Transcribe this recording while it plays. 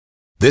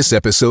This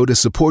episode is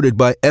supported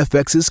by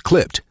FX's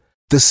Clipped,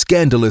 the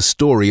scandalous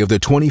story of the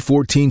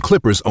 2014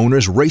 Clippers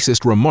owner's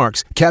racist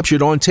remarks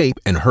captured on tape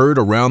and heard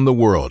around the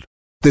world.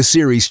 The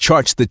series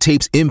charts the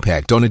tape's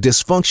impact on a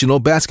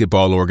dysfunctional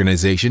basketball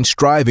organization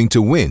striving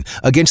to win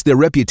against their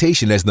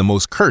reputation as the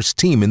most cursed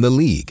team in the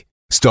league.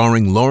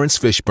 Starring Lawrence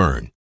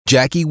Fishburne,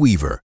 Jackie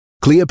Weaver,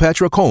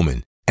 Cleopatra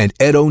Coleman, and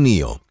Ed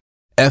O'Neill.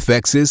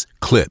 FX's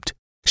Clipped,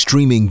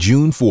 streaming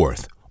June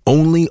 4th,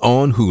 only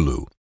on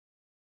Hulu.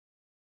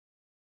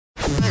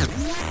 Come on.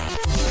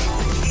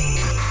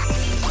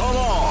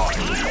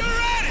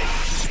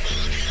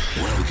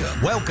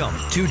 Welcome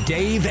to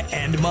Dave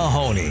and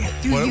Mahoney.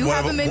 Do you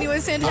have a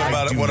minuous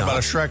intact? What about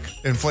a Shrek,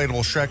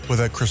 inflatable Shrek with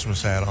a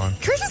Christmas hat on?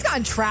 Christmas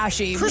gotten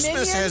trashy.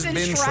 Christmas has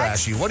been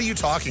trashy. What are you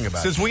talking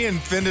about? Since we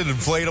invented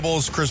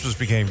inflatables, Christmas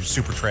became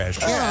super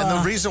trashy. Yeah, and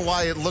the reason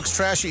why it looks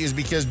trashy is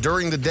because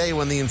during the day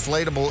when the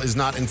inflatable is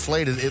not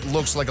inflated, it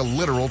looks like a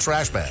literal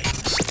trash bag.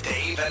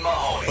 Dave and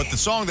Mahoney. But the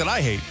song that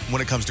I hate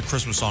when it comes to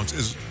Christmas songs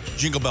is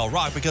Jingle Bell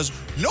Rock, because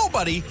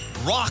nobody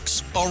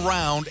rocks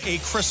around a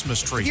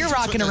Christmas tree. If you're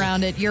rocking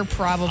around it, you're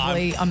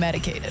probably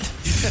unmedicated.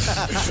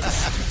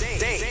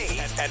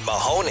 Dave and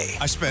Mahoney.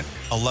 I spent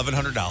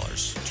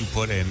 $1,100 to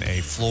put in a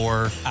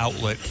floor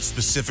outlet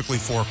specifically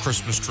for a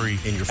Christmas tree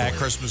in your foyer. At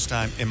Christmas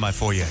time in my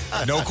foyer.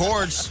 No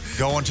cords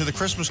going to the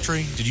Christmas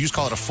tree. Did you just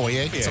call it a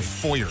foyer? It's a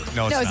foyer.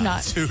 No, it's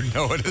not. Dude,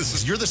 no, it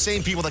isn't. You're the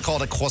same people that call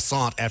it a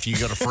croissant after you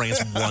go to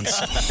France once.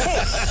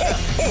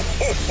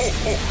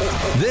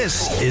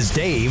 This is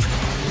Dave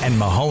and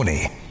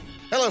Mahoney.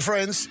 Hello,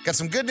 friends. Got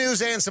some good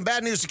news and some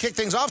bad news to kick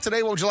things off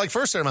today. What would you like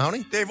first there,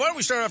 Mahoney? Dave, why don't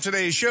we start off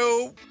today's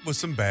show with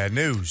some bad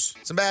news?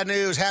 Some bad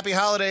news. Happy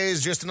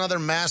holidays. Just another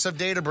massive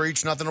data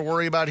breach. Nothing to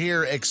worry about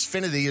here.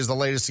 Xfinity is the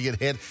latest to get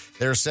hit.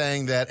 They're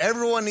saying that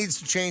everyone needs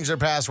to change their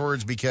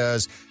passwords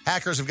because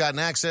hackers have gotten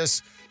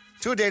access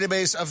to a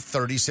database of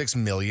 36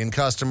 million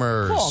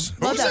customers.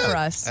 Cool. Love that for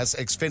us. That's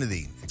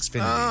Xfinity.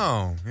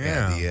 Oh,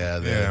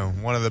 yeah.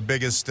 One of the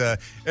biggest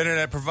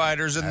internet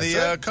providers in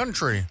the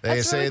country.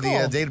 They say really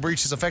cool. the data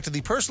breach has affected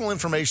the personal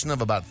information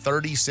of about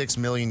 36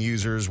 million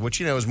users, which,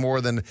 is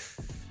more than,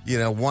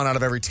 1 out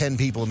of every 10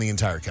 people in the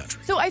entire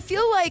country. So I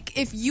feel like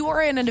if you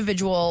are an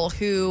individual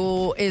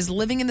who is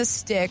living in the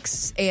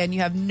sticks and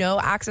you have no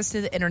access to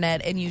the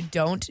internet and you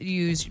don't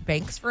use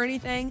banks for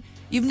anything,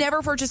 you've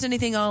never purchased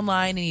anything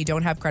online and you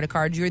don't have credit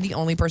cards, you're the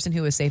only person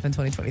who is safe in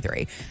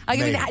 2023.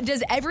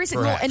 Does every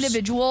single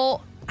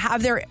individual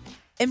have their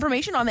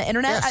information on the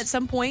internet at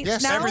some point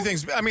now?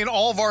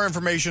 All of our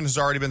information has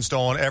already been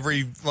stolen.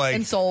 Every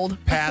and sold.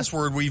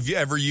 password we've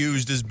ever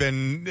used has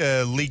been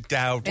leaked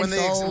out. When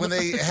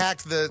they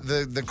hacked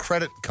the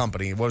credit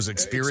company, what was it,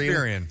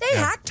 Experian? They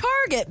hacked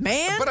Target,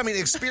 man. But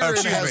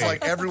Experian has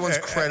everyone's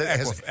credit.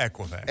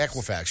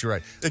 Equifax. You're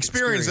right.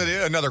 Experian's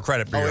another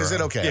credit bureau. Oh, is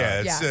it? Okay.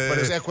 Yeah, but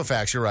it's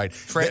Equifax. You're right.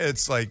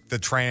 It's like the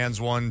trans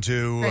one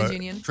too.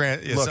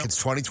 TransUnion. Look, it's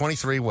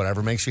 2023.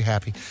 Whatever makes you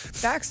happy.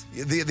 Facts.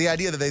 The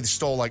idea that they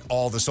stole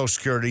all the Social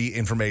Security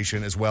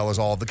information as well as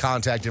all the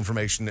contact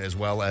information as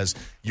well as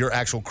your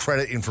actual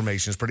credit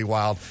information is pretty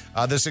wild.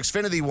 This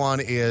Xfinity one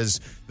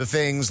is the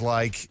things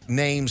like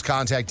names,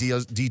 contact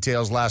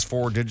details, last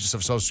 4 digits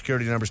of Social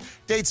Security numbers,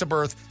 dates of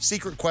birth,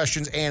 secret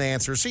questions and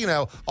answers.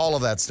 So, all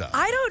of that stuff.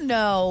 I don't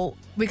know,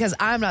 because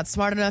I'm not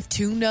smart enough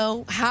to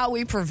know how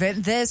we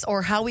prevent this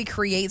or how we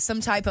create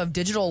some type of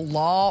digital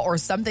law or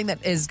something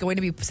that is going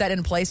to be set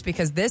in place,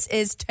 because this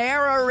is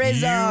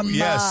terrorism.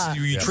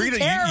 You treat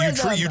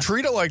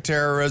it like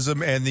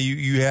terrorism, and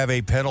you have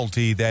a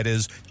penalty that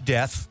is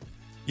death.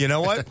 You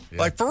know what?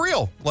 Like, for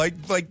real. Like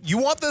you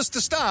want this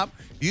to stop.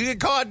 You get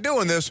caught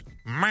doing this.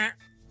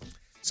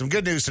 Some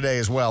good news today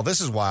as well. This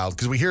is wild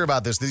because we hear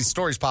about this. These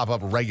stories pop up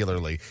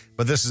regularly,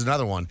 but this is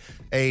another one.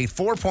 A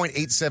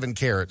 4.87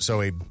 carat,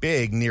 so a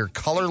big, near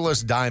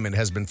colorless diamond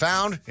has been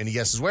found. Any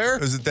guesses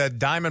where? Is it that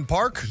Diamond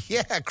Park?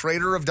 Yeah,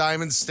 Crater of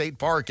Diamonds State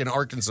Park in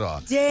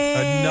Arkansas.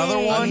 Dang. Another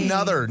one?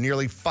 Another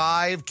nearly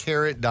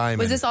 5-carat diamond.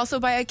 Was this also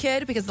by a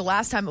kid? Because the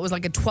last time it was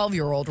like a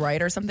 12-year-old,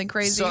 right? Or something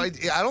crazy? So I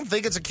don't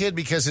think it's a kid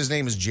because his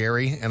name is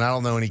Jerry, and I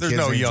don't know any There's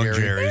kids no named young Jerry.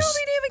 They Jerrys. don't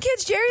be naming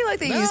kids Jerry like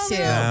they used to.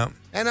 Yeah.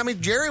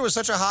 And Jerry was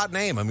such a hot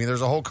name.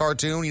 There's a whole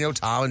cartoon,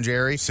 Tom and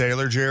Jerry.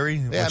 Sailor Jerry,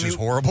 which is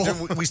horrible.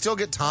 We still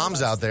get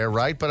Toms out there,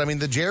 right? But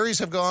the Jerrys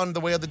have gone the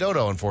way of the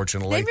dodo,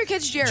 unfortunately. Name your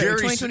kids Jerry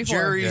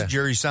 2024.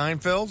 Jerry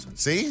Seinfeld.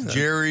 See?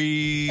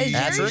 Jerry. Is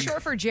Jerry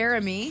short for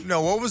Jeremy?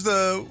 No, who was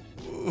the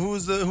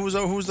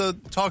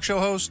talk show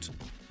host?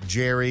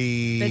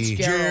 Jerry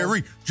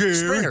Fitzgerald.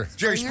 Springer.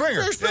 Jerry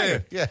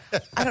Springer. Yeah.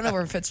 I don't know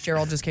where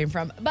Fitzgerald just came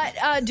from. But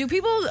do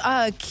people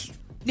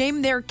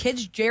name their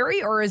kids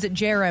Jerry, or is it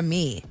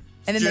Jeremy?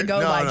 And then they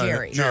go by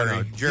Jerry.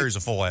 No. Jerry's a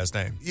full ass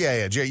name.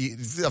 Yeah. Jerry,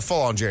 a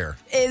full on Jerry.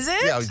 Is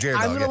it? Yeah, Jerry.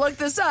 I'm going to look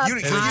this up.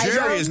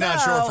 Jerry is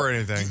not short for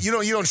anything. You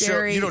don't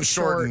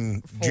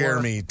shorten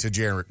Jeremy to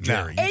Jerry.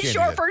 It's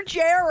short for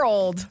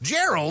Gerald.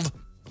 Gerald?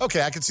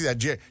 Okay, I can see that.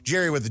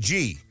 Jerry with a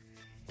G.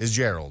 is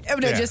Gerald. Oh,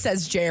 no, it just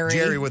says Jerry.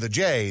 Jerry with a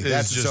J.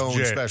 That's its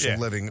own special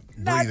living,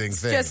 breathing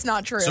That's thing. just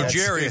not true. So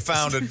Jerry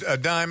found a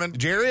diamond.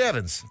 Jerry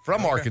Evans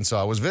from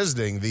Arkansas was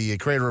visiting the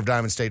creator of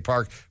Diamond State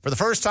Park for the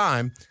first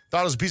time.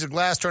 Thought it was a piece of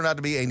glass. Turned out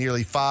to be a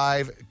nearly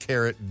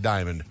 5-carat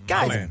diamond.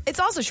 Guys, it's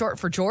also short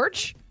for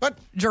George. What?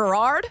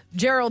 Gerard,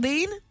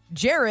 Geraldine,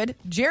 Jared,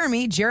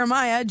 Jeremy,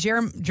 Jeremiah,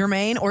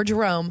 Jermaine, or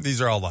Jerome.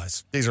 These are all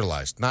lies. These are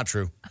lies. Not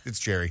true. It's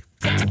Jerry.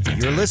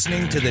 You're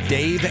listening to the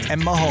Dave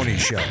and Mahoney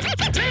Show.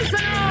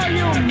 Listen all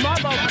you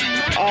mother...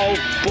 Oh,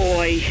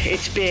 boy,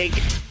 it's big.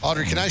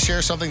 Audrey, can I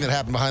share something that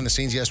happened behind the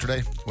scenes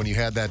yesterday when you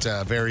had that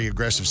very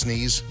aggressive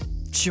sneeze?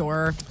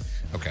 Sure.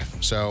 Okay,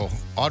 so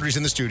Audrey's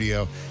in the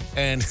studio,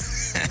 and...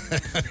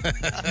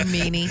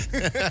 Meanie.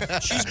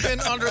 She's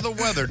been under the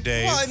weather,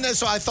 Dave. Well, and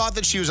so I thought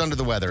that she was under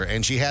the weather,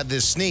 and she had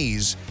this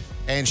sneeze,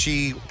 and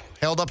she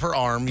held up her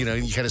arm. You know,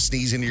 you kind of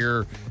sneeze into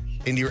your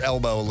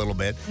elbow a little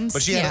bit.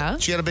 But she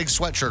had a big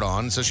sweatshirt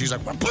on, so she's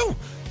like, boo!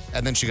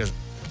 And then she goes,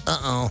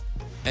 uh-oh.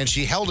 And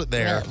she held it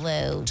there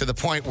to the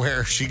point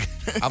where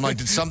I'm like,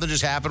 did something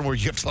just happen where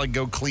you have to like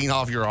go clean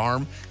off your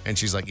arm? And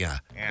she's like, yeah.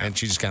 And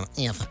she just kind of,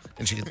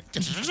 and she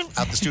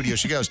out the studio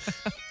she goes.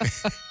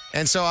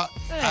 And so I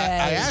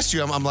asked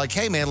you, I'm like,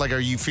 hey man, like, are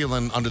you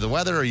feeling under the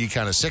weather? Are you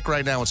kind of sick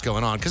right now? What's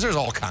going on? Because there's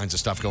all kinds of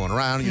stuff going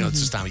around. You know,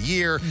 it's this time of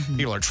year.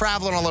 People are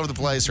traveling all over the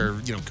place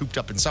or, you know, cooped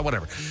up inside,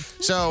 whatever.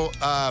 So,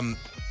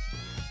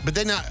 but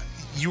then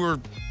you were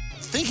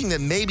thinking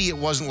that maybe it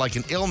wasn't like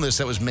an illness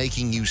that was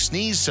making you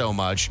sneeze so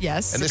much.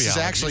 Yes. And this is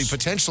actually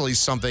potentially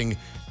something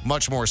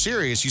much more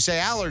serious. You say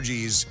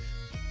allergies,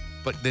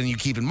 but then you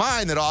keep in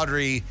mind that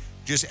Audrey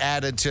just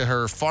added to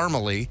her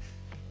family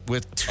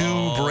with 2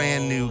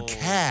 brand new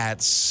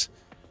cats.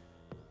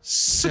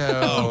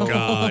 So,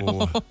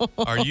 God,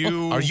 are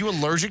you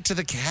allergic to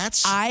the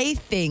cats? I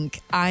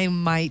think I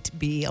might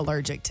be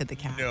allergic to the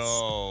cats.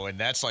 No, and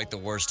that's like the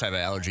worst type of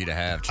allergy to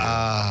have, too.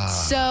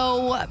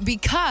 So,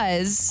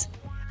 because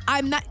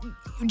I'm not...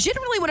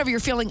 Generally, whenever you're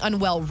feeling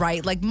unwell,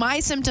 right? Like, my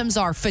symptoms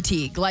are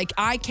fatigue. Like,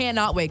 I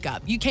cannot wake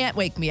up. You can't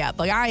wake me up.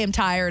 Like, I am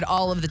tired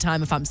all of the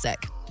time if I'm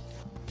sick.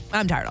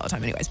 I'm tired all the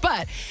time anyways,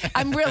 but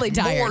I'm really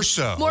tired.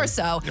 More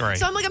so. Right.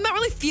 So I'm like, I'm not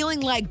really feeling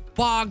like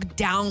bogged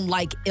down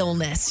like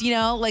illness, you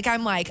know? Like,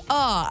 I'm like,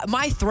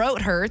 my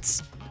throat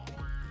hurts.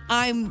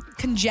 I'm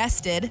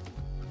congested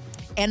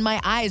and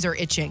my eyes are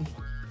itching.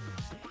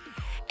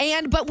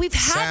 But we've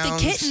had the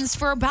kittens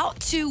for about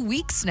 2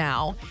 weeks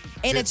now,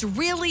 and it's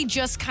really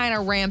just kind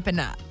of ramping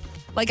up.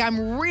 Like,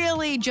 I'm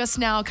really just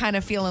now kind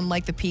of feeling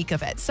like the peak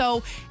of it.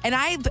 So, and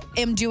I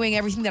am doing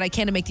everything that I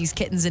can to make these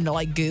kittens into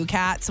like goo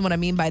cats. And what I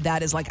mean by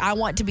that is like, I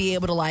want to be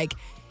able to like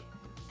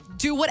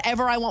do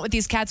whatever I want with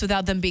these cats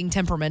without them being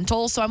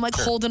temperamental. So I'm like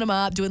holding them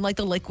up, doing like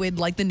the liquid,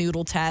 like the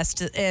noodle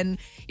test, and,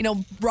 you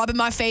know, rubbing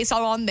my face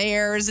all on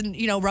theirs and,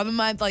 you know, rubbing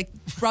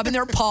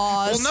their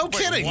paws. Well, no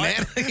kidding,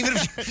 man. Even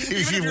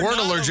if you weren't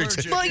allergic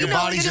to well, you your know,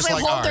 body's just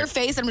like, hold their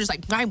face and I'm just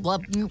like, I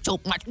love you so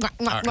much.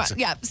 Right.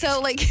 Yeah.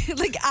 So like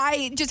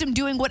I just am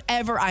doing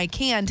whatever I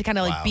can to kind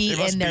of like be in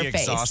their face. It must be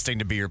exhausting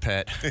to be your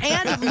pet.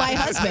 And my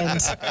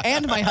husband.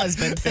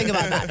 Think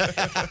about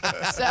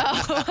that.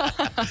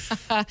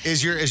 So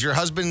Is your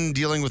husband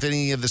dealing with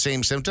any of the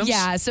same symptoms?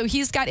 yeah, so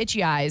he's got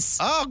itchy eyes.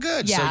 Oh,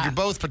 good. So Yeah. you're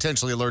both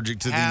potentially allergic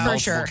to the For multiple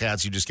sure.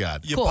 cats you just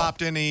got. You Cool.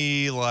 popped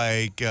any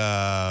like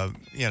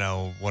you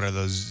know, what are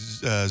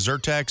those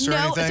Zyrtex or No,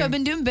 anything? so I've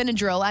been doing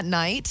Benadryl at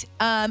night,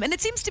 and it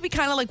seems to be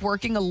kind of like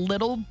working a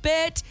little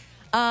bit,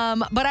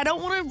 but I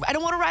don't want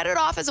to write it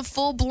off as a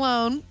full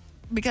blown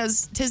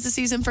because 'tis the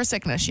season for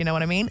sickness. You know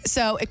what I mean?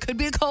 So it could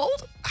be a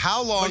cold.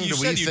 How long But you do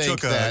said we you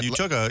think took that? you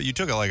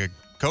took a like a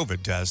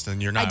COVID test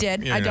and you're not. I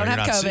did. You know, I don't you're have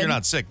not, COVID. You're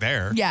not sick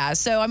there. Yeah.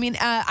 So, I mean,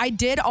 I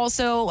did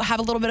also have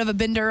a little bit of a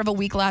bender of a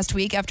week last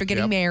week after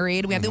getting Yep.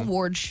 married. We had the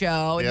award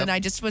show, and Yep. then I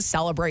just was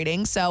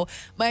celebrating. So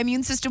my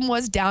immune system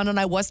was down, and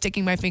I was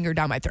sticking my finger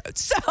down my throat.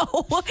 So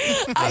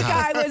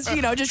I was,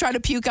 you know, just trying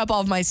to puke up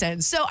all of my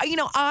sins. So, you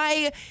know,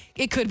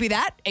 it could be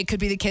that. It could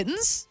be the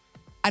kittens.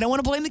 I don't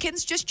want to blame the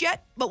kittens just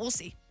yet, but we'll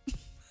see.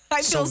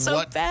 I feel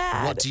so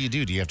bad. What do you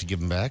do? Do you have to give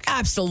them back?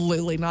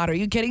 Absolutely not. Are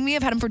you kidding me?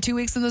 I've had them for 2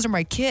 weeks, and those are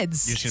my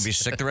kids. You're just going to be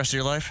sick the rest of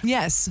your life?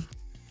 Yes.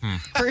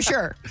 For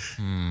sure.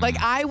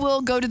 Like, I will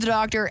go to the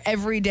doctor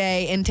every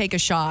day and take a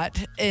shot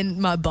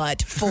in my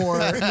butt for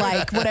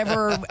like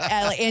whatever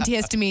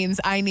antihistamines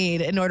I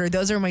need in order.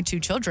 Those are my 2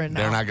 children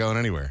now. They're not going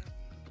anywhere.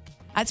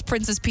 That's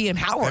Princess P and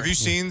Howard. Have you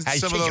seen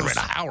some of those?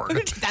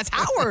 Howard. That's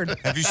Howard.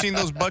 Have you seen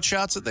those butt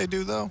shots that they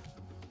do though?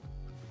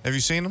 Have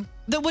you seen them?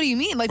 What do you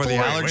mean? Like For the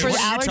allergies? For the What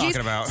are you allergies?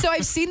 talking about? So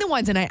I've seen the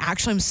ones, and I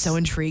actually am so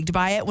intrigued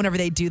by it. Whenever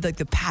they do like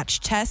the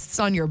patch tests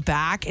on your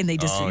back, and they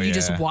just you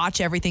just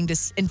watch everything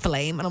just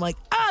inflame, and I'm like,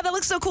 that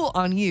looks so cool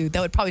on you.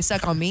 That would probably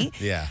suck on me.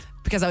 Yeah.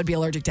 Because I would be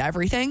allergic to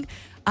everything.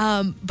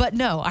 But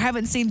no, I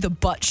haven't seen the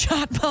butt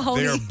shot,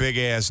 Mahoney. They are big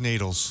ass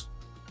needles.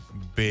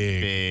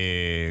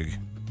 Big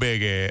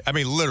ass. I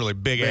mean, literally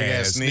big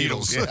ass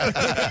needles.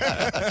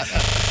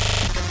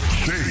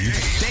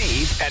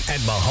 Dave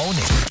and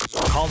Mahoney.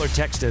 Call or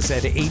text us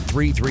at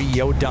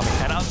 833-YO-DUMMY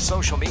and on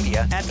social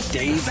media at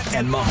Dave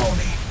and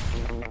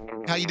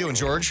Mahoney. How you doing,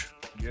 George?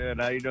 Good.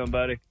 How you doing,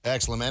 buddy?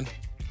 Excellent, man.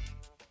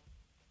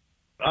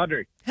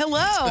 Audrey.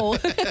 Hello.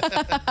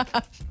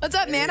 What's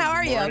up, man? How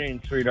are you?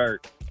 Morning,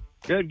 sweetheart.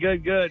 Good.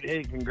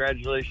 Hey,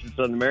 congratulations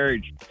on the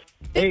marriage.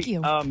 Thank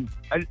you. I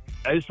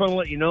just want to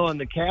let you know on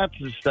the cats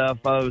and stuff,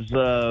 I was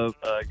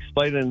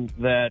explaining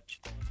that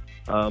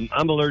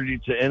I'm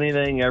allergic to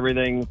anything,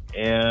 everything,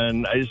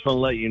 and I just want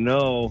to let you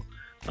know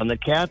on the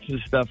cats and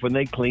stuff, when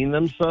they clean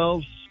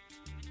themselves,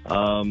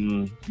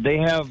 they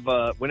have,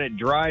 when it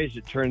dries,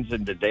 it turns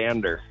into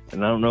dander.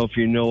 And I don't know if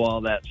you know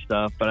all that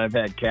stuff, but I've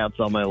had cats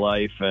all my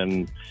life,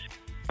 and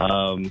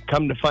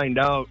come to find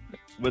out,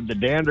 with the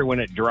dander, when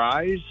it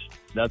dries,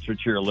 that's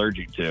what you're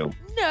allergic to.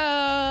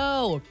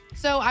 No.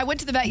 So I went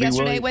to the vet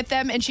yesterday with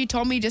them, and she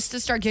told me just to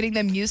start getting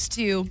them used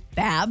to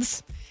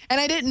baths. And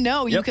I didn't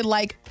know you could,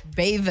 like,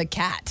 bathe a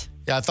cat.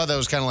 Yeah, I thought that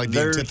was kind of like the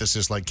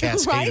antithesis, like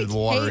cats hated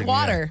water. Hate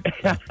water.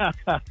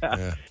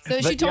 Yeah. So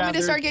she told me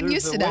to start getting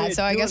used to that.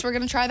 So I guess we're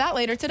going to try that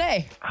later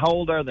today. How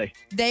old are they?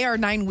 They are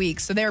 9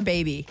 weeks, so they're a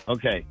baby.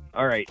 Okay.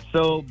 All right.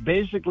 So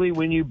basically,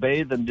 when you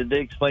bathe them, did they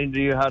explain to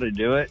you how to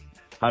do it?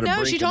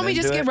 No, she told me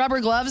just get rubber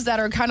gloves that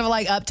are kind of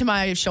like up to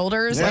my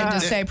shoulders and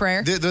just say a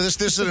prayer.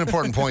 This is an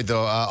important point,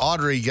 though.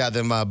 Audrey got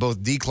them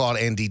both declawed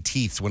and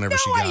de-teethed whenever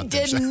she got them. No,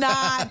 I did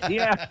not.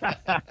 Yeah.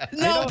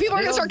 No, people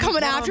are going to start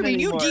coming after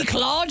me. You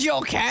declawed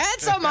your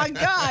cats? Oh, my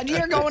God.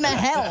 You're going to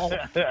hell.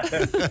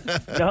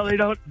 No,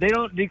 they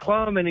don't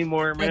declaw them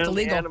anymore, man. It's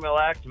illegal. Animal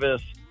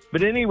activists.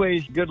 But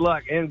anyways, good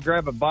luck. And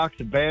grab a box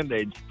of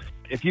Band-Aids.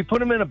 If you put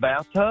them in a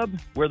bathtub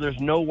where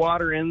there's no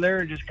water in there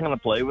and just kind of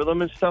play with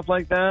them and stuff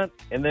like that,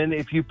 and then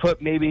if you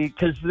put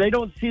because they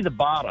don't see the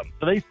bottom,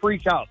 so they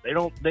freak out. They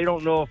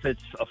don't know if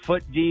it's a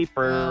foot deep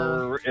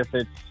or if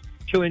it's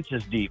 2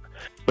 inches deep.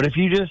 But if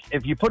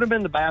you put them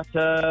in the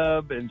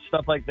bathtub and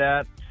stuff like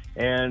that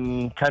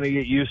and kind of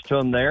get used to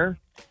them there,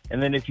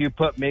 and then if you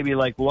put maybe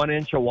like 1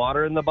 inch of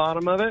water in the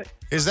bottom of it.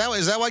 Is that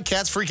why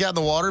cats freak out in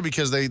the water?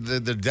 Because the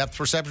depth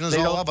perception is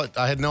all up? But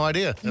I had no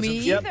idea.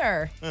 Me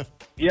either.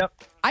 Yep.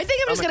 I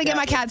think I'm just going to get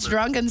my cats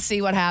drunk and see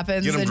what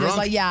happens. Get 'em and drunk? just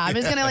like, I'm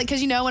just going to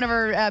because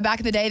whenever back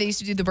in the day they used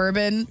to do the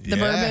bourbon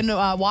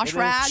wash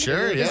rag.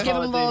 Sure, Just give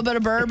them a little bit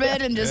of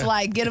bourbon and just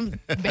like get them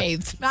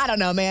bathed. I don't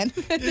know, man.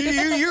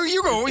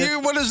 you go.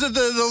 What is it?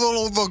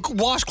 The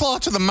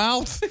washcloth to the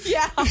mouth?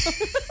 Yeah.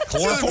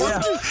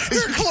 Chloroform?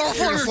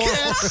 Chloroform your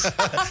cats.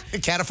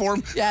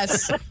 Catiform?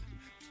 Yes.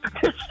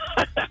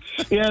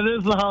 Yeah, this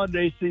is the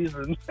holiday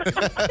season.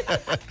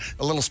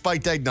 A little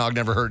spiked eggnog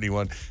never hurt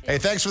anyone. Hey,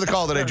 thanks for the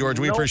call today, George.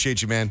 We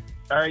appreciate you, man.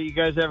 All right, you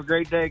guys have a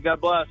great day. God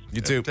bless.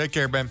 You too. Take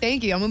care, Ben.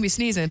 Thank you. I'm going to be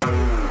sneezing.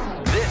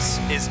 This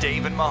is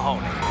Dave and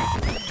Mahoney.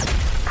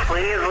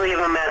 Please leave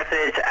a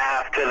message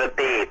after the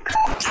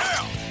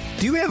beep.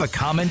 Do you have a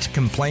comment,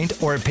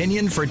 complaint, or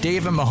opinion for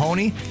Dave and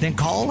Mahoney? Then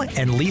call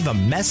and leave a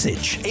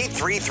message.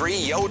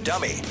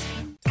 833-YO-DUMMY.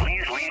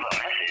 Please leave a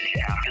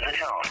message after the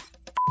tone.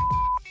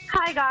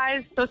 Hi,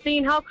 guys. So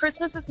seeing how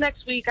Christmas is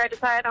next week, I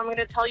decided I'm going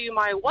to tell you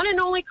my one and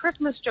only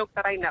Christmas joke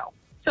that I know.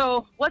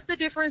 So what's the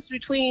difference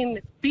between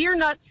beer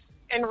nuts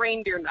and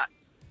reindeer nuts?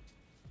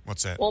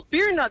 What's that? Well,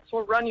 beer nuts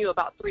will run you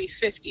about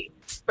 $3.50,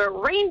 but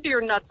reindeer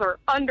nuts are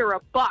under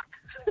 $1.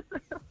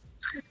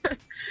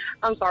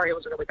 I'm sorry, it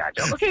was a really bad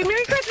joke. Okay,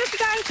 Merry Christmas, you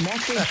guys.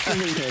 Message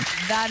deleted.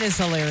 That is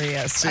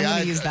hilarious. I'm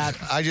going to use that.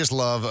 I just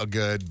love a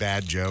good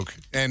bad joke.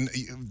 And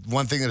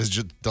one thing that has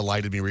just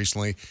delighted me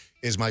recently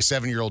is my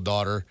 7-year-old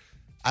daughter.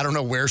 I don't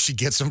know where she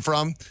gets them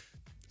from.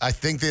 I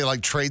think they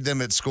like trade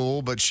them at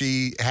school, but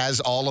she has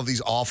all of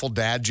these awful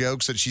dad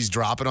jokes that she's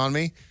dropping on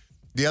me.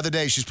 The other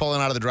day, she's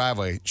pulling out of the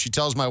driveway. She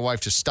tells my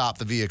wife to stop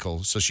the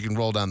vehicle so she can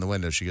roll down the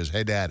window. She goes,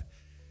 "Hey, Dad,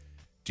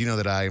 do you know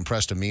that I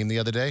impressed a meme the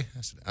other day?"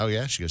 I said, "Oh,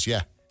 yeah?" She goes,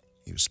 "Yeah."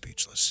 He was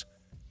speechless.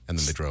 And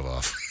then they drove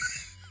off.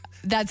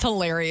 That's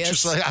hilarious.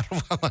 Just like, I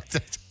don't like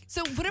that.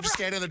 So whenever I'm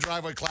standing in the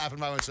driveway clapping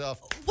by myself.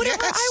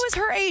 Whenever Yes! I was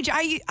her age,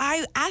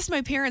 I asked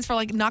my parents for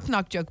like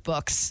knock joke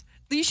books.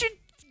 You should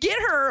get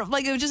her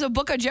like just a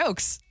book of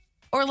jokes,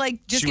 or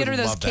like just She get her would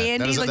those love that. That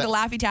candies, is like the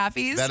Laffy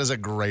Taffies. That is a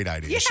great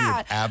idea. She Yeah.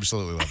 would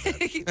absolutely love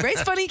that.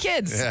 Raise funny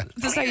kids. Yeah.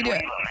 That's how you do it.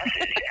 Leave a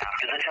message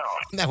after the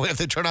tone. That way, if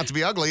they turn out to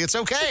be ugly, it's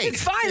okay.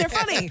 It's fine. They're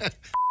funny.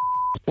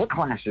 What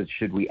classes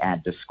should we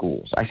add to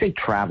schools? I say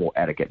travel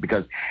etiquette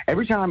because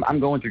every time I'm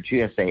going through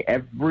TSA,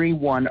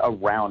 everyone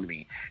around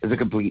me is a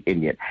complete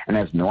idiot and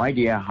has no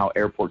idea how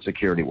airport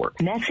security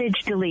works.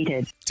 Message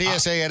deleted.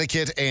 TSA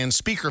etiquette and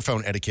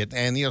speakerphone etiquette,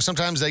 and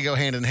sometimes they go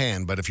hand in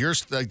hand. But if you're,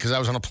 because I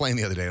was on a plane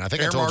the other day, and I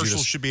think I Air told you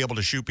marshals this. should be able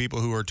to shoot people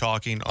who are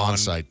talking On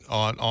site.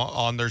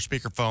 on their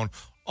speakerphone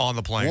on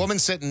the plane. Woman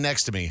sitting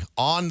next to me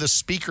on the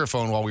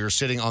speakerphone while we were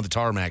sitting on the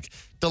tarmac,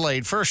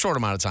 delayed for a short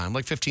amount of time,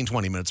 like 15,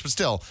 20 minutes, but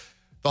still,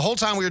 the whole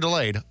time we were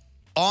delayed,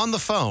 on the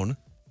phone,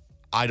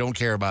 I don't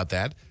care about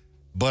that.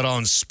 But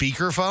on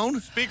speakerphone?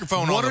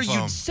 Speakerphone what on the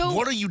phone. So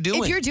what are you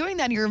doing? If you're doing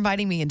that, you're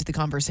inviting me into the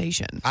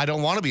conversation. I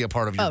don't want to be a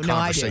part of your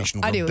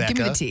conversation, I do. Rebecca.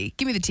 Give me the tea.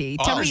 Give me the tea.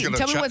 Oh, Tell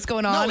me what's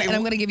going on, and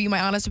I'm going to give you my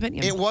honest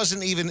opinion. It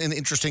wasn't even an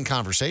interesting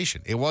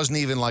conversation. It wasn't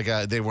even like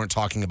they weren't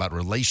talking about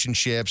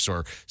relationships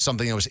or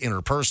something that was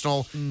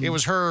interpersonal. It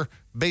was her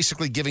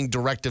basically giving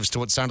directives to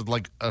what sounded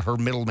like her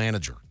middle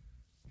manager.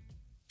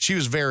 She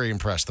was very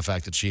impressed, the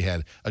fact that she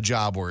had a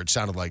job where it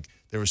sounded like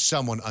there was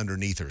someone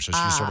underneath her. So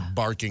she was sort of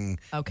barking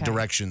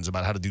directions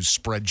about how to do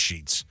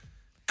spreadsheets.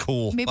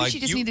 Cool. Maybe she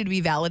just needed to be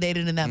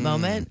validated in that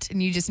moment,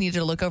 and you just needed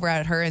to look over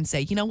at her and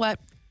say, you know what?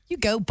 You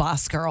go,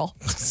 boss girl.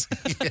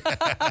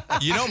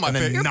 You know my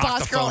Your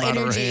boss girl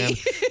energy.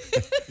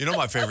 You know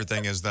my favorite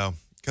thing is, though,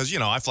 because,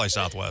 I fly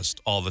Southwest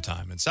all the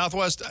time. And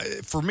Southwest,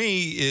 for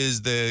me,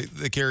 is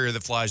the carrier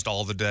that flies to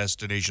all the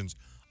destinations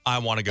I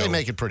want to go. They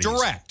make it pretty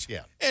direct. easy.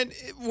 Yeah. And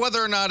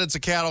whether or not it's a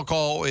cattle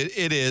call,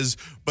 it is.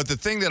 But the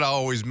thing that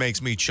always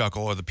makes me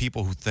chuckle are the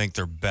people who think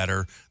they're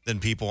better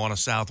than people on a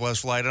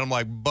Southwest flight. And I'm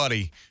like,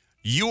 buddy,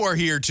 you are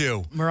here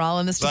too. We're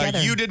all in this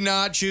together. You did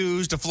not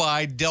choose to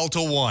fly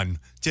Delta One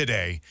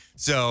today.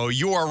 So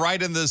you are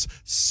right in this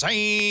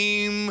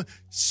same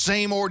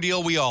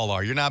ordeal we all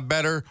are. You're not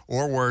better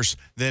or worse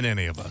than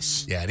any of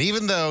us. Yeah, and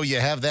even though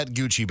you have that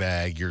Gucci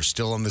bag, you're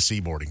still in the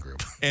seaboarding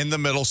group. In the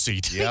middle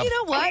seat. But you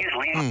know what?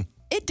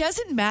 It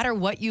doesn't matter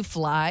what you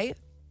fly.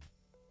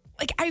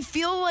 Like, I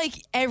feel like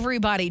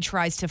everybody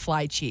tries to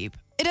fly cheap.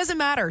 It doesn't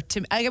matter to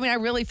me. I mean, I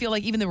really feel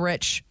like even the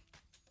rich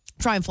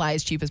try and fly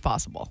as cheap as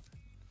possible.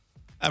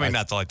 I mean,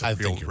 not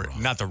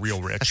the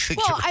real rich.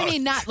 Well, I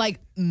mean, not like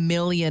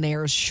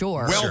millionaires,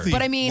 sure. Wealthy,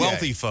 but I mean,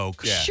 wealthy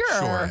folk. Sure.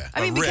 Sure. I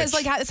mean, But because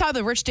rich. it's how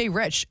the rich stay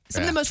rich.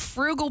 Some of the most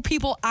frugal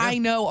people I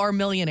know are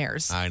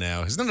millionaires. I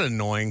know. Isn't it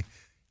annoying?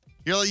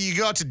 You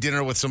go out to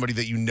dinner with somebody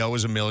that you know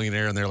is a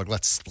millionaire, and they're like,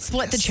 let's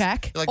split the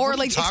check. Like, or what are you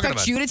like talking expect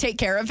about? you to take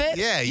care of it.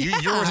 Yeah,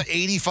 you're worth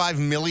 $85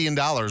 million.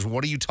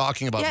 What are you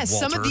talking about, Yes,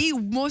 Walter? some of the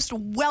most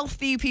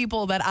wealthy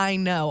people that I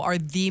know are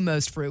the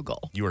most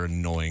frugal. You are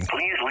annoying.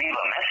 Please leave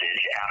a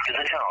message after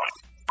the tone.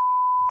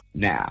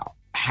 Now,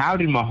 how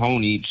did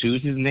Mahoney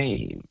choose his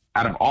name?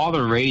 Out of all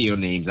the radio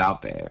names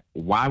out there,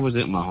 why was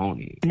it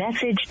Mahoney?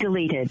 Message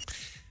deleted.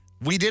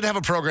 We did have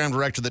a program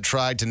director that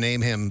tried to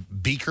name him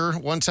Beaker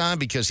one time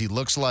because he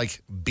looks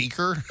like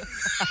Beaker.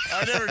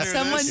 I never knew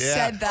Someone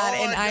said that,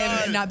 and I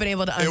have not been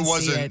able to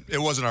unsee it.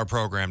 It wasn't our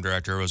program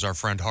director. It was our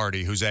friend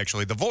Hardy, who's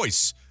actually the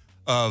voice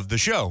of the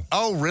show.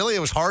 Oh, really? It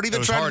was Hardy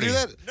that tried to do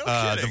that? No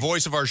kidding. The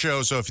voice of our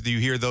show. So if you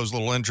hear those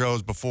little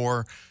intros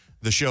before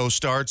the show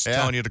starts,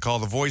 telling you to call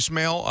the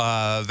voicemail,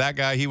 that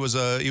guy, he was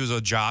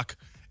a jock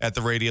at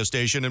the radio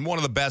station and one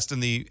of the best in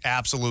the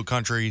absolute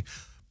country.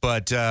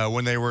 But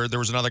when there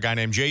was another guy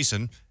named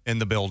Jason in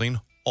the building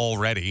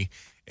already.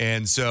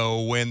 And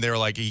so when they're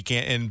like, he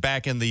can't, and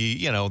back in the,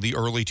 the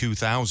early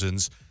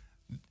 2000s,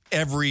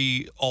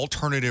 every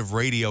alternative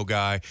radio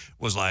guy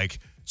was like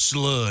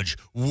Sludge,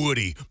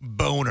 Woody,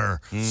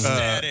 Boner,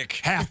 Static,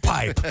 Half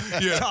Pipe,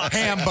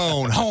 Ham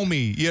Bone,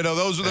 Homie.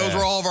 Those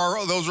were all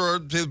of those were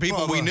the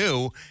people we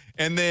knew.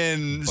 And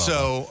then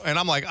and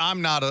I'm like,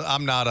 I'm not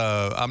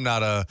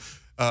a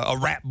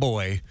rap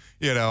boy.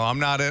 I'm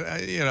not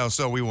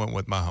so we went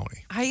with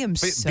Mahoney. I am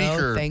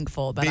so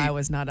thankful that I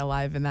was not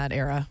alive in that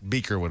era.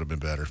 Beaker would have been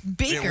better.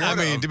 Beaker. I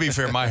mean, to be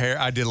fair, my hair,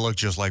 I did look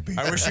just like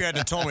Beaker. I wish you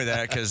hadn't told me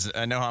that because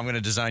I know how I'm going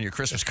to design your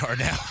Christmas card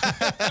now.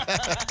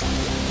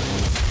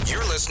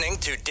 You're listening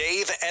to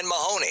Dave and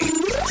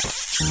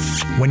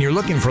Mahoney. When you're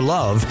looking for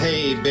love,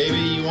 hey, baby,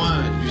 you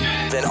want?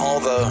 then all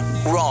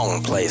the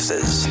wrong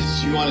places.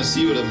 You want to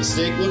see what a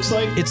mistake looks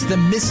like? It's the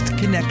Missed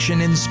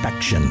Connection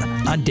Inspection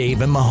on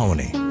Dave and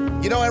Mahoney.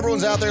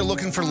 Everyone's out there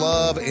looking for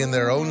love in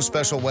their own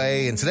special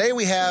way. And today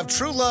we have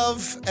true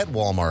love at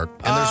Walmart.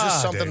 And there's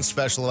just something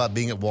special about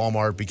being at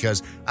Walmart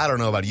because I don't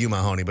know about you,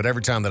 Mahoney, but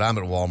every time that I'm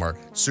at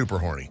Walmart, super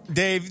horny.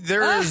 Dave,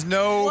 there is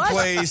no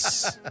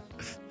place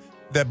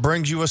that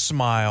brings you a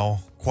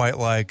smile quite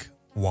like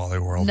Wally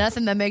World.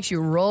 Nothing that makes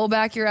you roll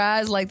back your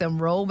eyes like them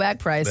rollback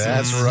prices.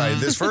 That's right.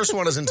 This first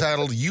one is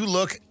entitled, You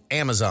Look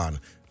Amazon.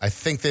 I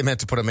think they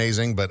meant to put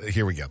amazing, but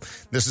here we go.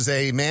 This is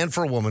a man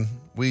for a woman.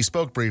 We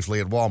spoke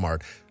briefly at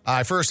Walmart.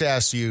 I first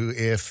asked you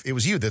if it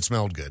was you that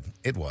smelled good.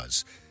 It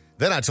was.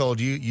 Then I told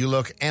you, you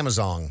look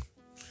Amazon.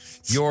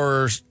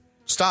 Your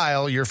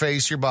style, your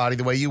face, your body,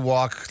 the way you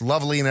walk,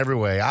 lovely in every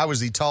way. I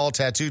was the tall,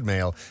 tattooed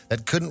male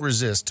that couldn't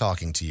resist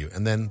talking to you.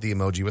 And then the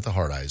emoji with the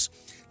heart eyes.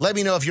 Let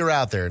me know if you're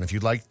out there and if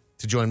you'd like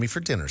to join me for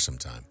dinner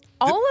sometime.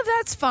 All of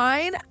that's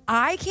fine.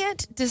 I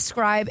can't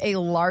describe a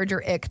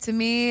larger ick to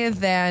me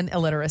than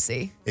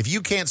illiteracy. If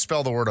you can't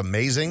spell the word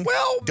amazing,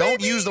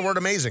 don't use the word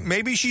amazing.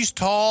 Maybe she's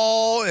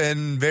tall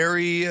and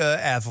very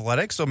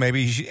athletic, so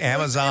maybe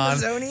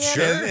Amazon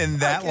in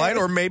that light.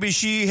 Or maybe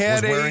she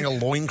was wearing a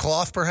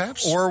loincloth,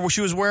 perhaps? Or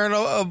she was wearing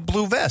a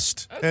blue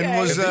vest and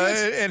was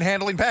and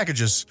handling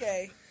packages.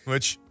 Okay.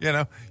 Which,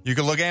 you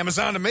can look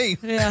Amazon to me.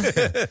 Yeah.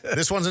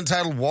 This one's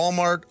entitled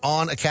Walmart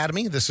on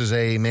Academy. This is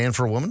a man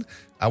for a woman.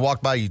 I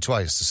walked by you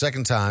twice. The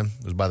second time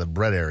was by the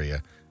bread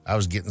area. I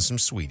was getting some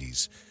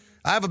sweeties.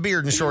 I have a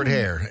beard and short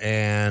hair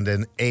and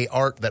an A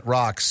Art That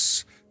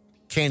Rocks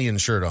Canyon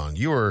shirt on.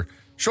 You are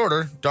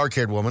shorter,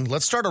 dark-haired woman.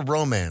 Let's start a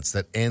romance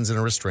that ends in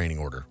a restraining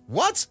order.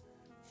 What?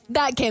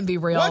 That can't be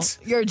real. What?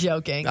 You're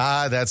joking.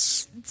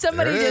 That's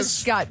Somebody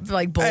just got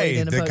bullied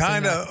into the posting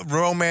kind that. of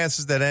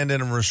romances that end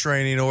in a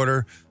restraining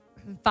order.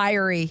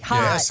 Fiery, hot,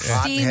 hot and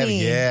steamy, heavy.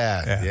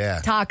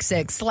 Yeah.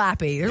 toxic,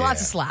 slappy. There's lots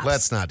of slaps.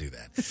 Let's not do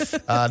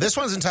that. This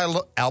one's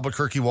entitled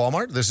Albuquerque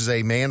Walmart. This is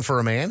a man for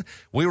a man.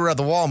 We were at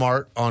the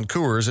Walmart on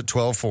Coors at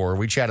 12:04.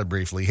 We chatted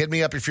briefly. Hit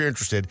me up if you're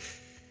interested.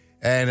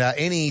 And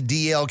any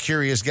DL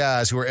curious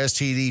guys who are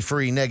STD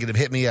free negative,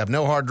 hit me up.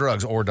 No hard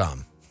drugs or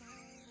Dom.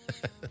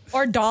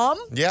 Or Dom?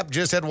 Yep,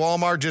 just at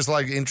Walmart, just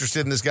like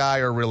interested in this guy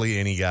or really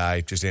any guy,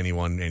 just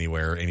anyone,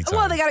 anywhere, anytime.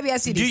 Well, they got to be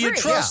STD free. Do you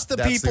trust the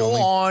people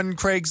on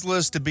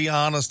Craigslist to be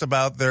honest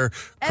about their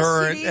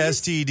current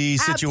STD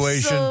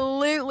situation?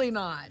 Absolutely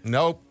not.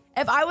 Nope.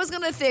 If I was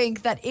going to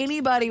think that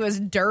anybody was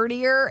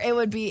dirtier, it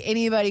would be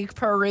anybody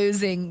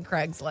perusing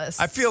Craigslist.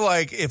 I feel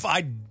like if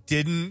I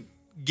didn't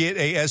get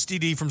a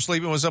STD from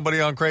sleeping with somebody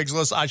on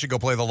Craigslist, I should go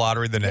play the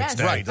lottery the next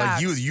day. Right,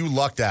 like you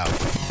lucked out.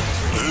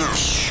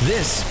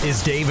 This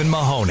is Dave and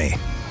Mahoney.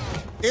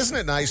 Isn't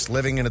it nice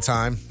living in a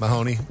time,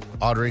 Mahoney,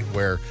 Audrey,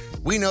 where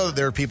we know that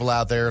there are people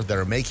out there that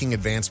are making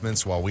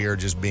advancements while we are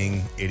just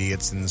being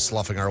idiots and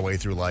sloughing our way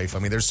through life? I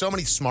mean, there's so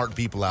many smart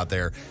people out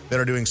there that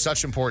are doing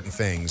such important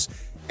things.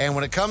 And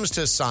when it comes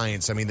to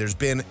science, I mean, there's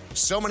been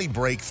so many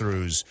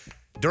breakthroughs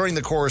during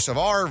the course of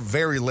our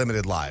very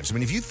limited lives. I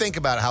mean, if you think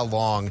about how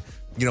long,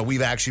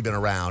 we've actually been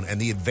around and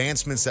the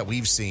advancements that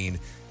we've seen,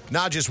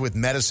 not just with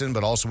medicine,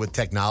 but also with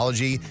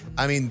technology.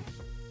 I mean,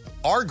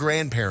 our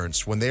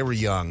grandparents, when they were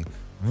young,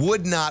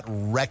 would not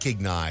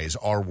recognize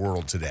our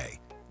world today.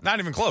 Not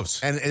even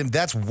close. And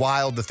that's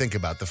wild to think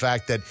about. The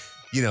fact that,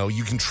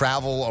 you can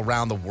travel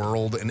around the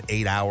world in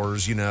 8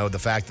 hours, the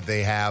fact that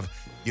they have,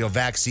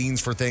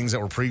 vaccines for things that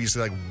were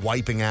previously like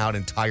wiping out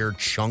entire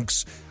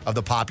chunks of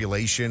the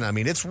population. I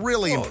mean, it's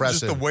really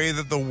impressive. Just the way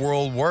that the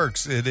world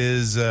works. It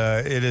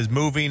is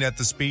moving at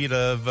the speed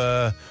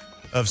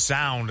of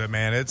sound,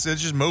 man. It's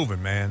just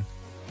moving, man.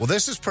 Well,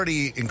 this is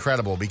pretty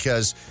incredible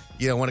because,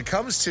 when it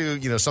comes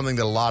to, something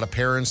that a lot of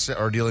parents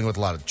are dealing with, a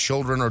lot of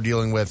children are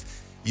dealing with,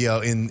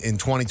 in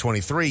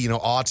 2023,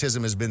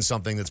 autism has been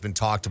something that's been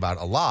talked about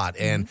a lot.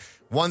 Mm-hmm. And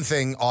one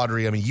thing,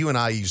 Audrey, I mean, you and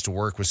I used to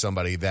work with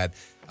somebody that,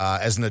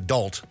 as an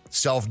adult,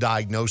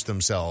 self-diagnosed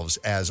themselves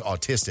as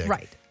autistic.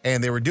 Right.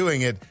 And they were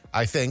doing it,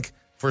 I think,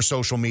 for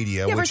social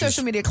media. Yeah, for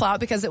social media clout,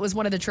 because it was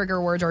one of the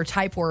trigger words or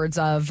type words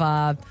of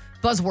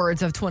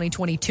buzzwords of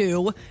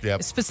 2022.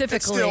 Yep.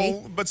 Specifically.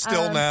 But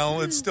still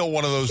now, it's still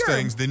one of those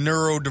things. The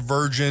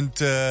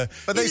neurodivergent.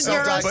 But they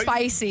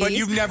neurospicy. But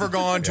you've never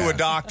gone to a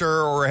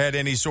doctor or had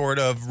any sort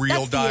of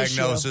real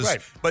diagnosis. Right.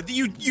 But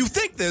you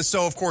think this,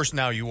 so of course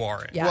now you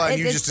are it. Yeah, well, and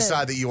you just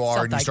decide that you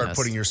are, and you start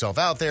putting yourself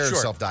out there and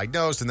Sure.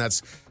 self-diagnosed, and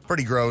that's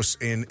pretty gross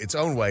in its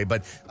own way.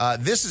 But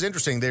this is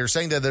interesting. They're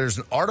saying that there's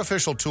an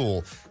artificial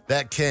tool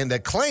that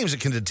claims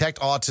it can detect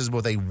autism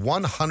with a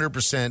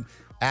 100%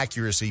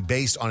 accuracy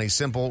based on a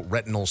simple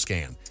retinal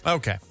scan.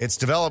 Okay. It's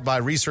developed by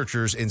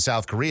researchers in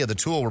South Korea. The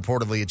tool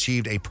reportedly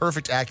achieved a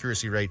perfect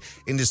accuracy rate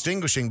in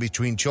distinguishing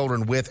between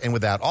children with and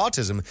without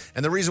autism.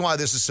 And the reason why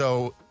this is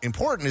so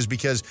important is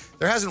because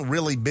there hasn't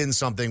really been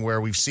something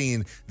where we've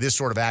seen this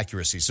sort of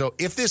accuracy. So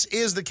if this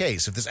is the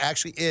case, if this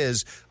actually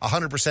is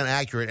 100%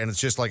 accurate and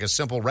it's just like a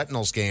simple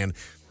retinal scan,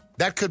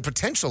 that could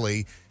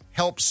potentially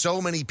help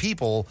so many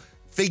people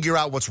figure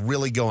out what's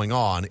really going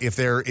on if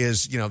there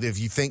is, if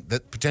you think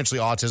that potentially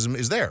autism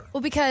is there. Well,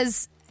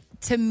 because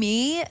to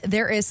me,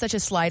 there is such a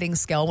sliding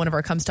scale whenever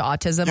it comes to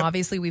autism. Yep.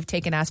 Obviously, we've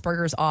taken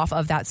Asperger's off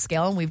of that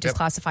scale, and we've just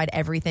classified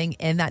everything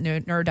in that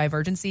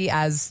neurodivergency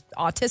as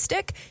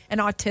autistic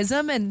and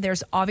autism. And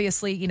there's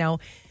obviously,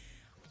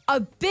 a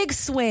big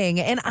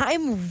swing. And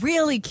I'm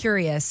really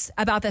curious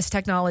about this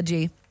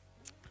technology.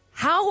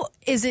 How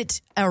is it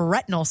a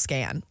retinal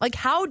scan? Like,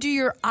 how do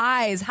your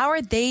eyes, how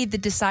are they the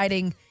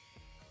deciding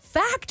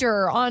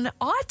factor on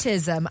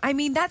autism? I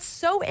mean, that's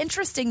so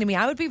interesting to me.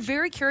 I would be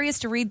very curious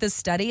to read this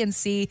study and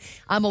see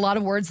a lot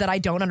of words that I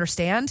don't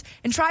understand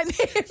and try and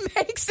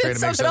make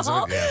sense of it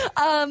all.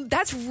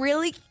 That's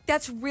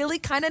really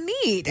kind of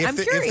neat. I'm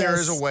curious. If there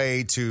is a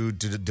way to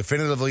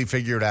definitively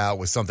figure it out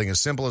with something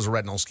as simple as a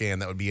retinal scan,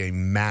 that would be a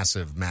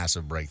massive,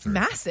 massive breakthrough.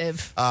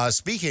 Massive.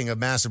 Speaking of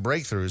massive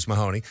breakthroughs,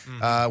 Mahoney,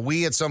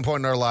 we at some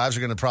point in our lives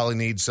are going to probably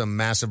need some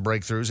massive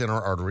breakthroughs in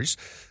our arteries.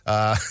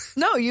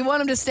 No, you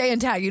want them to stay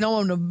intact. You don't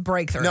want them to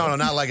break through. No,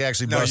 not like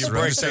actually bust through.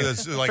 break through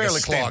that's like fairly a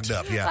stent. clogged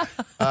up. Yeah.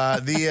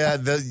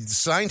 The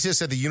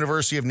scientists at the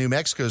University of New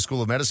Mexico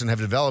School of Medicine have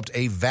developed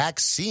a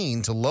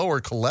vaccine to lower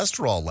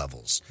cholesterol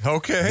levels.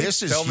 Okay.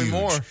 This is Tell me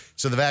more.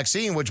 So the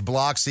vaccine, which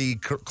blocks the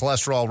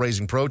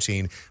cholesterol-raising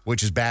protein,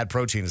 which is bad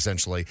protein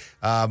essentially,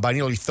 by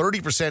nearly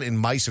 30% in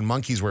mice and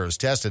monkeys where it was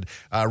tested,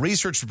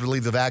 researchers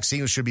believe the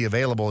vaccine should be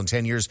available in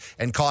 10 years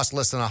and cost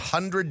less than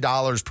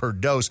 $100 per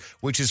dose,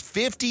 which is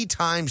 50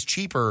 times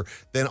cheaper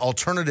than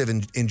alternative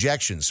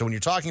injections. So when you're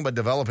talking about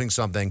developing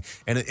something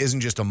and it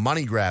isn't just a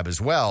money grab as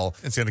well,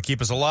 it's going to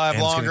keep us alive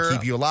longer. It's going to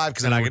keep you alive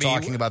because then we're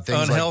talking about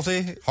things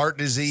unhealthy, like heart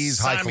disease,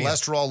 high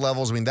cholesterol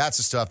levels. I mean, that's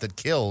the stuff that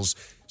kills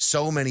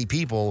so many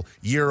people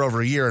year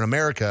over year in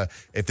America.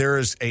 If there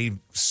is a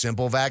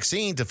simple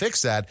vaccine to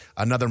fix that,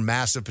 another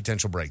massive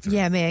potential breakthrough.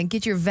 Yeah, man.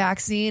 Get your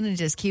vaccine and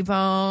just keep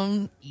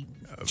on eating.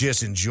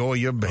 Just enjoy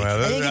your bacon.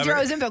 And then get your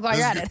Ozempic while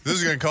you're at it. This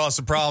is going to cause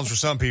some problems for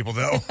some people,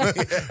 though.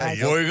 What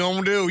are you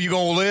going to do? You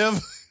going to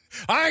live?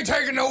 I ain't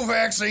taking no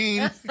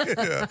vaccine.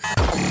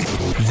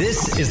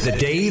 This is the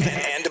Dave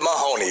and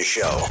Mahoney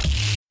Show.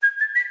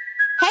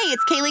 Hey,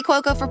 it's Kaylee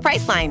Cuoco for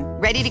Priceline.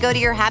 Ready to go to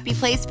your happy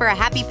place for a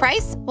happy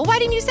price? Well, why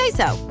didn't you say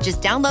so?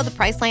 Just download the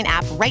Priceline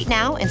app right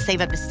now and save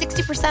up to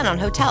 60% on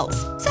hotels.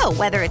 So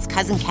whether it's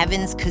Cousin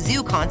Kevin's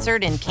Kazoo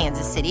Concert in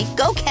Kansas City,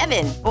 go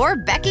Kevin, or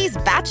Becky's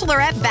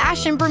Bachelorette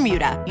Bash in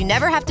Bermuda, you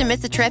never have to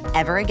miss a trip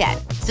ever again.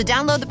 So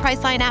download the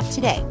Priceline app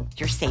today.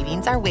 Your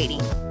savings are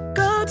waiting.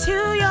 Go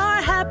to your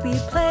happy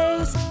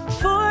place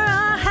for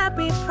a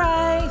happy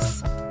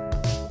price.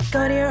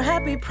 Go to your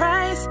happy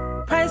price,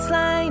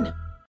 Priceline.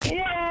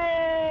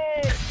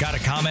 Got a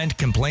comment,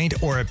 complaint,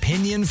 or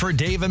opinion for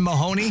Dave and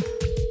Mahoney?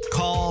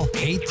 Call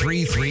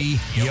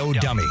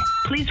 833-YO-DUMMY.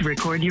 Please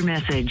record your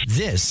message.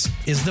 This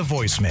is the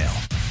voicemail.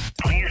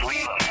 Please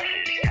leave a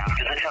message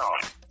after the tone.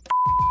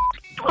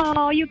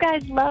 Oh, you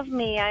guys love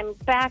me. I'm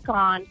back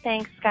on.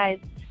 Thanks, guys.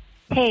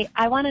 Hey,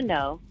 I want to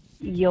know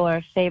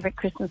your favorite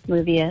Christmas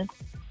movie is.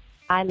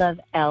 I love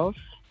Elf.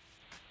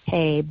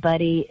 Hey,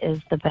 Buddy is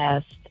the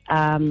best.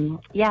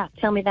 Yeah,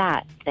 tell me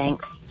that.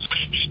 Thanks.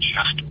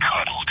 Just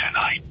cuddle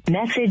tonight.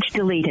 Message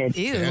deleted.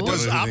 Ew. Yeah,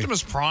 was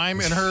Optimus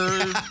Prime in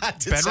her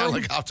bedroom? Sound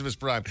like Optimus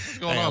Prime. What's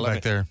going on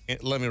back there?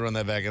 Let me run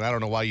that back. And I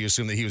don't know why you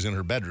assume that he was in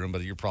her bedroom,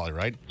 but you're probably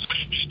right.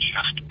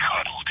 Just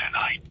cuddle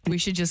tonight. We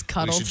should just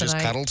cuddle tonight. Just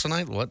cuddle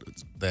tonight? What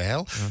the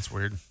hell? That's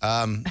weird.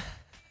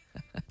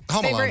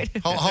 Home Alone.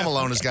 Home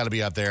Alone has got to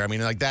be up there. I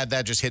mean, like that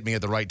just hit me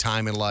at the right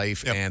time in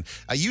life. Yep. And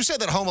you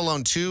said that Home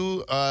Alone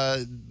 2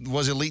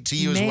 was elite to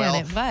you as well.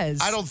 It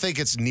was. I don't think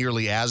it's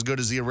nearly as good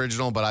as the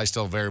original, but I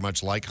still very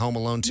much like Home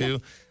Alone 2.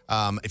 Yep.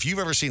 If you've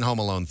ever seen Home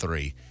Alone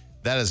 3,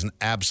 that is an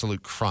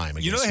absolute crime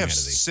against humanity. They have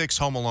humanity. 6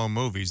 Home Alone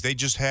movies. They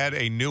just had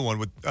a new one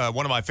with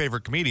one of my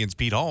favorite comedians,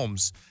 Pete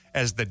Holmes,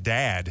 as the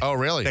dad. Oh,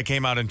 really? That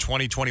came out in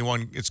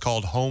 2021. It's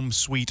called Home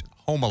Sweet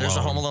Home Alone. There's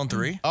a Home Alone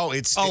 3?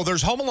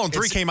 There's Home Alone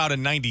 3 came out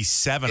in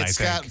 97, I think. It's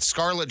got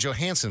Scarlett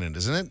Johansson in it,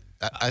 isn't it?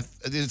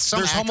 It's some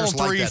There's Home Alone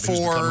 3 like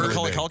for...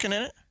 Macaulay Culkin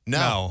in it?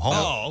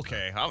 No.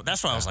 Okay.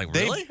 That's why I was like,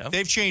 really?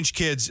 They've changed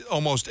kids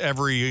almost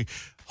every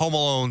Home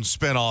Alone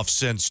spinoff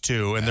since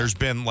 2, and there's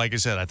been, like I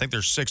said, I think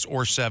there's 6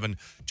 or 7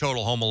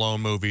 total Home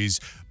Alone movies.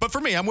 But for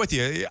me, I'm with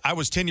you. I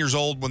was 10 years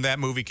old when that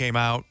movie came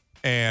out,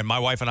 and my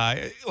wife and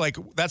I,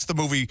 that's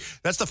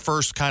the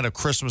first kind of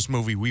Christmas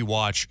movie we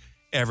watch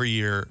every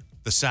year.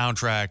 The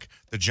soundtrack,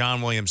 the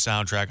John Williams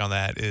soundtrack on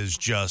that is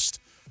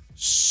just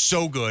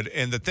so good.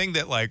 And the thing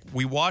that,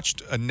 we watched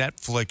a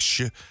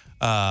Netflix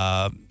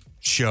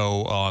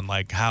show on,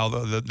 how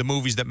the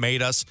movies that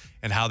made us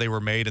and how they were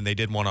made, and they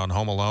did one on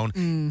Home Alone.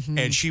 Mm-hmm.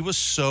 And she was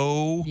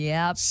so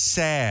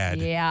sad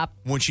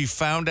when she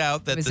found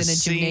out that it was in a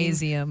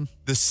gymnasium.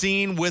 The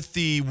scene with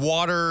the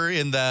water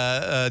in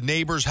the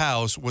neighbor's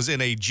house was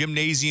in a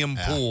gymnasium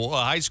pool,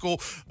 a high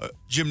school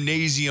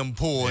gymnasium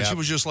pool. And she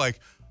was just like,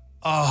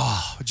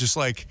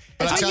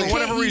 but for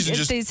whatever reason,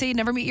 they say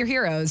never meet your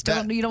heroes.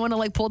 You don't want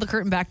to pull the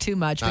curtain back too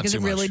much because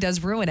it really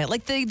does ruin it.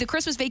 Like the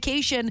Christmas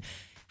Vacation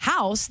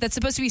house that's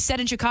supposed to be set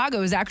in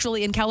Chicago is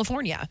actually in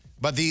California.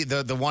 But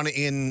the one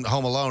in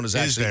Home Alone is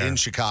actually in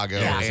Chicago.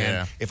 Yeah.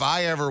 And if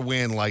I ever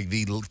win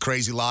the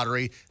crazy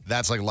lottery,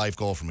 that's a life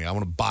goal for me. I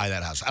want to buy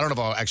that house. I don't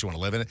know if I actually want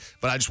to live in it,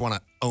 but I just want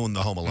to own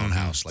the Home Alone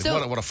house. What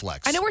a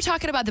flex. I know we're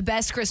talking about the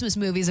best Christmas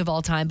movies of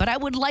all time, but I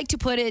would like to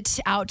put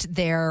it out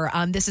there.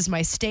 This is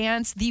my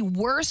stance. The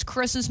worst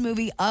Christmas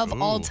movie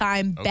of all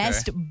time. Okay.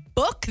 Best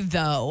book,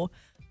 though,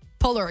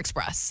 Polar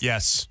Express.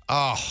 Yes.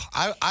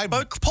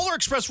 But Polar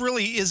Express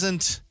really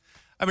isn't.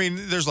 I mean,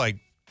 there's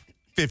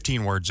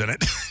 15 words in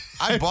it.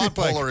 I bought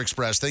Polar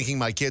Express thinking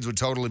my kids would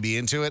totally be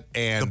into it.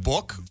 And the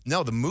book?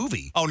 No, the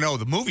movie. Oh, no,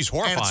 the movie's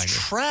horrifying. And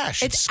it's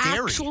trash. It's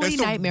scary. Actually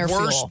it's nightmare the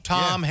worst fuel.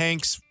 Tom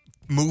Hanks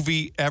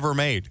movie ever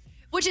made.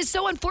 Which is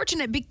so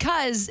unfortunate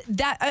because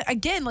that,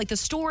 again, the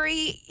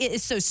story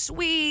is so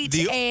sweet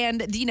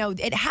and,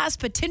 it has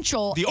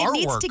potential. It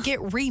needs to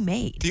get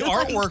remade. The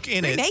artwork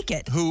in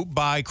it.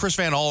 By Chris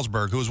Van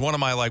Allsburg, who was one of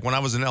my, when I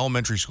was in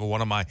elementary school,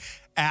 one of my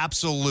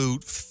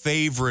absolute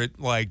favorite,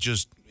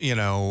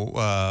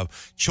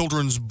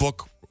 children's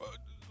book.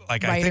 I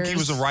think he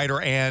was a writer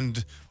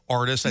and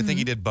artist. I think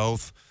he did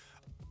both.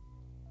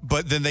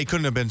 But then they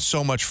couldn't have been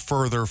so much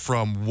further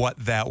from what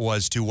that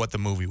was to what the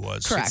movie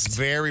was. Correct. It's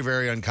very,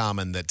 very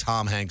uncommon that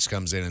Tom Hanks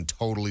comes in and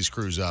totally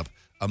screws up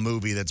a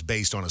movie that's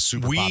based on a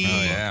super popular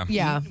movie.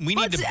 Yeah. We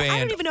need to ban. I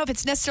don't even know if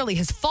it's necessarily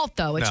his fault,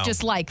 though. It's No.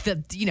 just like the,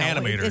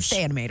 Animators. it's the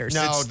animators.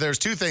 No, there's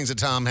two things that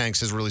Tom Hanks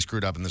has really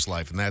screwed up in this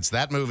life, and that's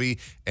that movie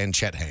and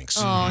Chet Hanks.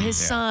 Oh, his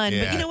son. But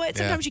Yeah, you know what?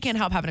 Sometimes you can't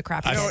help having a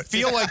crappy I day.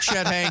 feel like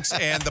Chet Hanks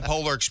and the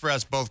Polar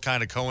Express both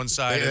kind of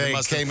coincided. They It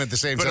must came have at the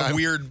same been time. a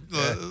weird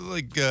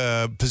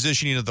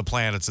positioning of the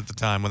planets at the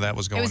time when that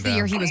was going down. It was the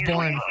year he was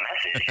born.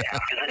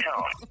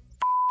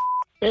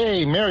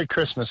 Hey, Merry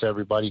Christmas,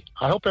 everybody.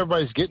 I hope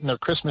everybody's getting their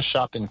Christmas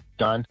shopping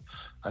done.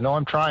 I know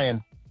I'm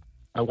trying.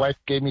 My wife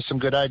gave me some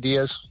good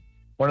ideas.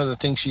 One of the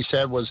things she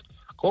said was,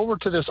 go over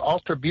to this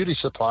Ultra Beauty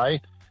Supply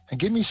and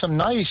give me some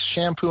nice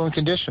shampoo and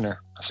conditioner.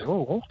 I said,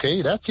 oh,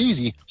 okay, that's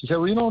easy. She said,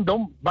 well,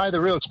 don't buy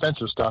the real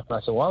expensive stuff. And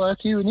I said, well,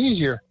 that's even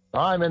easier.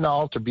 I'm in the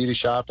Ultra Beauty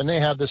Shop, and they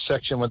have this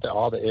section with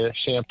all the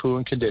shampoo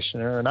and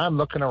conditioner, and I'm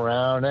looking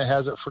around. It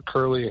has it for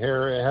curly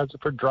hair. It has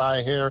it for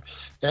dry hair.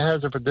 It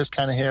has it for this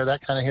kind of hair,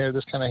 that kind of hair,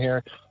 this kind of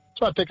hair.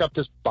 So I pick up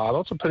this bottle.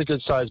 It's a pretty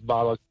good-sized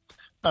bottle.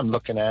 I'm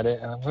looking at it,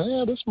 and I'm like,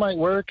 yeah, this might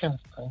work. And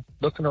I'm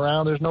looking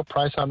around. There's no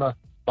price on the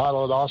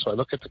bottle at all, so I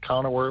look at the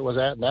counter where it was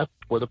at, and that's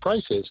where the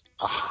price is,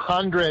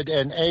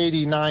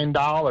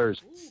 $189.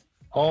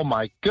 Oh,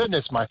 my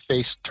goodness, my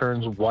face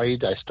turns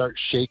white. I start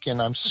shaking.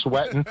 I'm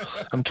sweating.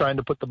 I'm trying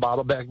to put the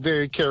bottle back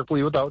very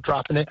carefully without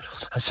dropping it.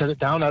 I set it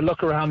down. I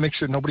look around, make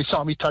sure nobody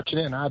saw me touching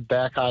it, and I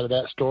back out of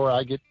that store.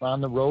 I get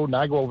on the road, and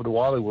I go over to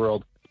Wally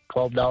World.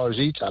 $12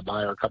 each. I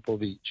buy her a couple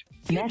of each.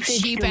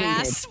 Cheap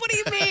ass. What do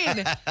you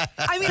mean?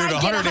 I mean, Dude,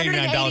 I get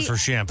 $189 for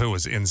shampoo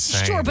was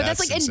insane. Sure, but that's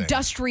like insane.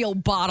 industrial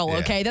bottle, Yeah.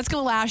 okay? That's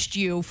going to last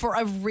you for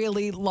a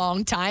really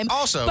long time.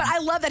 Also- but I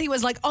love that he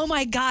was like, oh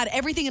my God,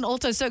 everything in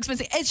Ulta is so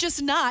expensive. It's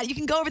just not. You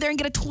can go over there and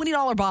get a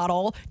 $20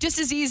 bottle just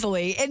as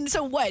easily. And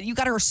so what? You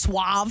got her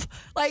Suave?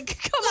 Like,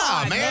 come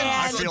on, man.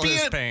 I feel be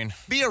his a, pain.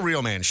 Be a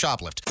real man.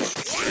 Shoplift.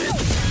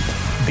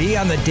 Be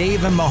on the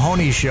Dave and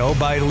Mahoney Show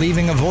by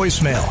leaving a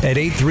voicemail at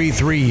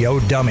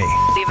 833-YO-DUMMY.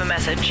 Leave a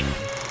message.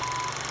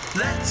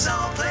 Let's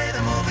all play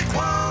the movie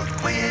quote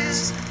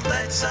quiz.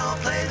 Let's all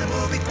play the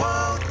movie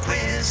quote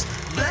quiz.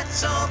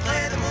 Let's all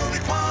play the movie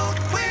quote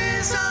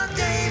quiz on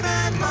Dave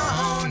and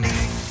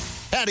Mahoney.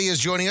 Patty is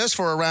joining us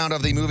for a round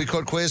of the movie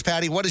quote quiz.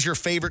 Patty, what is your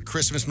favorite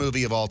Christmas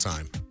movie of all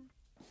time?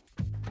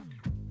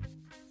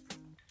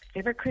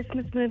 Favorite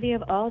Christmas movie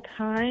of all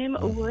time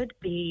would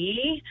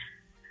be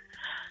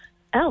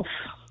Elf.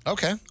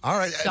 Okay. All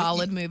right.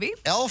 Solid movie.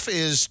 Elf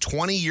is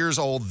 20 years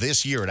old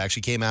this year. It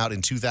actually came out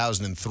in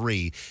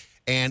 2003.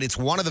 And it's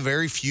one of the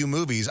very few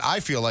movies I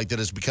feel like that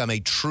has become a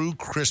true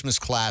Christmas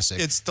classic.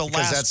 It's the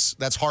because last.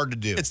 that's hard to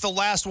do. It's the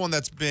last one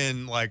that's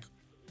been like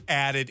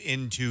added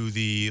into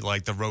the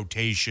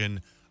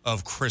rotation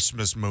of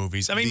Christmas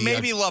movies. I mean,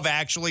 maybe Love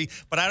Actually,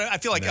 but I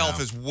feel like Elf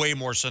is way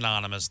more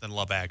synonymous than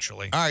Love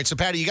Actually. All right, so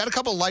Patty, you got a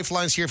couple of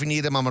lifelines here if you need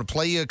them. I'm going to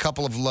play you a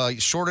couple of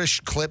shortish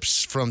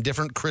clips from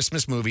different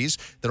Christmas movies.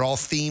 They're all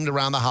themed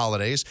around the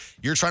holidays.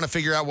 You're trying to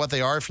figure out what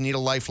they are. If you need a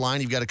lifeline,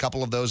 you've got a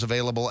couple of those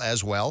available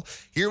as well.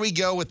 Here we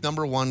go with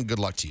number one. Good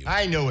luck to you.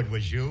 I knew it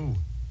was you.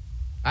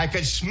 I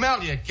could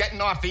smell you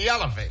getting off the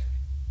elevator.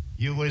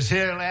 You was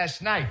here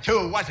last night,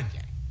 too, wasn't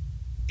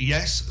you?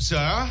 Yes,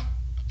 sir.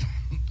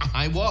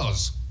 I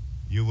was.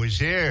 You was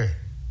here,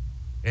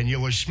 and you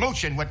was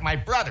smooching with my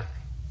brother.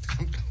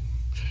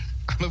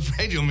 I'm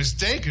afraid you're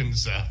mistaken,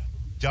 sir.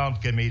 Don't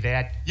give me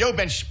that. You've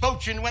been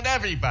smooching with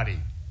everybody.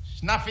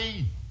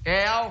 Snuffy,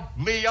 Al,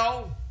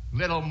 Leo,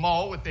 Little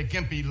Mo with the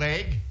gimpy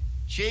leg,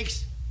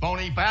 Cheeks,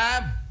 Bony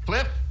Bob,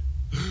 Cliff.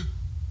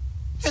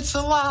 It's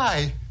a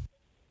lie.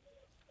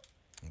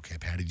 Okay,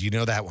 Patty, do you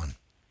know that one?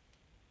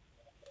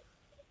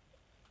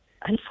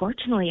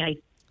 Unfortunately, I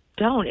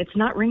don't. It's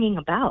not ringing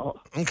a bell.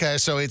 Okay,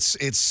 so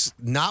it's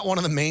not one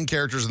of the main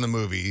characters in the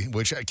movie,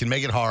 which can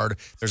make it hard.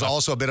 There's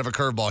also a bit of a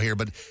curveball here,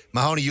 but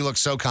Mahoney, you look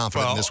so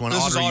confident in this one.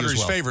 This is Audrey, you as Audrey's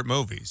well. favorite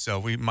movie, so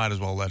we might as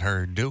well let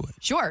her do it.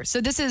 Sure. So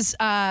this is,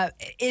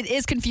 it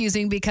is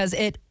confusing because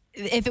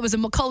if it was a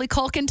Macaulay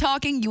Culkin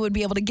talking, you would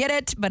be able to get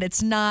it, but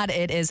it's not.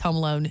 It is Home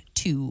Alone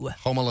 2.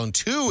 Home Alone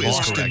 2 is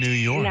Lost correct. in New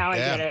York. Now I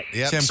get it.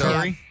 Yep. Tim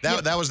Curry?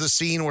 That was the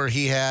scene where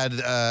he had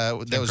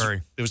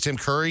Curry. It was Tim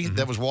Curry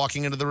that was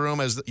walking into the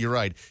room as you're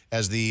right,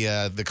 as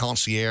the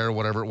concierge,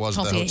 whatever it was,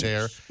 the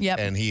hotel. Yep.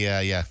 And he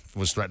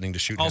was threatening to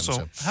shoot Also,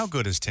 him. how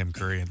good is Tim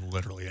Curry in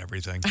literally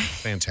everything?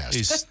 Fantastic.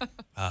 He's,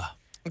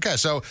 Okay,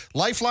 so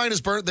Lifeline is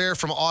burnt there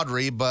from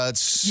Audrey,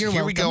 but You're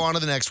here we go welcome. on to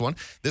the next one.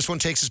 This one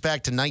takes us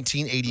back to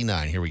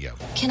 1989. Here we go.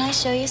 Can I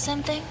show you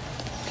something?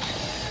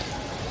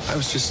 I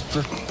was just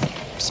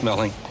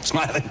smiling.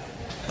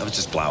 I was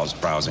just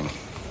browsing.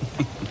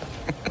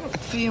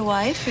 For your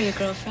wife or your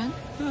girlfriend?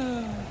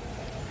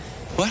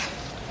 What?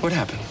 What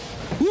happened?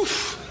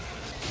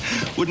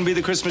 Woof. Wouldn't be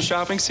the Christmas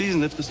shopping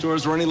season if the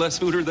stores were any less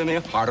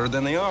hotter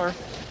than they are.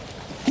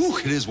 Whew,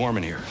 it is warm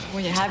in here. Well,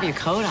 you have your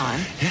coat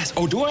on. Yes.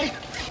 Oh, do I?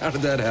 How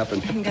did that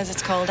happen? Because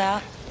it's cold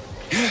out.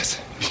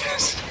 Yes.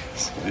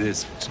 It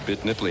is. It's a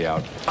bit nipply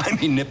out. I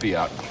mean nippy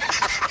out.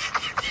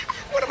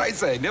 What am I I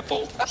say?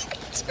 Nipple?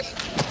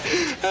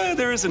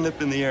 There is a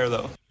nip in the air,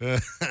 though.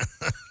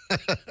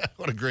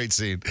 What a great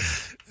scene.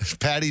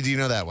 Patty, do you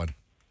know that one?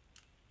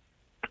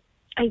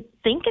 I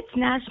think it's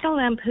National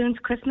Lampoon's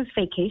Christmas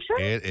Vacation.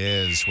 It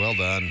is. Well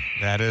done.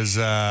 That is,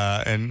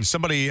 and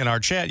somebody in our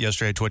chat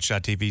yesterday,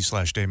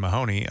 twitch.tv/Dave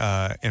Mahoney,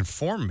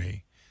 informed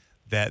me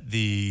that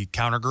the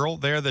counter girl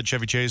there that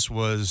Chevy Chase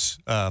was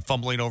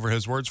fumbling over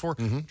his words for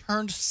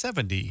turned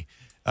 70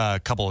 a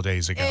couple of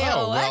days ago.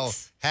 Well,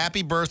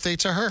 happy birthday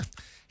to her.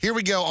 Here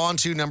we go on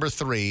to number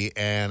 3,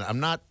 and I'm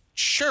not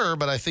sure,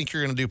 but I think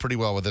you're going to do pretty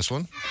well with this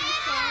one.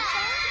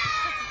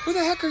 Who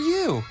the heck are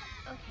you?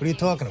 What are you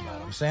talking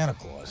about? I'm Santa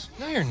Claus.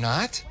 No, you're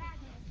not.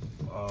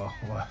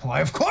 Why,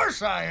 of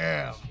course I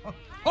am.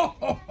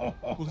 Well,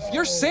 if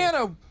you're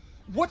Santa,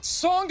 what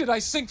song did I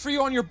sing for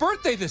you on your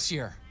birthday this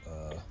year?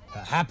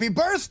 Happy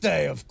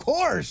birthday, of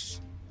course.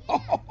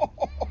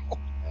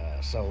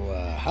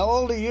 So, how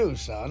old are you,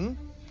 son?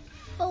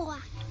 4.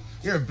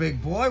 You're a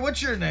big boy.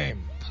 What's your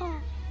name?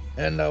 Paul.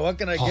 And what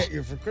can I Paul, get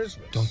you for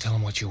Christmas? Don't tell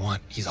him what you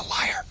want. He's a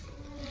liar.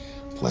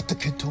 Let the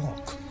kid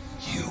talk.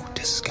 You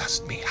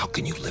disgust me. How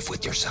can you live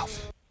with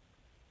yourself?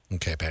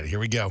 Okay, Patty, here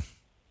we go.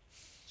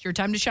 It's your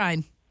time to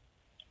shine.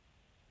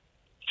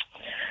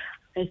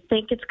 I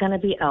think it's going to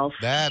be Elf.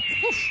 That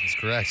is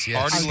correct,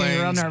 yes. Artie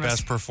Lang's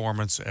best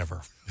performance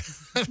ever.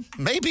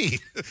 Maybe.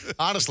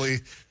 Honestly.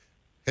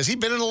 Has he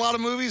been in a lot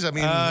of movies? I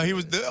mean, he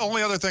was the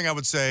only other thing I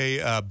would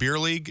say, Beer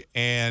League,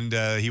 and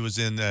he was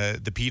in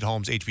the Pete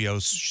Holmes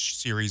HBO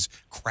series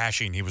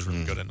Crashing. He was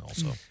really good in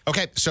also.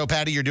 Okay, so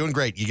Patty, you're doing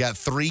great. You got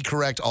 3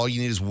 correct. All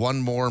you need is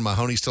 1 more.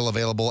 Mahoney's still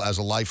available as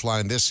a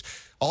lifeline. This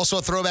also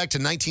a throwback to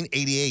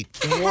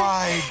 1988.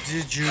 Why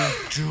did you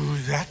do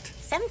that?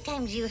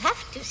 Sometimes you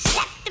have to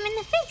slap them in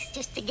the face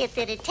just to get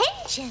their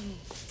attention.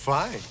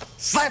 Fine.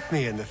 Slap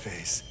me in the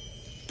face.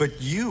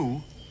 But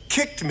you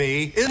kicked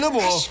me in the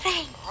balls.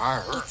 Hush,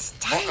 Frank. It's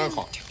time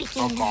to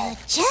begin our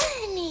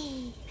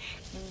journey.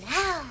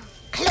 Now,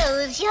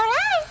 close your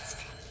eyes.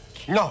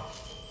 No.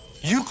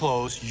 You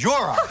close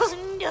your eyes.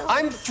 Oh, no.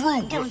 I'm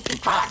through. Don't be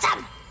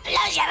quarrelsome.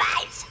 Close your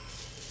eyes.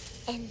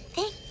 And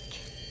think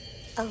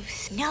of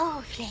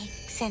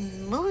snowflakes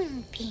and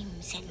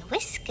moonbeams and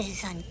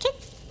whiskers on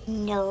kids.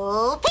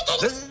 No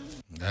picking.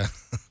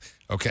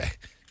 Okay.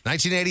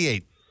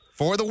 1988.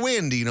 For the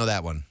Win. Do you know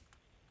that one?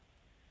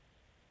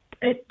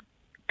 It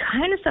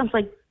kind of sounds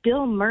like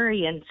Bill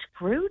Murray and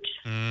Scrooge.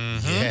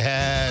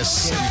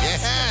 Yes.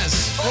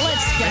 Yes.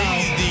 Let's go.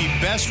 Maybe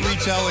the best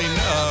retelling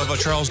of a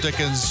Charles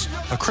Dickens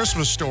A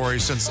Christmas Story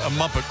since A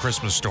Muppet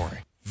Christmas Story.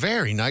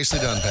 Very nicely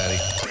done, Patty.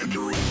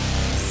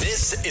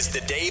 This is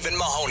the Dave and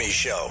Mahoney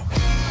Show.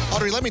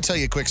 Audrey, let me tell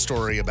you a quick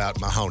story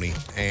about Mahoney.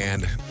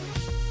 And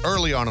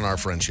early on in our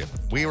friendship,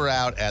 we were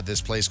out at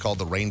this place called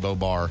the Rainbow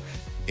Bar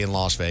in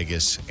Las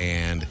Vegas,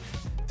 and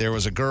there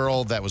was a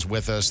girl that was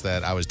with us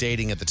that I was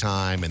dating at the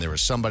time, and there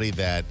was somebody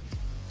that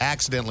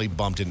accidentally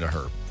bumped into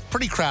her.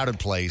 Pretty crowded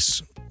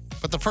place,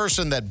 but the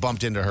person that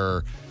bumped into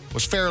her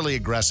was fairly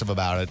aggressive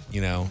about it,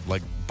 you know,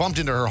 like bumped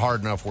into her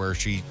hard enough where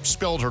she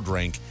spilled her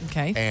drink.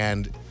 Okay.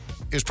 And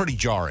it was pretty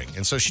jarring.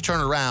 And so she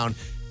turned around,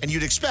 and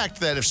you'd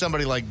expect that if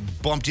somebody like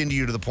bumped into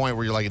you to the point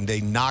where you're like, and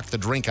they knocked the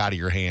drink out of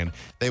your hand,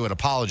 they would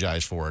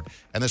apologize for it.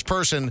 And this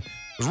person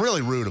was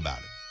really rude about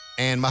it.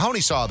 And Mahoney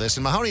saw this,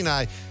 and Mahoney and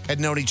I had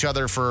known each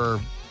other for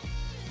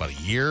about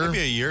a year. Maybe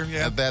a year,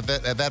 yeah. At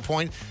that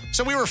point.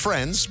 So we were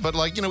friends, but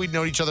like, you know, we'd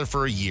known each other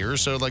for a year,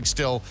 so like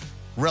still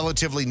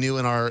relatively new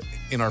in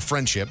our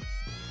friendship.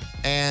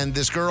 And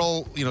this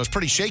girl, you know, was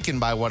pretty shaken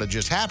by what had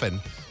just happened.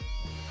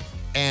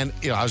 And,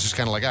 you know, I was just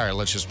kind of like, all right,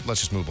 let's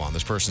just move on.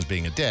 This person's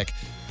being a dick.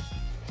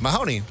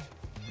 Mahoney,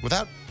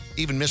 without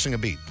even missing a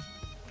beat,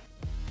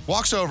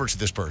 walks over to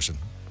this person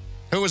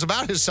who was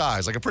about his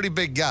size, like a pretty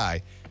big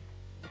guy,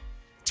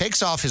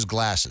 takes off his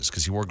glasses,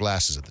 because he wore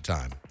glasses at the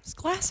time. His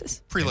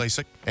glasses.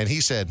 Pre-LASIK. And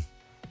he said,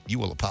 "You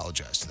will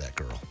apologize to that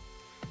girl."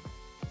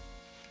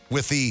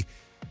 With the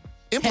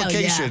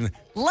implication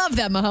Love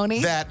that, Mahoney.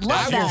 that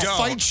Love I will that.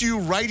 fight you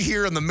right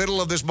here in the middle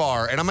of this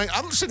bar. And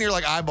I'm sitting here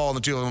like eyeballing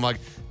the two of them. I'm like,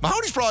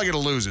 Mahoney's probably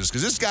going to lose this,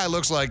 because this guy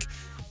looks like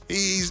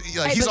he's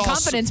but all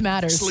confidence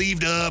matters.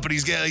 sleeved up, and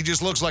he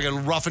just looks like a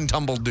rough and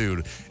tumble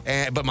dude.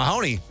 But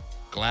Mahoney,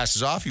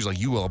 glasses off, he's like,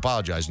 "You will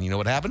apologize." And you know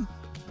what happened?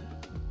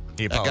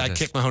 That guy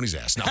kicked Mahoney's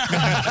ass. No.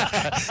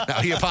 No,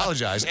 he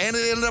apologized, and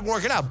it ended up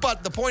working out.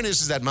 But the point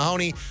is that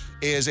Mahoney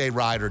is a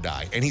ride or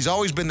die, and he's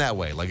always been that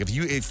way. Like,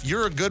 if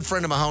you're a good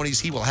friend of Mahoney's,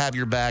 he will have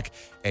your back,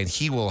 and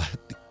he will,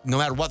 no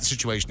matter what the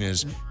situation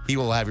is, he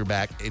will have your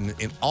back in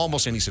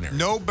almost any scenario.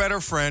 No better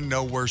friend,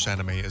 no worse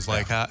enemy is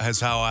like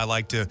how I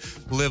like to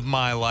live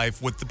my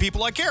life with the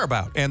people I care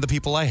about and the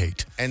people I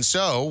hate. And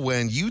so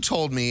when you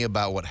told me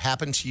about what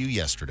happened to you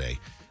yesterday,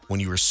 when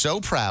you were so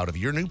proud of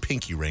your new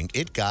pinky ring,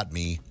 it got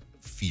me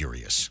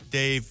furious.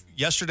 Dave,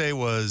 yesterday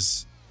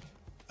was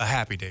a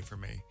happy day for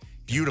me.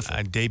 Beautiful.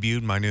 I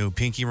debuted my new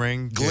pinky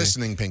ring.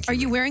 Glistening pinky Are ring.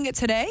 you wearing it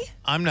today?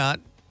 I'm not.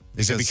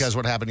 Is it because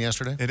what happened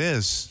yesterday? It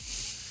is.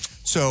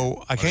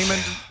 So I came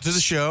into the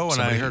show and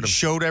Somebody I heard him.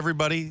 showed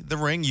everybody the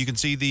ring. You can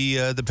see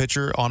the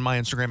picture on my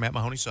Instagram at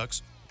Mahoney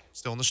Sucks.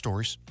 still in the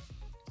stories.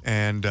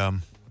 And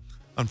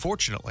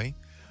unfortunately,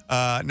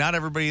 not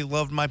everybody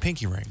loved my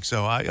pinky ring.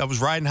 So I was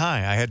riding high.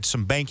 I had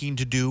some banking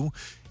to do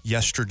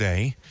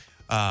yesterday.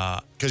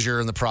 Because you're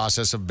in the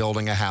process of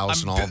building a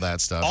house and all that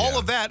stuff. All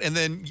of that. And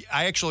then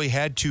I actually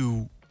had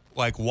to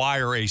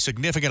wire a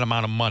significant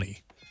amount of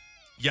money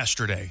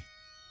yesterday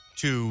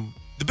to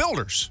the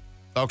builders.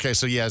 Okay,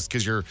 so yes,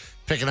 because you're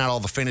picking out all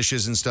the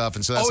finishes and stuff.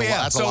 And so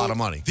that's a lot of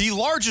money. The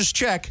largest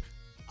check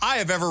I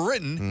have ever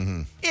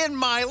written in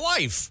my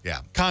life.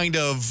 Yeah. Kind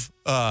of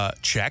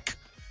check.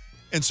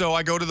 And so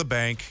I go to the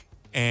bank.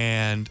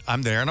 And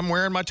I'm there, and I'm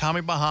wearing my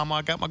Tommy Bahama.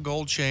 I got my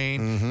gold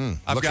chain.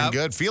 Looking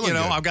good, feeling good.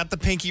 I've got the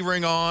pinky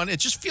ring on. It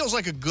just feels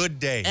like a good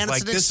day. And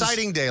it's an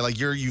exciting day. Like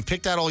you've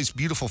picked out all these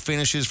beautiful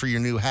finishes for your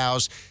new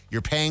house.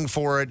 You're paying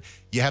for it.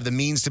 You have the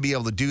means to be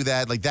able to do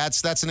that. Like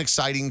that's an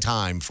exciting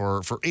time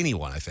for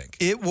anyone, I think.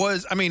 It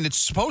was. I mean, it's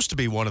supposed to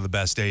be one of the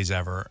best days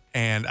ever.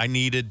 And I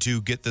needed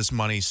to get this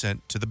money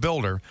sent to the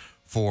builder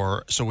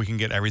so we can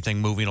get everything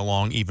moving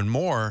along even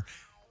more.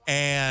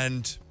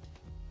 And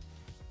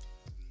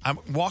I'm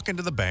walking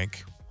to the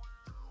bank,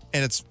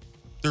 and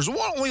there's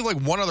only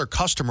one other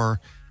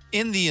customer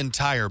in the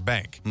entire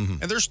bank.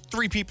 And there's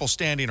 3 people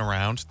standing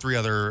around, 3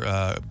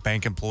 other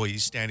bank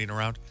employees standing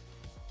around.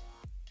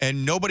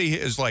 And nobody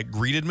has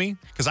greeted me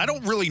because I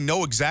don't really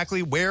know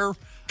exactly where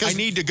I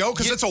need to go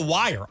because it's a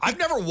wire. I've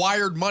never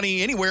wired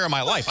money anywhere in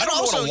my life. I don't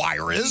know what a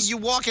wire is. You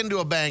walk into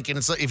a bank, and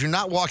it's like if you're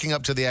not walking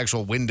up to the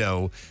actual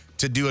window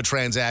to do a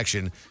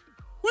transaction,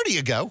 where do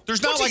you go?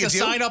 There's not a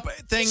sign-up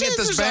thing at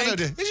this bank?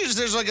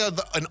 There's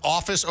an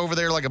office over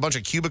there, like a bunch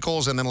of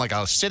cubicles, and then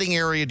a sitting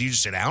area. Do you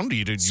just sit down? Do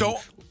you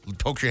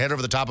poke your head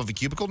over the top of a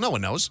cubicle? No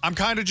one knows. I'm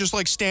kind of just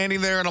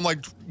standing there, and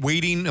I'm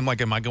waiting. I'm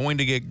am I going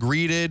to get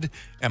greeted?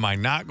 Am I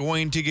not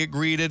going to get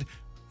greeted?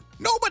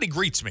 Nobody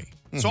greets me.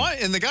 So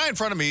and the guy in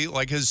front of me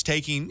is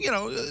taking,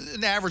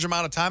 an average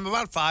amount of time,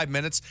 about 5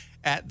 minutes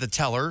at the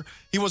teller.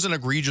 He wasn't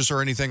egregious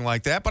or anything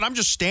like that, but I'm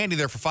just standing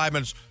there for 5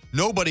 minutes.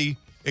 Nobody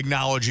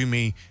acknowledging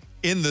me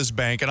in this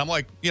bank, and I'm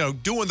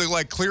doing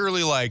the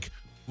clearly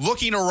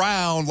looking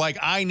around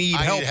I need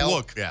help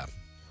look. Yeah.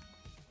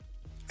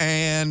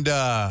 And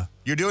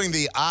you're doing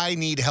the I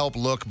need help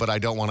look, but I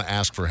don't want to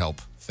ask for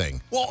help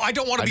thing. Well, I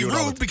don't want to be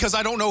rude because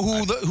I don't know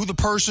who the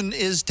person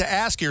is to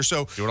ask here.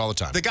 So do it all the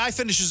time. The guy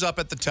finishes up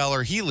at the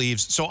teller, he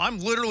leaves. So I'm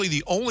literally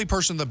the only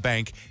person in the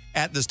bank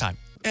at this time.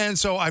 And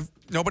so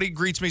nobody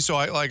greets me, so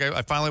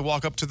I finally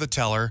walk up to the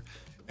teller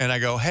and I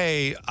go,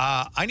 "Hey,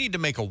 I need to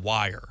make a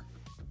wire.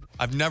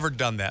 I've never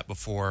done that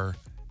before.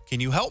 Can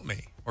you help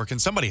me? Or can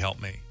somebody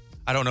help me?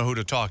 I don't know who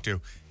to talk to."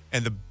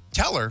 And the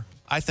teller,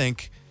 I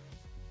think,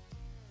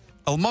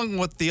 among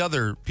what the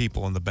other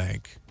people in the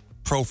bank,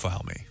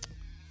 profile me.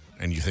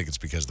 And you think it's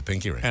because of the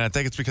pinky ring. And I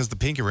think it's because of the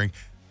pinky ring.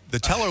 The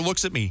teller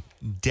looks at me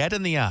dead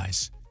in the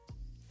eyes.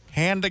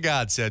 Hand to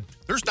God said,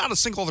 "There's not a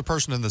single other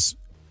person in this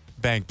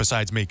bank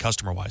besides me,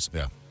 customer-wise.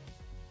 Yeah.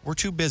 We're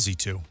too busy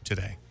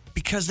today."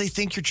 Because they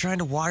think you're trying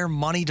to wire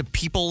money to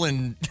people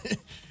in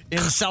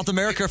South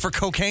America for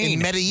cocaine. In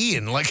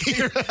Medellin.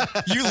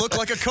 You look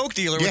like a coke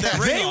dealer with that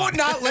ring They on. would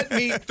not let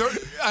me.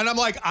 And I'm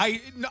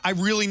I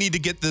really need to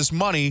get this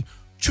money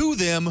to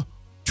them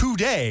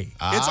today.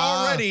 It's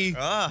already.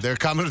 They're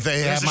coming.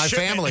 They have my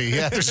family.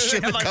 Yeah, there's a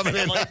shipment coming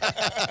in.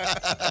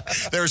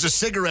 There's a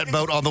cigarette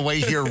boat on the way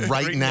here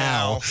right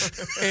now.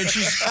 And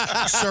she's,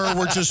 "Sir,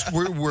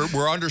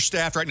 we're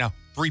understaffed right now.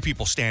 3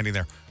 people standing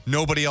there.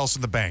 Nobody else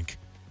in the bank."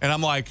 And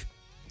I'm like,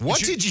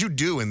 "What did you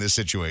do in this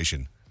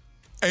situation?"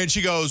 And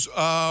she goes,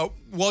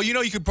 "Well,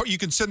 you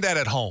can send that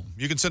at home.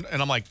 You can send."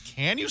 And I'm like,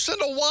 "Can you send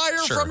a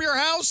wire from your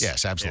house?"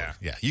 Yes, absolutely.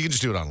 Yeah, you can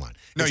just do it online.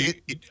 No,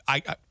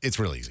 it's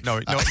real easy. No.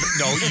 You can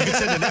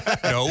send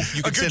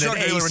you can send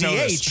an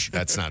ACH.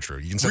 That's not true.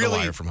 You can send a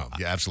wire from home.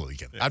 Yeah, absolutely.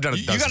 You can. I've done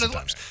it dozens of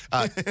times.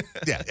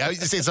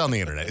 It's on the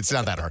internet. It's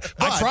not that hard.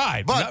 I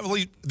tried, but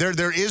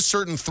there is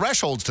certain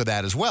thresholds to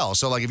that as well.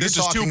 So if this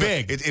is too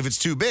big, if it's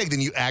too big,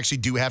 then you actually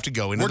do have to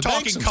go into the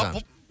bank sometimes.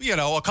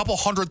 A couple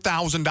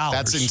 $100,000.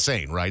 That's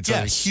insane, right? So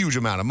a huge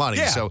amount of money.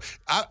 Yeah. So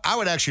I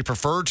would actually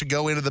prefer to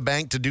go into the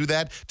bank to do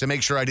that to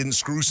make sure I didn't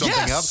screw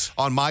something up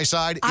on my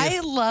side. I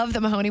love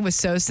that Mahoney was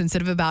so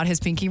sensitive about his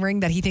pinky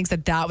ring that he thinks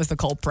that was the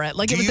culprit.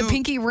 It was the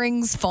pinky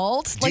ring's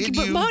fault. But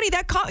Mahoney,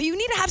 you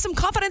need to have some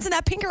confidence in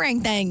that pinky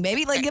ring thing,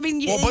 baby. You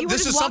were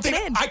just walking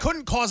in. I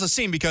couldn't cause a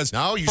scene because you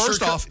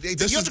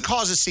have to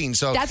cause a scene.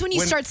 So that's when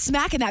you start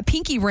smacking that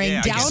pinky ring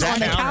down on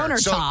the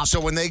countertop. So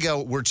when they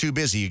go, "We're too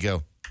busy," you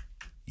go,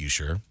 "You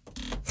sure?"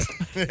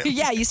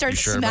 Yeah, you start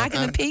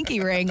smacking the pinky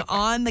ring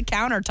on the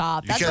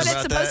countertop. That's what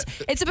it's supposed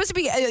to. It's supposed to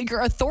be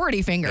your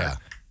authority finger.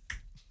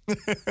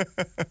 Yeah.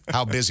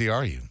 How busy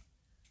are you?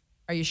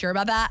 Are you sure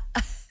about that?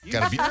 You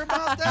got sure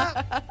about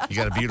that? You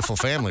got a beautiful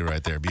family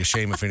right there. Be a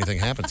shame if anything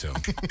happened to him.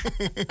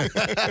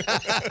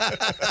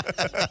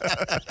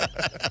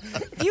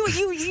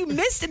 You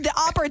missed the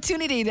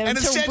opportunity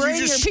to bring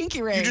your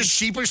pinky ring. You just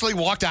sheepishly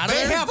walked out of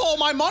there? They have all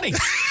my money.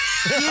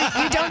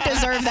 You don't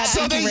deserve that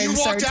So pinky then ring, you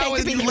sir. walked Take out the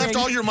and you pinky left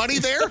ring. all your money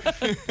there?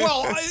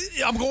 Well,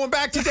 I'm going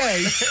back today,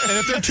 and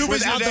if they're too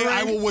busy Without the today,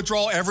 I ring? will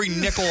withdraw every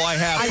nickel I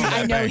have from I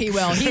that know bank. he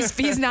will.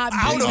 He's not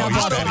Out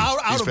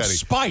of petty.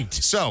 spite.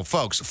 So,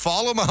 folks,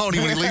 follow Mahoney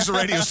when he leaves the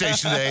radio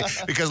station today,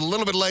 because a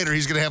little bit later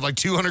he's going to have like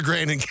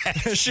 $200,000 in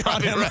cash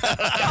on him.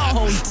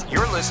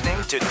 You're listening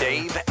to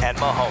Dave and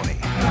Mahoney.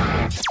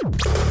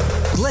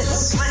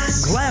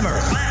 Glitz, glamour,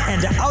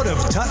 and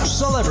out-of-touch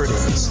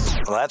celebrities.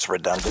 Well, that's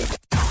redundant.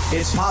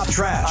 It's Pop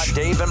Trash on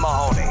Dave and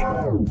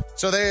Mahoney.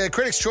 So the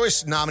Critics'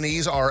 Choice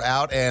nominees are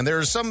out, and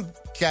there's some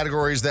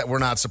categories that we're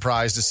not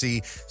surprised to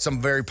see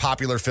some very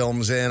popular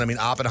films in. I mean,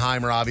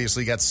 Oppenheimer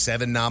obviously got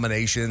 7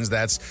 nominations.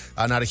 That's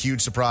not a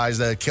huge surprise.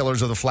 The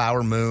Killers of the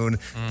Flower Moon,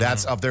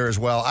 that's up there as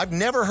well. I've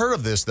never heard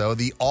of this, though.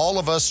 The All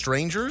of Us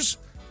Strangers.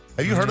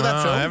 Have you heard of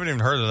that film? I haven't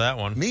even heard of that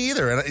one. Me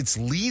either. And it's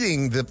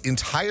leading the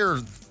entire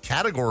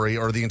category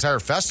or the entire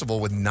festival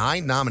with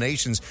 9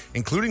 nominations,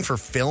 including for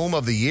Film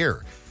of the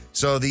Year.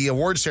 So the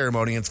award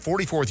ceremony, its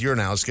 44th year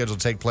now, is scheduled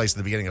to take place at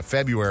the beginning of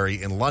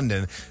February in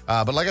London.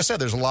 But like I said,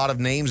 there's a lot of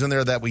names in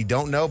there that we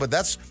don't know. But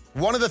that's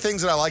one of the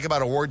things that I like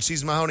about award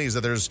season, Mahoney, is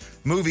that there's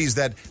movies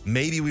that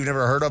maybe we've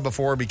never heard of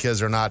before because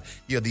they're not,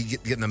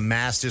 getting the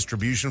mass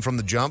distribution from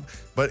the jump.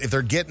 But if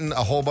they're getting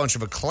a whole bunch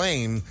of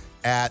acclaim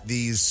at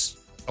these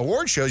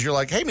award shows, you're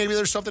like, hey, maybe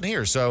there's something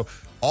here. So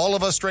All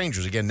of Us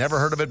Strangers, again, never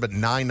heard of it, but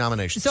 9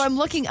 nominations. So I'm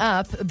looking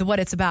up what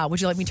it's about. Would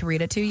you like me to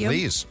read it to you?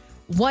 Please.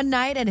 One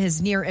night in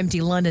his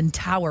near-empty London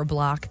tower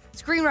block,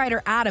 screenwriter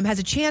Adam has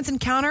a chance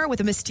encounter with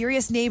a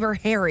mysterious neighbor,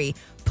 Harry,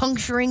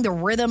 puncturing the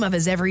rhythm of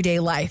his everyday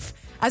life.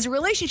 As a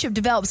relationship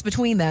develops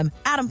between them,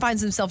 Adam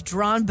finds himself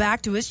drawn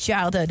back to his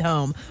childhood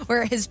home,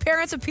 where his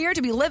parents appear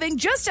to be living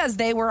just as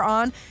they were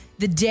on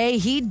the day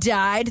he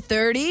died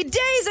 30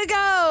 days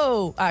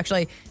ago.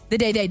 Actually, the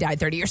day they died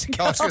 30 years ago.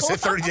 Oh, I was going to say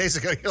 30 days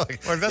ago. You're like,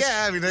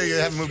 yeah, I mean, you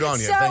haven't moved on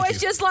yet. So Thank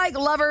it's you. just like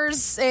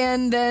lovers,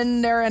 and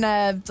then they're in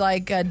a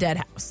dead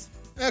house.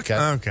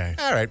 Okay.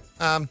 All right.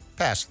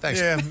 Pass.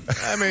 Thanks. Yeah.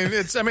 I mean,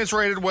 it's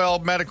rated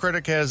well.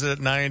 Metacritic has it at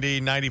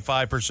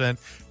 95%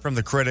 from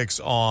the critics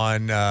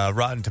on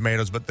Rotten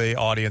Tomatoes, but the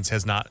audience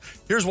has not.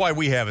 Here's why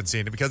we haven't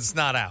seen it, because it's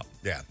not out.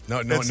 Yeah.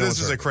 No. This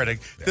is a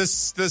critic. Yeah.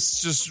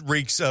 This just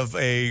reeks of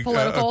a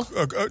political.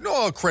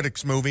 A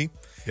critics movie.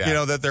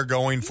 Yeah. That they're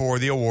going for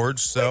the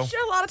awards. So Which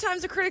a lot of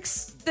times the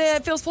critics,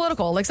 it feels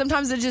political. Like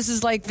sometimes it just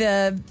is like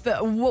how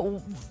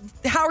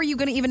are you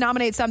going to even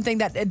nominate something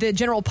that the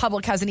general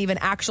public hasn't even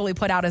actually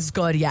put out as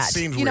good yet?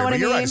 Seems you know weird, what I but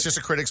you're mean? right. It's just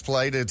a critic's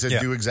play to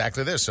do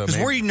exactly this. So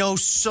because we know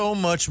so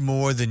much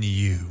more than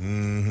you.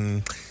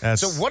 Mm-hmm.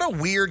 So what a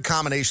weird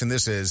combination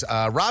this is.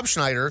 Rob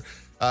Schneider,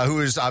 who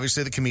is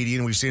obviously the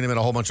comedian. We've seen him in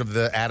a whole bunch of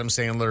the Adam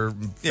Sandler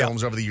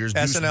films over the years.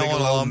 SNL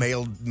Bigelow,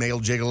 male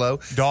gigolo.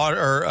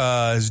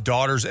 His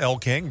daughter's Elle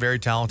King, very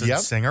talented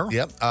singer.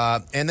 Yep.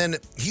 And then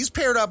he's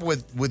paired up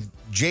with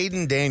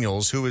Jaden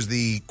Daniels, who is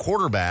the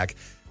quarterback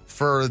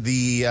for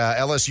the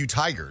LSU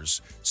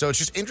Tigers. So it's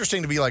just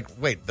interesting to be like,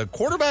 wait, the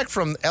quarterback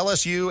from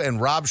LSU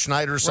and Rob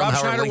Schneider somehow Rob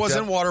Schneider was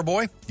up? in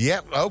Waterboy.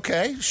 Yep.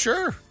 Okay.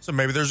 Sure. So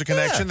maybe there's a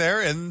connection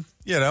there, and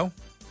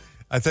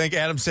I think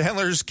Adam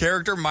Sandler's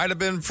character might have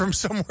been from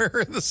somewhere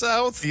in the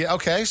South. Yeah,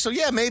 okay. So,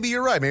 yeah, maybe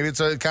you're right. Maybe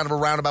it's a kind of a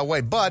roundabout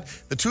way. But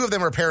the two of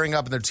them are pairing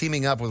up, and they're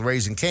teaming up with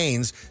Raising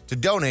Cane's to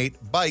donate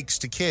bikes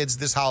to kids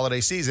this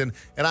holiday season.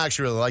 And I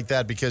actually really like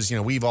that because,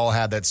 we've all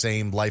had that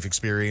same life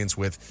experience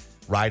with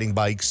riding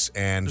bikes.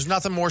 And there's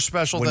nothing more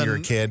special when than you're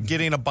a kid.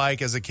 Getting a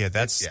bike as a kid.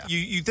 That's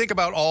you think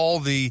about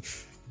all the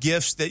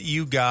gifts that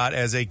you got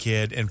as a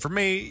kid. And for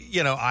me,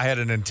 I had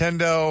a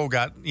Nintendo,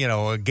 got,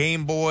 a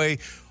Game Boy,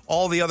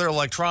 all the other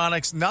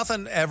electronics,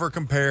 nothing ever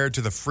compared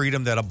to the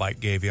freedom that a bike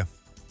gave you.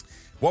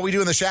 What We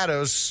Do in the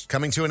Shadows,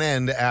 coming to an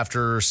end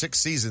after 6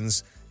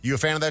 seasons. You a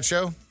fan of that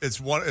show?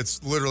 It's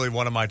literally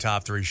one of my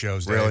top 3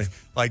 shows, Dave. Really?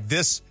 Like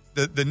this,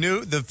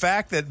 the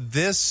fact that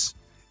this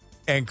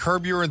and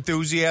Curb Your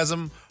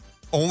Enthusiasm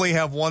only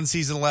have 1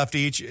 season left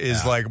each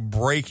is like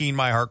breaking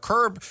my heart.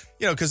 Curb,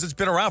 because it's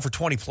been around for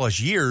 20 plus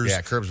years.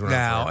 Yeah, Curb's been around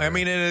now. forever. I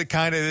mean, it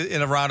kind of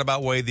in a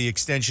roundabout way, the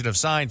extension of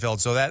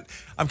Seinfeld. So that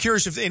I'm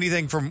curious if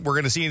we're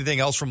going to see anything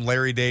else from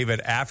Larry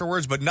David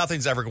afterwards, but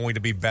nothing's ever going to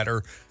be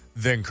better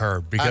than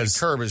Curb because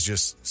Curb is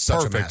just such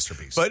perfect. a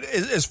masterpiece. But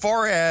as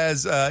far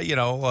as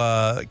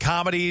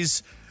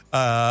comedies,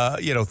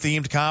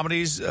 themed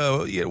comedies,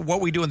 What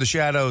We Do in the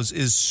Shadows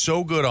is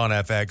so good on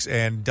FX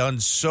and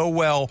done so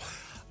well.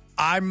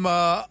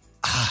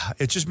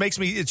 It just makes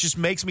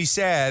me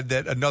sad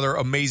that another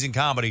amazing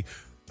comedy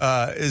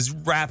is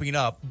wrapping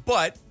up,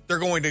 but they're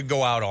going to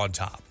go out on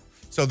top.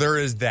 So there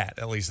is that.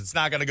 At least it's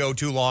not going to go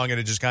too long,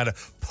 and it just kind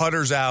of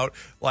putters out.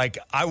 Like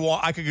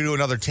I could do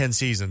another 10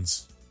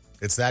 seasons.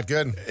 It's that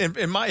good.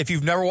 If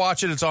you've never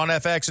watched it, it's on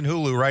FX and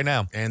Hulu right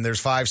now. And there's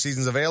 5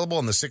 seasons available,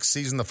 and the 6th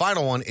season, the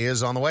final one,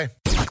 is on the way.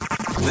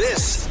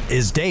 This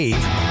is Dave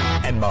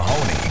and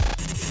Mahoney.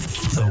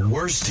 The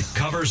worst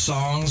cover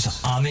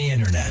songs on the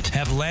internet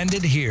have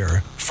landed here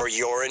for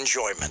your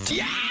enjoyment.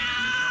 Yeah!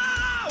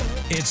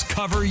 It's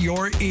Cover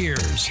Your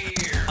Ears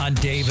on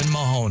Dave and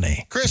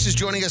Mahoney. Chris is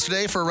joining us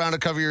today for a round of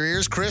Cover Your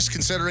Ears. Chris,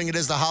 considering it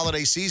is the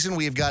holiday season,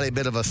 we have got a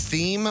bit of a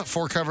theme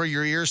for Cover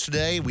Your Ears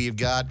today. We have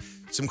got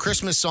some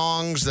Christmas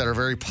songs that are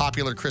very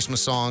popular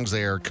Christmas songs.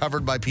 They are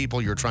covered by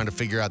people. You're trying to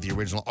figure out the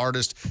original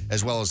artist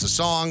as well as the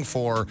song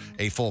for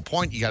a full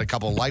point. You got a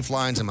couple of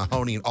lifelines, and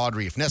Mahoney and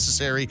Audrey if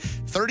necessary.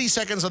 30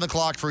 seconds on the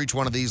clock for each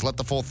one of these. Let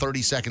the full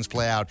 30 seconds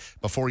play out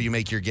before you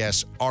make your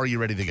guess. Are you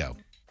ready to go?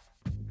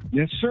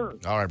 Yes, sir.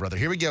 All right, brother.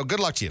 Here we go. Good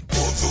luck to you.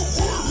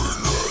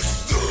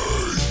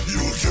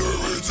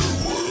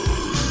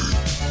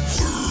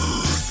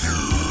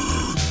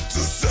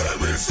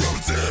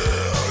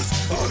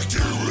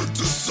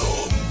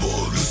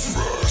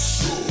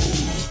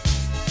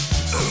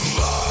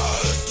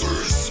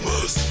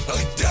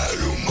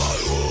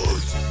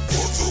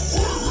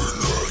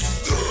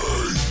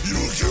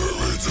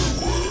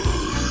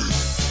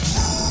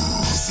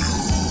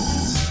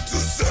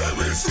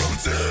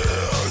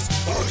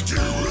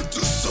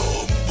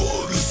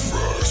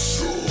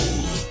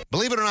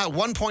 Believe it or not,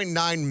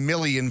 1.9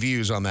 million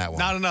views on that one.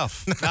 Not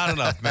enough. Not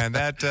enough, man.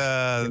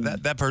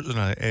 That person,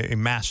 a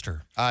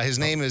master. His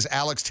name is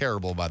Alex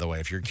Terrible, by the way,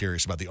 if you're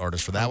curious about the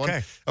artist for that one.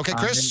 Okay,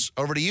 Chris,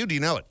 over to you. Do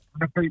you know it?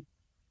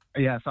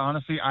 Yes,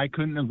 honestly, I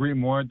couldn't agree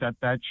more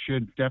that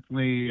should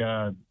definitely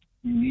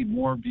need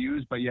more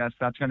views. But yes,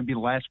 that's going to be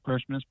Last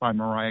Christmas by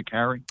Mariah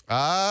Carey.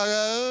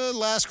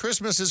 Last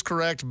Christmas is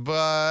correct,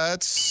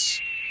 but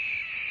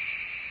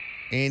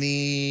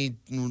any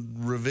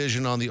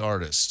revision on the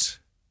artist?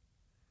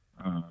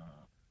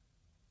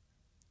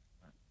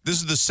 This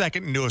is the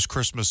second newest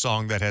Christmas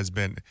song that has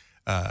been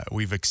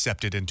we've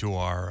accepted into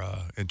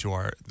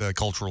the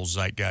cultural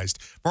zeitgeist.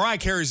 Mariah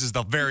Carey's is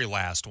the very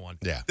last one.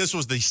 Yeah, this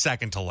was the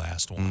second to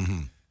last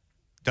one,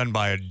 done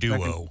by a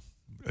duo.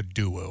 A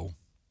duo,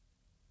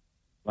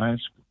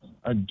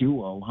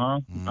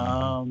 huh?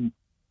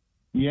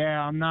 Yeah,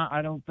 I'm not.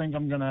 I don't think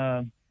I'm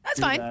gonna. That's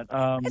fine.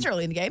 It's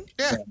early in the game.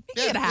 Yeah, you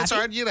get a half. That's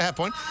all right. You get a half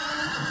point.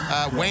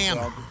 Wham.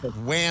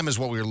 Wham is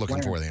what we were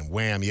looking for then.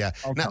 Wham, yeah.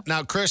 Okay.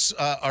 Now, Chris,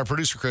 our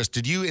producer, Chris,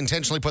 did you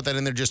intentionally put that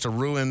in there just to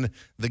ruin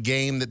the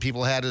game that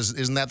people had?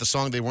 Isn't that the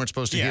song they weren't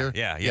supposed to hear?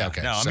 Yeah.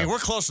 Okay. No, I mean, we're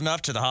close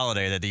enough to the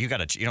holiday that you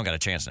don't got a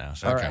chance now.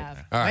 So. All right.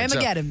 All right.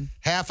 Wham-a-get-him.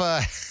 Half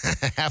a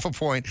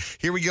point.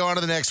 Here we go on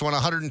to the next one.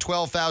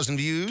 112,000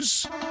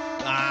 views.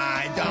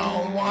 I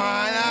don't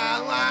want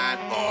a lot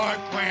for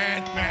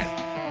Christmas.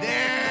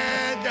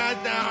 There's just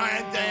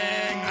one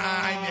thing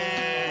I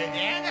need,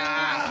 and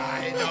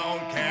I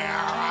don't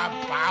care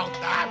about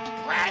the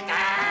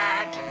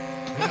presents.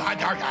 I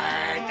don't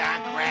need the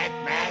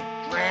Christmas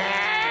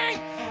tree.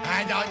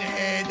 I don't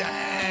need to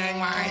hang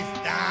my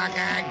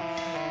stocking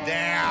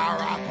there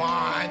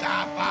upon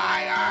the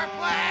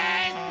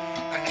fireplace.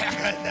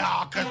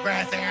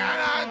 Because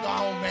Santa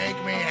don't make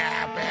me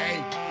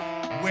happy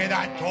with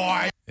a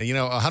toy. You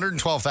know,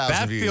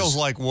 112,000 views. That feels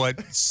like what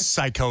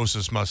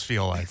Psychosis must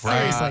feel like,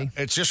 right? Seriously.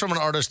 It's just from an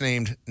artist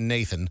named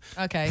Nathan.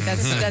 Okay,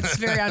 that's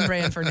very on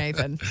brand for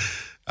Nathan.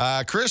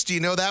 Chris, do you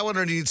know that one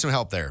or do you need some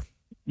help there?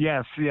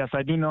 Yes,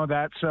 I do know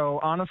that. So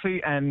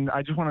honestly, and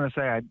I just wanted to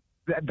say,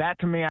 that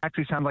to me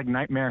actually sounds like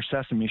Nightmare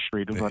Sesame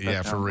Street. Is what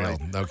that for real.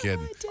 like. No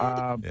kidding.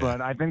 But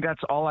I think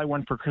that's All I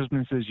Want for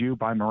Christmas Is You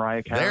by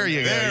Mariah Carey. There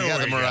you go. You got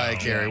the Mariah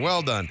Carey.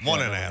 Well done.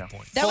 1.5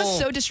 points. That was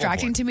so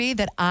distracting to me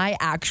that I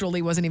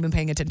actually wasn't even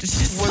paying attention to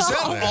the Was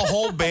song. that a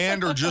whole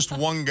band or just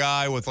one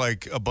guy with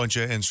like a bunch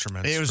of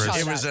instruments? It was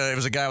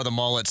a guy with a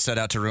mullet set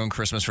out to ruin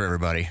Christmas for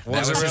everybody. Was that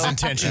was it his real?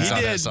 intentions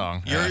on that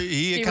song.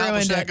 He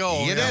accomplished that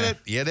goal. You did it.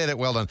 You did it.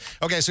 Well done.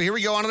 Okay, so here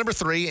we go on to number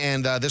 3,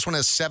 and this one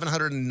has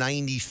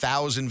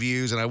 790,000 views,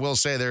 and I will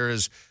say there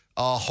is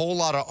a whole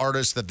lot of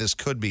artists that this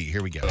could be.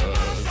 Here we go.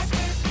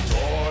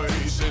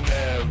 Toys in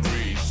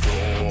every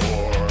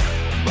store,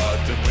 but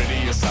the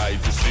prettiest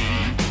sight to see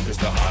is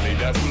the honey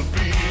that will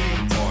be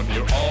on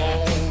your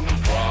own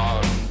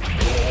front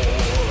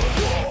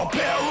door. A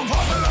pair of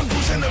hot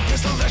boots and a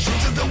pistol that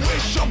shoots at the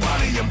wish your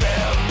body in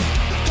bed.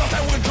 Thought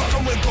that we'd talk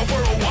and we'd go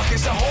for a walk.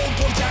 It's the whole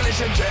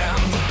potential jam.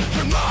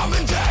 Your mom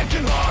and dad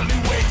can hardly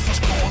wait for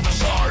school to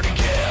start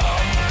again.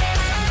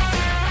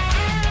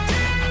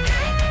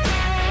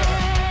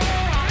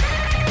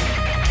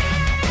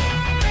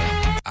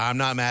 I'm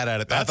not mad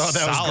at it. That's I thought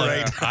that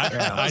solid. was great.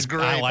 That was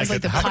great. I like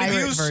it. the How many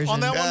pirate views version. on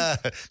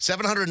that one?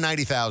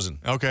 790,000.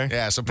 Okay.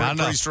 Yeah, so Not pretty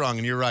enough. strong.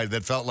 And you're right.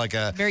 That felt like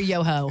a Very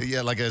yo-ho.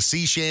 yeah, like a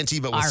sea shanty,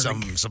 but with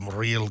some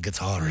real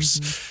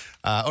guitars.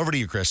 Over to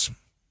you, Chris.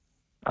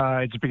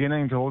 It's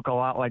beginning to look a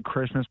lot like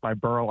Christmas by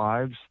Burl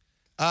Ives.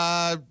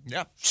 Yeah,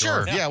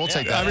 sure. Yeah, we'll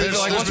take that. I mean, There's-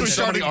 like there's once we been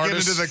so started many getting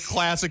into artists. the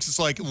classics, it's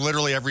like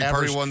literally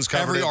Everyone's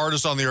covered every it.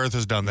 artist on the earth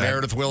has done that.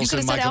 Meredith Wilson,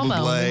 could've said Michael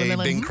Elmo.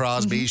 Bublé, Bing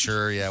Crosby,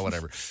 sure, yeah,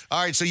 whatever.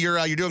 All right, so you're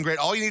doing great.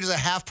 All you need is a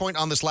half point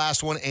on this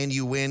last one, and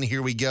you win.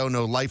 Here we go.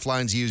 No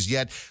lifelines used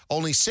yet.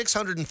 Only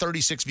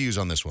 636 views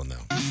on this one, though.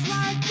 Just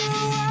like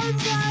the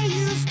words I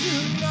used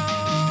to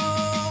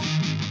know.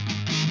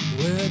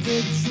 where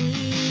the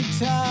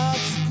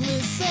treetops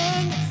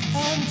glisten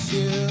and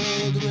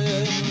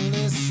children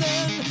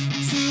listen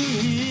to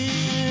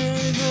hear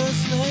the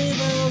sleigh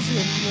bells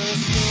in the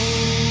snow.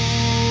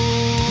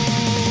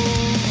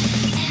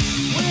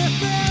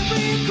 With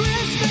every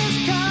Christmas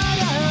card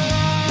I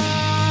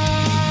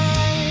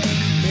write,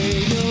 may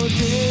your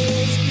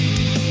days be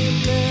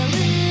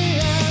merry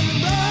and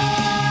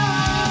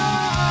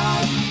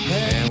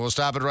bright. And we'll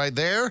stop it right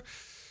there.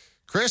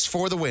 Chris,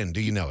 for the win.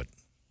 Do you know it?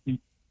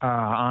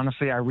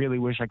 Honestly, I really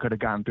wish I could have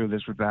gotten through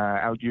this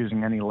without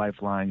using any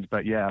lifelines.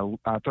 But yeah,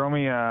 throw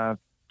me a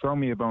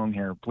bone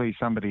here, please.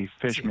 Somebody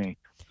fish me.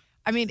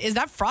 I mean, is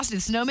that Frosted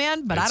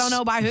Snowman? But I don't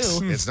know by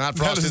who. It's not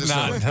Frosted the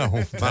Snowman.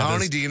 No.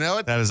 Mahoney, do you know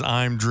it? That is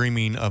I'm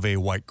Dreaming of a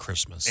White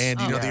Christmas. And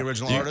do you know the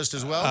original artist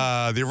as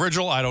well? The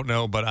original, I don't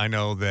know, but I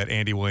know that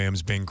Andy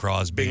Williams, Bing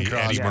Crosby,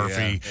 Eddie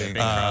Murphy,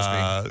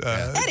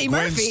 Eddie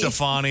Gwen Murphy.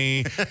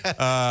 Stefani,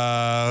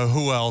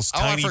 who else?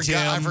 Tiny Tim.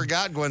 I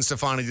forgot Gwen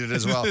Stefani did it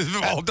as well.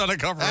 They've all done a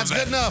cover That's of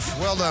that. good enough.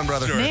 Well done,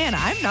 brother. Man,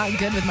 I'm not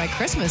good with my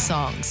Christmas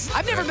songs.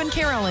 I've never been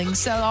caroling,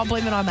 so I'll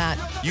blame it on that.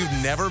 You've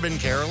never been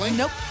caroling?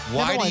 Nope.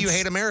 Why never do you once.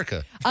 hate America?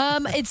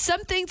 It's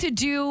something to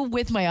do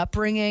with my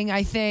upbringing,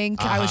 I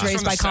think. I was Uh-huh. raised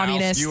From by the South.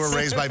 communists. You were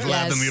raised by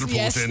Vladimir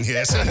Putin,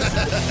 yes.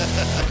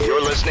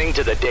 You're listening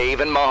to the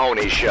Dave and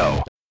Mahoney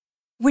Show.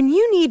 When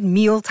you need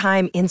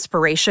mealtime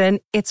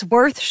inspiration, it's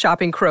worth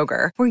shopping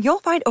Kroger, where you'll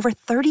find over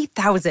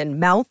 30,000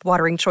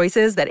 mouth-watering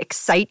choices that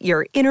excite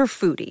your inner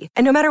foodie.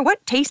 And no matter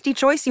what tasty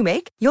choice you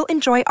make, you'll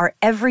enjoy our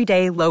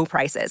everyday low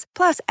prices,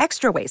 plus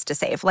extra ways to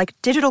save, like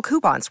digital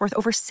coupons worth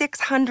over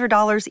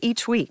 $600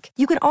 each week.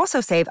 You can also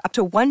save up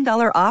to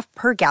 $1 off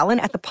per gallon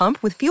at the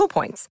pump with fuel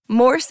points.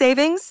 More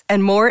savings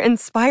and more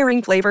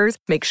inspiring flavors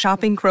make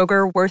shopping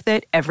Kroger worth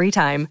it every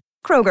time.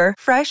 Kroger,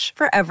 fresh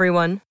for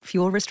everyone.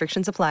 Fuel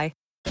restrictions apply.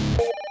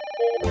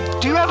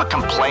 Do you have a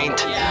complaint?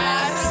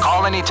 Yes.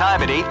 Call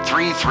anytime at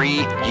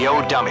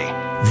 833-YO-DUMMY.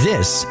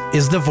 This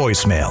is the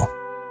voicemail.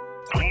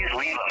 Please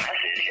leave a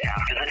message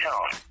after the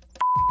tone.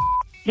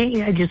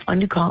 Hey, I just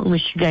wanted to call and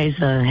wish you guys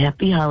a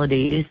happy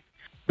holidays,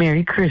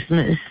 Merry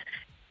Christmas,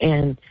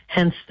 and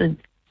hence the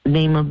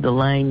name of the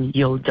line,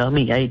 Yo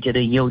Dummy. I did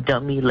a Yo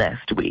Dummy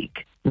last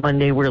week.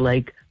 Monday we're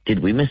like, did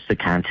we miss the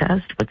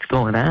contest? What's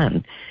going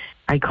on?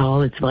 I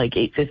call, it's like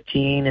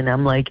 8:15, and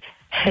I'm like,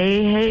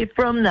 hey,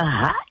 from the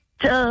hot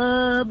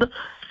tub.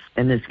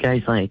 And this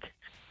guy's like,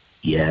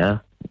 yeah,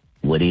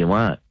 what do you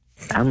want?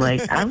 I'm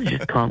like, I was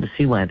just calling to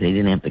see why they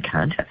didn't have the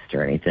contest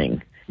or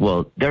anything.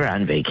 Well, they're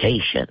on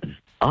vacation.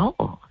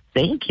 Oh,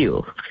 thank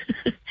you.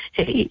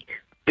 Hey,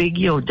 big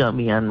Yo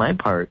Dummy on my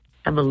part.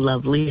 Have a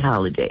lovely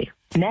holiday.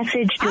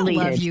 Message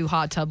deleted. I love you,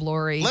 Hot Tub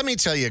Lori. Let me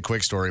tell you a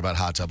quick story about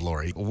Hot Tub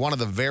Lori. One of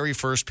the very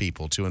first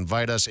people to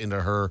invite us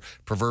into her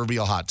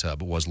proverbial hot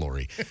tub was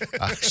Lori.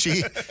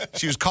 She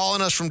was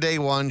calling us from day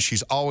one.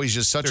 She's always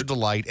just such a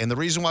delight. And the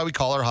reason why we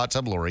call her Hot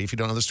Tub Lori, if you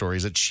don't know the story,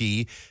 is that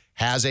she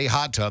has a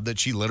hot tub that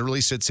she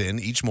literally sits in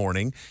each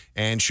morning,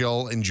 and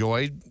she'll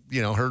enjoy,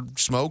 her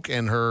smoke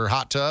and her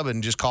hot tub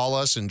and just call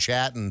us and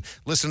chat and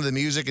listen to the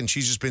music. And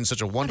she's just been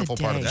such a wonderful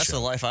part of the That's show. the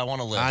life I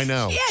want to live. I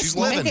know. Yes, She's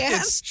living. man.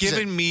 It's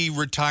giving me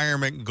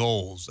retirement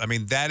goals. I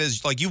mean, that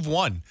is like you've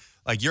won.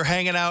 Like you're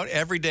hanging out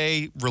every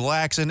day,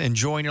 relaxing,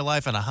 enjoying your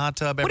life in a hot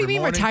tub every What do you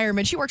mean morning.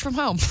 retirement? She works from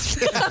home.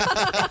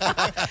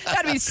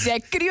 That'd be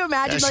sick. Could you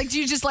imagine? Yeah, Like,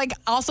 you just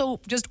also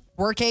just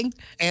working.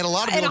 And a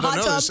lot of in people a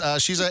don't know hot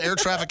this. She's an air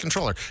traffic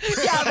controller.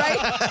 Yeah,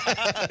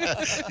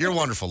 right? You're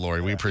wonderful,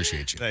 Lori. We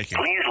appreciate you. Thank you.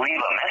 Please leave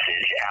a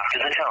message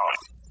after the tone.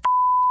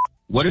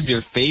 What is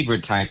your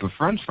favorite type of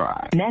French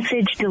fry?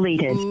 Message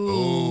deleted.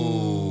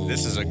 Ooh.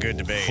 This is a good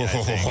debate, I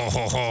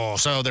think.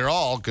 So they're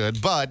all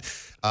good, but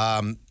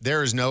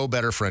there is no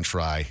better French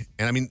fry.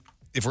 And I mean,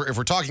 if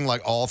we're talking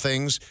like all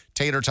things,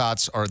 tater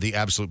tots are the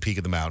absolute peak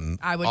of the mountain.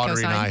 I would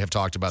Audrey and co-sign. I have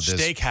talked about this.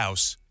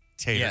 Steakhouse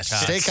tater tots.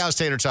 Steakhouse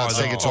tater tots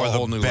Are take it to a the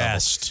whole new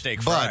best. level.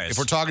 Steak But fries. if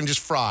we're talking just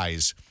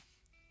fries,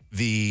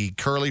 the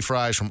curly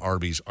fries from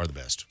Arby's are the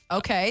best.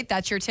 Okay,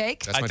 that's your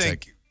take? That's my I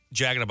think take.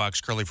 Jack in the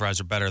Box curly fries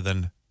are better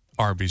than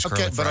Arby's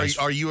curly Okay, but fries.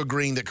 are you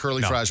agreeing that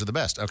curly No. fries are the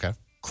best? Okay.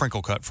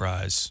 Crinkle cut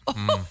fries.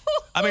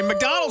 I mean,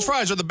 McDonald's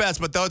fries are the best,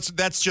 but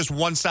that's just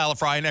one style of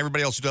fry, and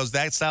everybody else who does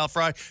that style of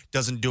fry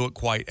doesn't do it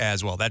quite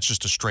as well. That's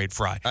just a straight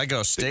fry. I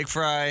go steak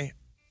fry,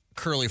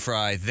 curly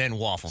fry, then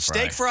waffle fry.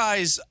 Steak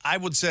fries, I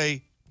would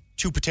say,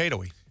 too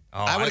potatoey.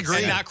 Oh, I would agree.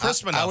 And not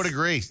crisp enough. I would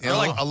agree. They're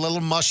like- a little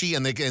mushy,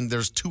 and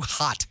there's too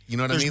hot. You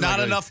know what I There's mean? not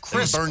Like, enough they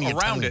crisp burn your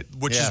around tongue. it,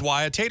 which Yeah. is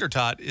why a tater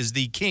tot is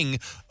the king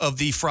of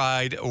the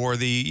fried or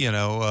the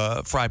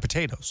fried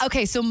potatoes.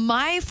 Okay, so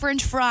my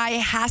French fry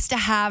has to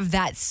have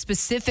that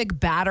specific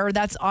batter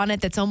that's on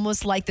it that's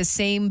almost like the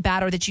same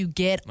batter that you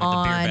get Like the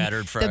on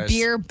beer-battered fries? the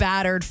beer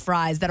battered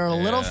fries that are a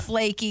little Yeah.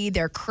 flaky,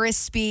 they're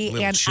crispy,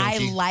 Little and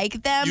chunky. I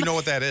like them. You know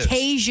what that is?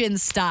 Cajun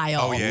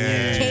style. Oh,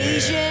 yeah.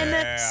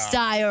 Cajun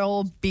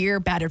style beer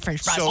battered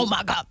French fries. So- Oh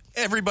my God.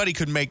 everybody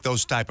could make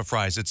those type of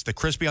fries. It's the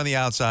crispy on the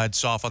outside,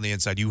 soft on the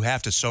inside. You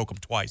have to soak them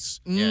twice.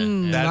 I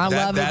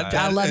love it.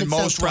 I love it. And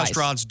most soaked twice.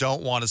 restaurants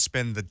don't want to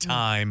spend the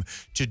time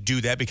to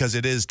do that because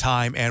it is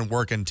time and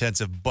work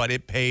intensive, but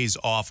it pays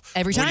off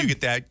Every time.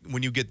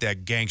 when you get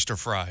that gangster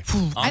fry.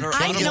 And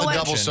I, you know what?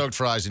 Double soaked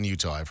fries in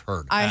Utah, I've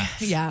heard.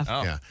 Yeah.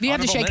 Oh. You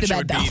have to shake the bed,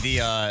 would though. be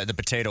the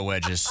potato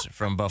wedges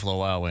from Buffalo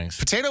Wild Wings.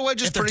 Potato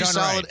wedges If they're pretty done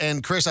solid. right.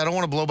 And Chris, I don't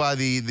want to blow by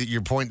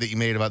your point that you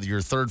made about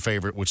your third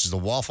favorite, which is the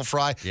waffle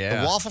fry.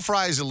 Yeah. The waffle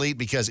fry is elite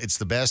because it's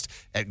the best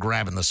at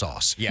grabbing the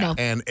sauce. Yeah. No.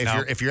 And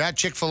if you're at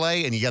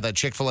Chick-fil-A and you got that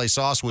Chick-fil-A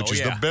sauce, which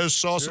is the best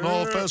sauce in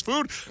all fast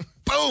food,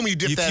 boom, you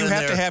dip If that you in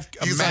have there. to have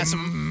a massive-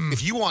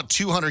 If you want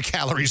 200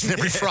 calories in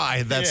every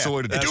fry, that's the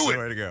way to do it. That's the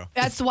way to go.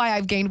 That's why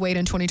I've gained weight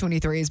in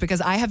 2023 is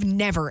because I have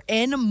never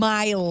in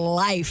my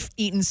life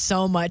eaten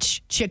so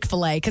much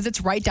Chick-fil-A because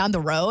it's right down the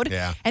road.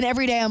 Yeah. And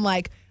every day I'm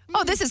like,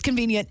 oh, this is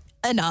convenient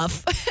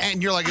enough.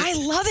 And you're like, I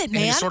love it, And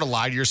man. you sort of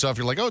lie to yourself.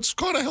 You're like, oh, it's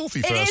kind of healthy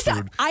It fast is.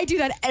 food. I do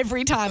that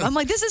every time. I'm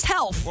like, this is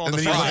health. Well, And the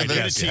then you fry, look at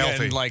give this, it to you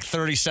healthy. in like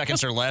 30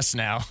 seconds or less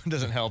now.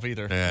 Doesn't help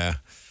either. Yeah.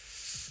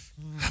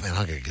 Man,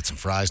 I'm going to get some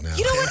fries now.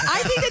 You know what? I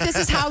think that this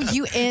is how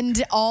you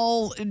end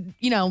all,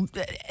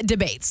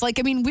 debates. Like,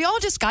 I mean, we all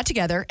just got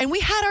together and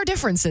we had our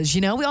differences,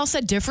 We all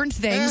said different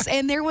things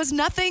and there was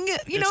nothing,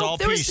 It's all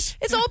peace.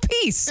 It's all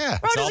peace. Yeah.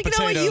 We're all It's all just like, you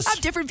know what? You potatoes.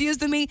 have different views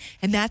than me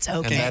and that's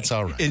okay. And that's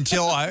all right. And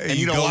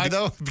you know go why, to-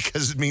 though?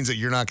 Because it means that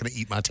you're not going to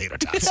eat my tater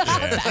tots.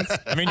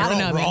 I mean, you're I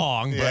don't all know, man.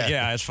 wrong, but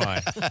yeah, it's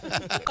fine.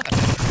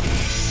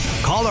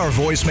 Call our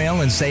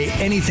voicemail and say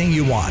anything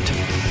you want.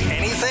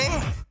 Anything?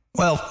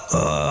 Well,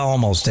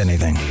 almost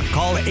anything.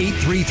 Call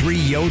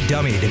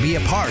 833-YO-DUMMY to be a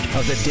part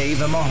of the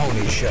Dave and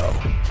Mahoney Show.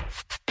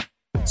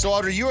 So,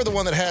 Audrey, you are the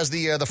one that has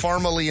the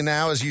Farmalia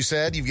now, as you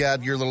said. You've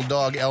got your little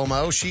dog,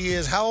 Elmo. She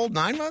is how old?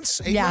 9 months?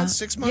 8 months?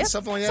 6 months? Yep,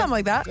 Something like that? something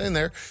like that. In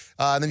there.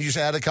 And then you just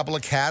add a couple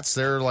of cats.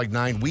 They're like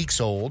 9 weeks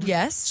old.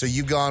 Yes. So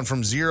you've gone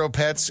from 0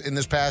 pets in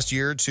this past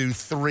year to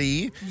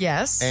 3.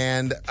 Yes.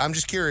 And I'm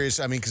just curious,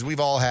 I mean, because we've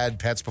all had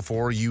pets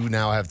before. You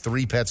now have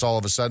 3 pets all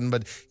of a sudden,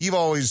 but you've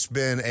always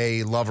been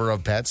a lover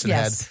of pets and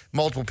Yes. had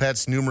multiple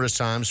pets numerous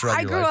times throughout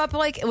I your grew life. up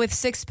like with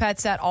 6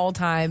 pets at all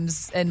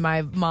times in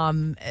my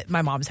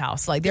mom's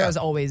house. Like there was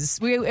always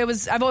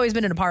I've always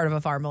been in a part of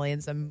a family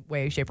in some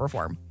way, shape, or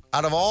form.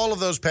 Out of all of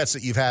those pets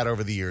that you've had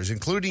over the years,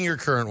 including your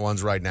current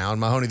ones right now, and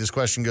Mahoney, this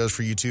question goes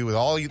for you too, with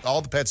all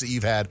the pets that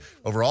you've had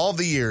over all of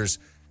the years,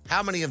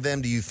 how many of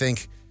them do you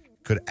think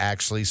could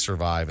actually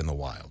survive in the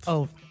wild?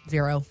 Oh,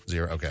 0.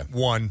 0, okay.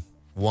 One.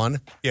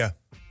 Yeah.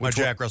 My Which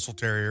Jack Russell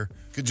Terrier.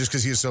 Just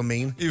because he was so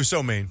mean? He was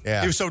so mean.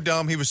 Yeah. He was so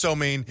dumb. He was so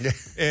mean.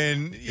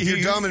 And if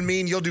you're dumb and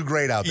mean, you'll do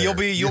great out there.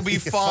 You'll be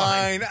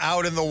fine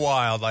out in the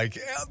wild. Like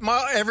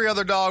every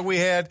other dog we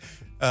had.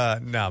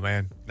 No,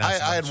 man.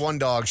 I had one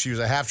dog. She was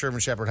a half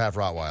German Shepherd, half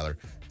Rottweiler.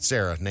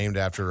 Sarah, named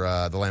after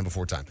the Land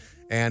Before Time.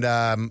 And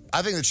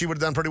I think that she would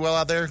have done pretty well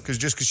out there because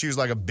she was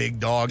like a big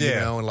dog, you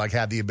know, and like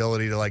had the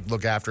ability to like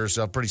look after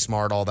herself, pretty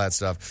smart, all that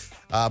stuff.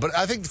 But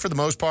I think for the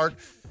most part,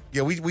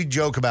 yeah, we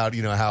joke about,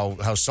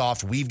 how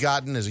soft we've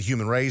gotten as a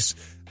human race.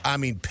 I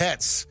mean,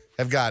 pets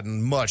have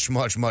gotten much,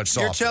 much, much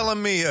softer. You're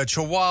telling me a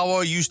Chihuahua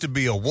used to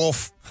be a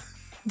wolf?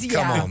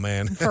 Come on,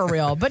 man. For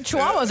real. But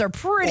Chihuahuas are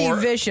pretty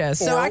vicious,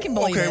 so I can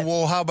believe it. Okay,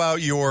 well, how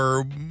about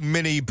your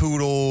mini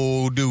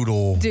poodle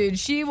doodle? Dude,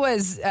 she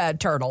was a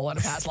turtle in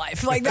a past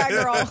life. Like that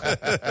girl.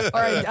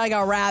 Or like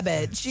a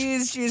rabbit.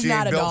 She's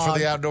not a built dog. for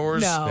the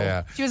outdoors? No.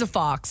 Yeah. She was a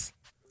fox.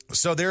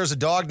 So there's a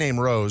dog named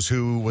Rose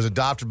who was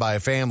adopted by a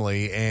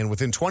family, and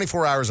within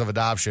 24 hours of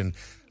adoption,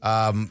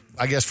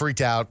 I guess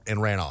freaked out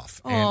and ran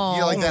off.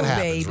 And that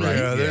happens, baby. right?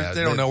 Yeah,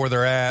 they don't know where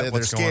they're at. They're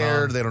what's going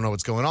scared. on. They don't know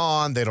what's going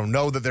on. They don't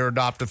know that their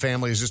adoptive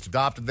family has just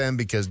adopted them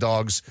because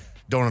dogs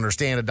don't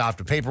understand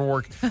adoptive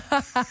paperwork.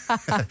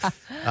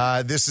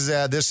 This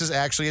is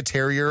actually a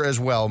terrier as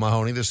well,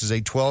 Mahoney. This is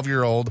a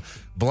 12-year-old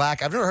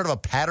black. I've never heard of a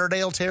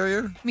Patterdale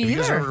Terrier. Me Have you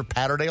guys either. heard of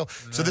Patterdale?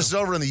 No. So this is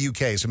over in the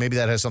UK, so maybe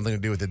that has something to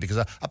do with it because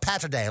a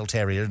Patterdale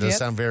Terrier does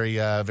sound very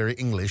very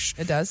English.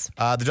 It does.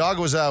 The dog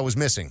was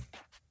missing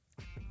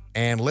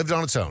and lived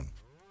on its own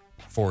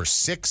for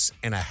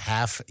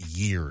 6.5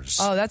 years.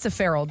 Oh, that's a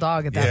feral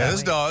dog at that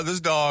point. This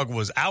dog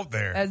was out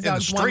there That in the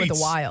dog's one with streets.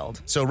 the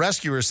wild. So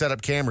rescuers set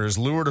up cameras,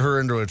 lured her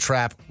into a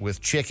trap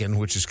with chicken,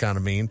 which is kind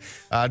of mean.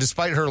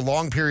 Despite her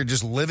long period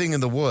just living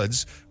in the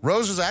woods,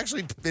 Rose was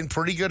actually in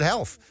pretty good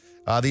health.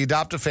 The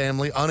adoptive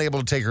family, unable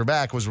to take her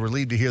back, was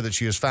relieved to hear that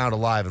she was found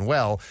alive and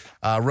well.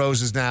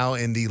 Rose is now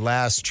in the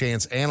last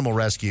chance animal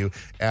rescue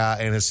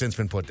and has since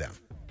been put down.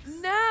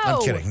 No.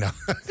 I'm kidding. No.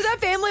 So that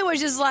family was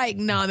just like,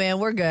 nah, man,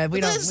 we're good.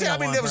 We don't I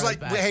mean, want it was Rose like,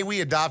 back. hey, we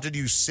adopted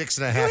you 6.5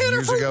 We had her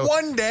years for ago.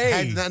 1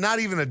 day. Not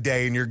even a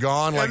day, and you're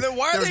gone. Like, And then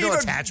there's no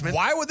attachment.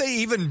 Why would they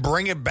even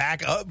bring it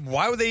back up?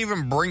 Why would they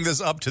even bring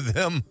this up to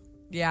them?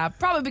 Yeah,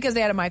 probably because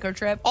they had a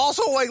microchip.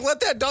 Also, like,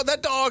 let that dog.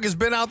 That dog has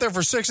been out there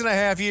for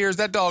 6.5 years.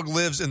 That dog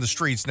lives in the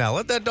streets now.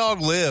 Let that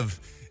dog live.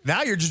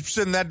 Now you're just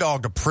sending that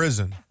dog to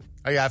prison.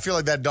 Oh, yeah, I feel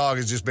like that dog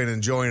has just been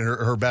enjoying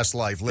her best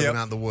life, living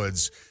out in the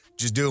woods,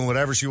 just doing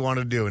whatever she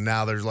wanted to do. And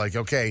now there's like,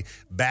 okay,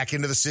 back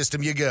into the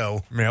system you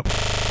go. Yep.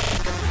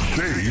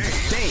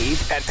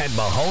 Dave and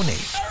Mahoney.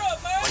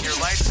 When your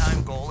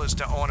lifetime goal is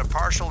to own a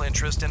partial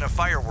interest in a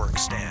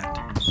fireworks stand,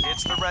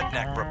 it's the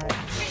Redneck Report.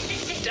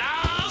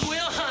 Dog will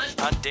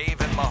hunt. On Dave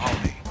and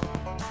Mahoney.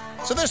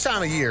 So this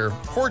time of year,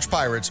 porch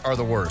pirates are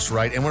the worst,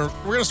 right? And we're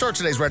going to start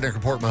today's Redneck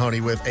Report,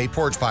 Mahoney, with a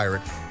porch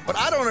pirate. But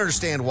I don't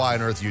understand why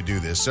on earth you do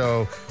this.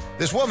 So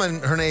this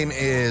woman, her name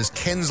is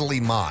Kensley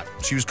Mott.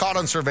 She was caught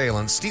on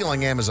surveillance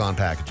stealing Amazon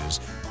packages.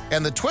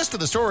 And the twist of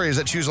the story is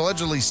that she was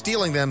allegedly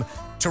stealing them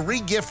to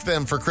re-gift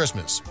them for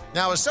Christmas.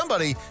 Now, as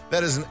somebody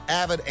that is an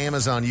avid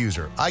Amazon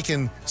user, I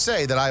can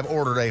say that I've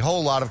ordered a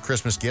whole lot of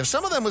Christmas gifts,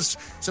 some of them with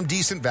some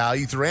decent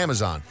value through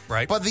Amazon.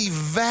 Right. But the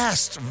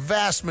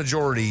vast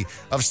majority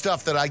of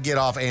stuff that I get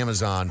off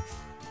Amazon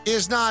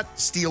is not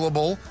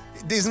stealable.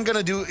 It isn't going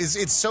to do,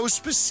 it's so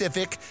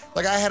specific.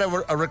 Like I had a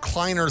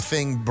recliner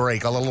thing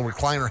break, a little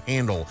recliner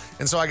handle.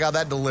 And so I got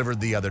that delivered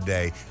the other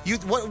day.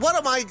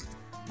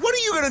 What are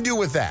you going to do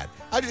with that?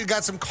 I just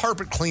got some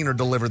carpet cleaner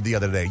delivered the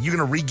other day. You going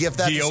to re-gift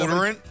that to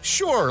somebody? Deodorant?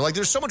 Sure. Like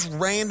there's so much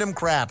random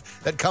crap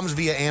that comes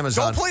via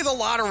Amazon. Don't play the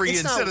lottery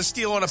instead of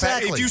stealing a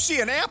package. Exactly. If you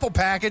see an Apple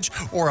package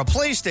or a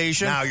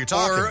PlayStation, Now you're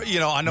talking. or,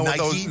 I know what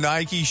those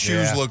Nike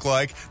shoes look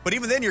like, but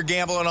even then you're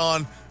gambling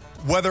on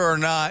whether or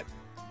not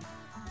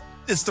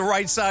it's the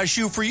right size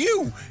shoe for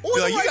you. Or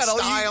Like, the right gotta-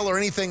 style or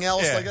anything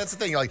else. Yeah. Like that's the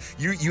thing. Like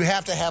you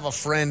have to have a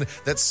friend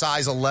that's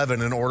size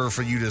 11 in order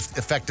for you to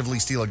effectively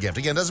steal a gift.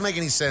 Again, it doesn't make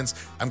any sense.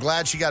 I'm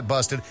glad she got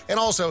busted. And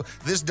also,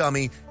 this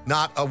dummy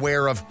not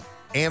aware of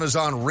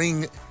Amazon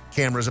Ring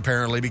cameras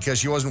apparently because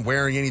she wasn't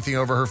wearing anything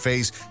over her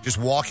face, just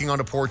walking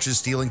onto porches,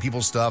 stealing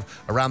people's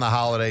stuff around the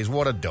holidays.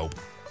 What a dope.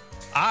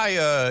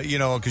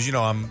 Because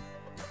I'm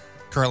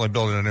currently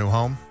building a new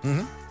home,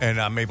 and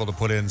I'm able to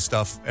put in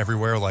stuff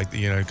everywhere, like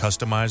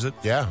customize it.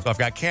 Yeah. So I've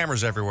got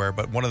cameras everywhere.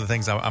 But one of the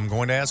things I'm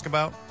going to ask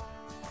about,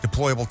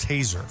 deployable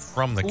taser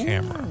from the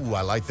camera. Ooh,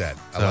 I like that.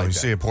 So you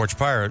see a porch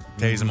pirate,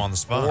 tase him on the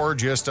spot, or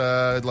just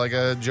like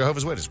a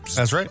Jehovah's Witness.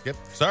 That's right. Yep.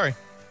 Sorry.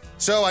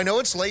 So I know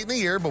it's late in the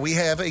year, but we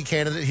have a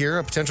candidate here,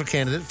 a potential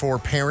candidate for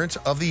Parent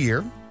of the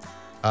Year.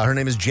 Her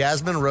name is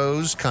Jasmine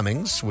Rose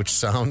Cummings, which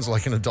sounds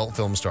like an adult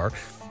film star.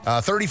 A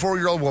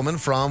 34-year-old woman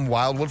from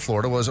Wildwood,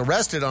 Florida, was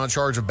arrested on a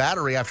charge of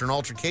battery after an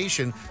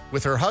altercation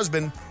with her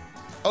husband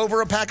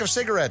over a pack of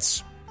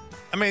cigarettes.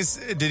 I mean,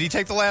 did he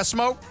take the last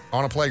smoke?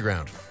 On a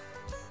playground.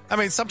 I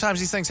mean, sometimes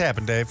these things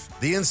happen, Dave.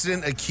 The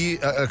incident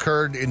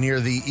occurred near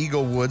the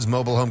Eagle Woods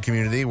mobile home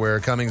community where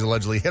Cummings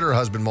allegedly hit her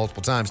husband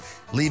multiple times,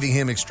 leaving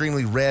him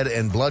extremely red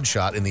and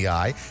bloodshot in the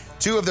eye.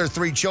 2 of their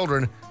 3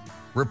 children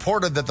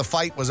reported that the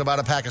fight was about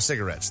a pack of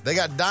cigarettes. They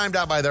got dimed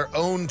out by their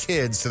own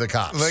kids to the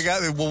cops.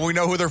 We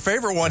know who their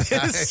favorite one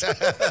is.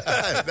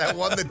 That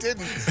one that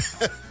didn't.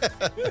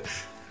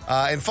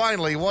 And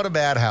finally, what a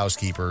bad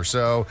housekeeper.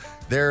 So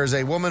there's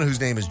a woman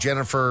whose name is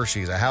Jennifer.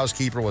 She's a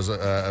housekeeper, was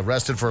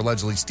arrested for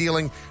allegedly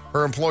stealing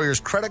her employer's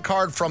credit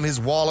card from his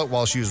wallet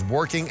while she was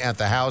working at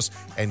the house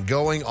and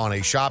going on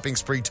a shopping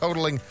spree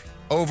totaling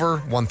over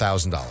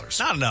 $1,000.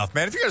 Not enough,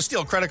 man. If you're going to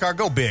steal a credit card,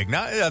 go big.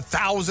 Not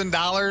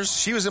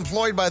 $1,000. She was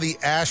employed by the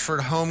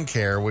Ashford Home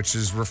Care, which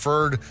is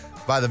referred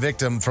by the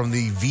victim from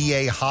the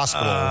VA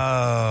hospital.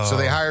 Oh. So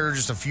they hired her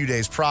just a few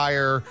days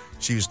prior.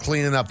 She was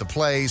cleaning up the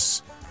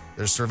place.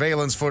 There's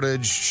surveillance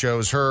footage,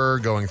 shows her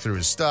going through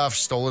his stuff,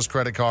 stole his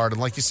credit card,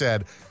 and like you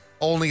said,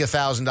 only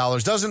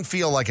 $1,000. Doesn't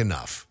feel like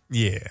enough.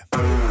 Yeah.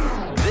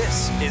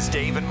 This is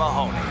Dave and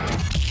Mahoney.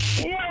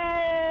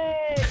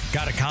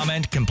 Got a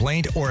comment,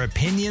 complaint, or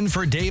opinion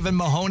for Dave and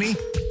Mahoney?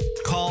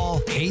 Call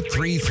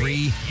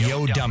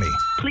 833-YO-DUMMY.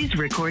 Please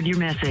record your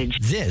message.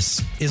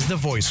 This is the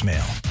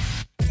voicemail.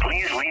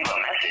 Please leave a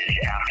message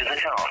after the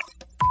tone.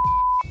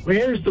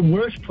 Where's the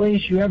worst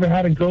place you ever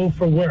had to go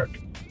for work?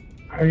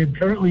 I am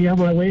currently on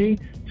my way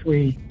to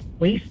a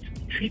waste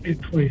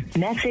treatment plant.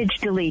 Message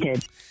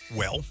deleted.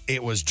 Well,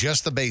 it was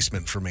just the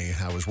basement for me.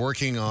 I was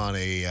working on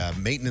a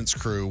maintenance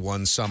crew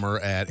one summer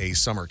at a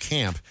summer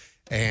camp,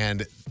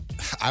 and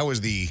I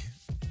was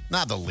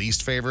not the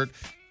least favorite,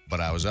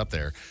 but I was up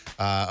there,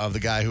 of the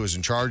guy who was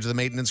in charge of the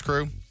maintenance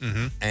crew.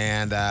 Mm-hmm.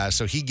 And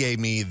so he gave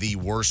me the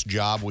worst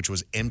job, which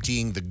was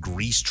emptying the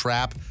grease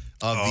trap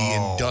of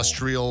the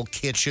industrial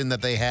kitchen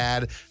that they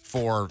had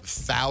for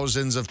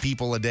thousands of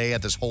people a day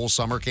at this whole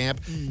summer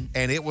camp.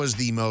 And it was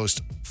the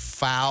most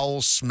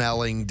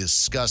foul-smelling,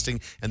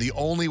 disgusting, and the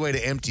only way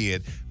to empty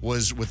it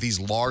was with these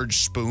large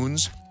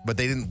spoons, but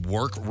they didn't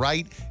work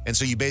right. And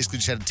so you basically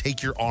just had to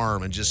take your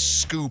arm and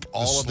just scoop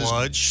all of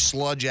this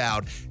sludge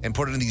out and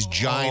put it in these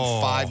giant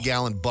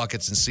 5-gallon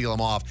buckets and seal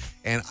them off.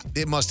 And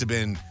it must have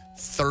been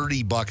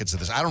 30 buckets of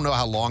this. I don't know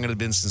how long it had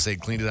been since they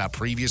cleaned it out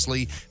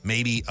previously.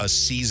 Maybe a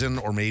season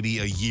or maybe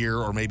a year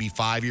or maybe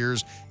 5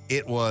 years.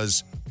 It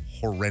was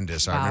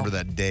horrendous. I remember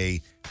that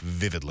day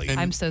vividly. And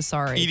I'm so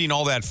sorry. Eating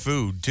all that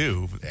food,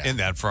 too, in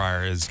that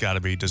fryer has got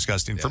to be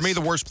disgusting. Yes. For me,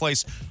 the worst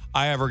place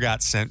I ever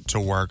got sent to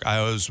work,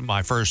 I was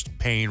my first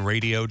paying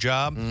radio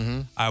job.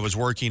 Mm-hmm. I was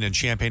working in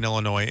Champaign,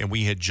 Illinois, and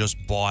we had just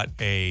bought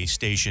a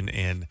station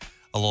in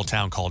a little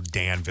town called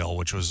Danville,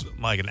 which was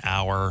like an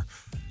hour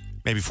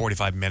maybe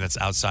 45 minutes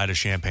outside of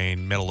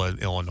Champaign, middle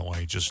of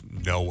Illinois, just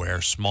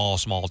nowhere, small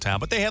town.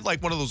 But they had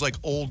like one of those like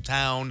old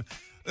town,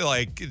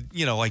 like,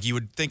 you know, like you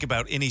would think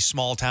about any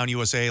small town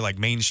USA, like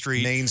Main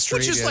Street,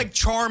 which is like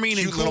charming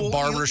and cool. Little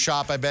barber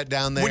shop, I bet,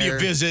 down there. When you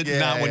visit,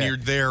 not when you're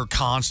there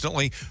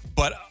constantly.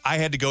 But I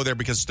had to go there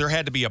because there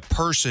had to be a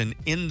person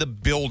in the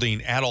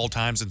building at all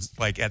times, and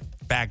like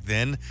back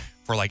then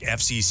for like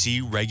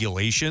FCC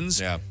regulations.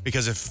 Yeah.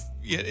 Because if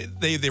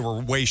they were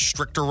way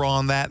stricter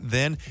on that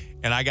then.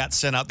 And I got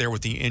sent out there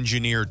with the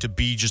engineer to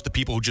be just the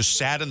people who just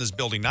sat in this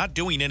building, not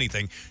doing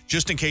anything,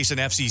 just in case an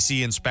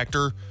FCC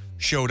inspector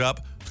showed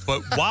up.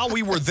 But while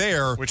we were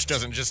there... Which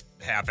doesn't just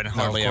happen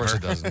hardly ever. Of course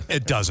it doesn't.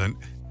 It doesn't.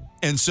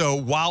 And so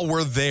while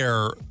we're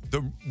there,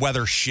 the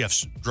weather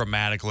shifts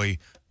dramatically.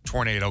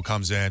 Tornado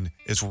comes in.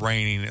 It's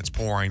raining. It's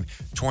pouring.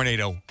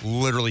 Tornado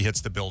literally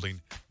hits the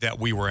building that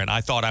we were in. I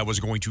thought I was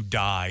going to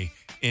die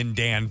in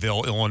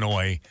Danville,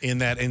 Illinois. In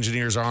that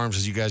engineer's arms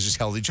as you guys just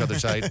held each other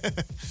tight.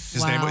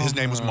 His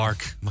name was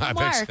Mark.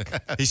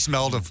 Mark. He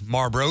smelled of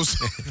Marlboros.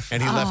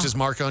 And he left his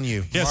mark on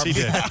you. Yes, he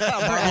did.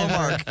 Marlboro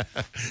Mark.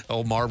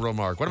 Oh, Marlboro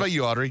Mark. What about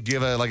you, Audrey? Do you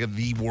have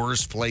the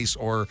worst place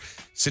or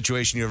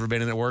situation you've ever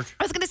been in at work?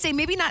 I was going to say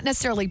maybe not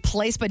necessarily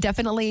place, but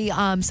definitely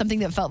something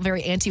that felt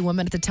very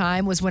anti-woman at the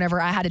time was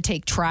whenever I had to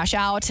take trash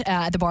out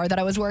at the bar that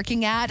I was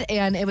working at,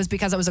 and it was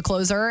because I was a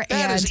closer.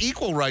 That is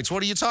equal rights.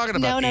 What are you talking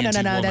about? No.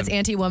 That's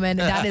anti-woman.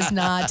 That is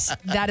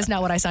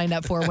not what I signed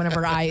up for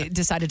whenever I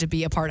decided to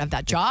be a part of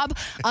that job.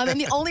 And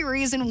the only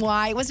reason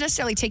why it wasn't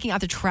necessarily taking out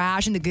the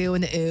trash and the goo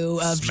and the ooh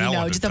of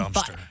Smelling just the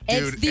dumpster.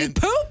 It's the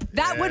poop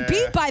that would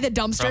be by the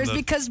dumpsters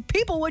because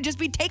people would just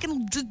be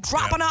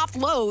dropping off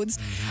loads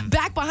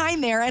back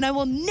behind there, and I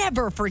will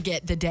never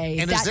forget the day.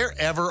 And is there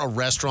ever a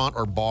restaurant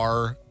or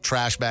bar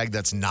trash bag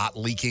that's not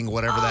leaking,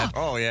 whatever that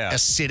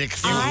acidic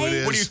fluid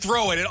is? When you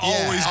throw it, it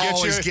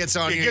always gets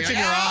on you. It gets in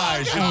your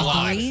eyes.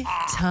 Every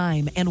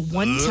time. And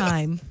one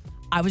time,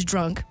 I was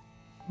drunk.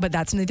 But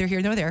that's neither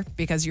here nor there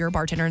because you're a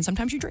bartender and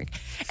sometimes you drink.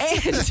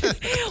 And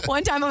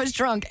one time I was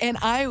drunk and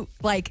I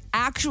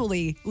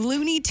actually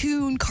Looney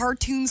Tune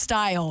cartoon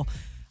style.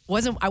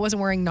 I wasn't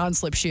wearing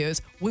non-slip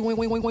shoes. Wing, wing,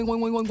 wing, wing, wing,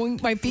 wing, wing, wing.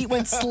 My feet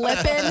went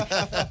slipping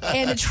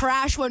and the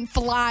trash went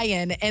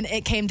flying and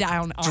it came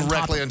down on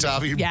directly on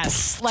top of you.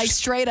 Yes, like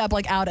straight up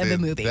like out of a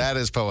movie. That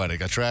is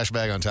poetic. A trash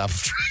bag on top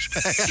of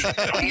trash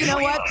bag. You know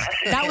what?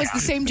 That was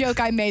the same joke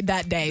I made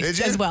that day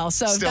as well.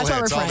 So Still that's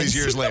why we're friends. all these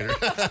years later.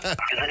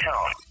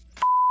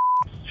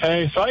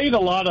 Hey, so I eat a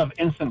lot of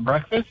instant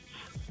breakfasts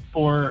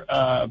for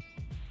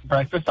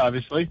breakfast,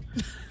 obviously.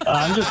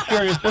 I'm just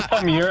curious, this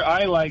time of year,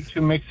 I like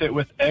to mix it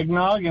with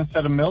eggnog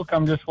instead of milk.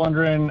 I'm just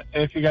wondering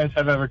if you guys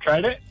have ever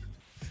tried it.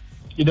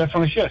 You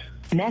definitely should.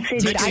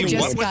 Dude, I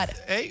just got...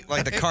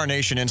 Like the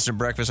Carnation instant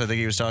breakfast I think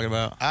he was talking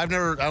about. I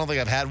don't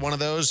think I've had one of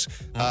those.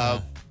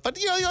 But,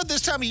 you know,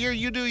 this time of year,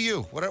 you do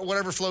you.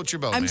 Whatever floats your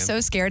boat, I'm man. so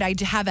scared. I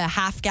have a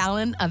half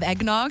gallon of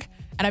eggnog,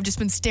 and I've just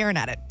been staring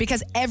at it.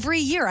 Because every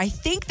year, I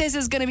think this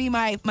is going to be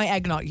my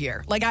eggnog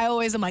year. Like, I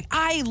always am like,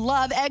 I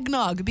love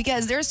eggnog.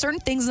 Because there are certain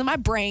things in my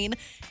brain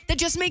that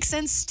just make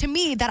sense to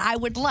me that I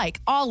would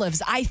like.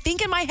 Olives. I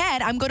think in my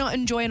head, I'm going to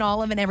enjoy an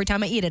olive, and every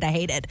time I eat it, I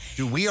hate it.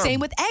 Dude, we are Same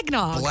with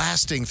eggnog.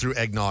 blasting through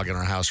eggnog in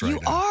our house right now.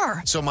 You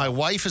are. So my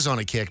wife is on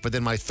a kick, but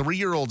then my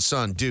 3-year-old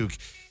son, Duke,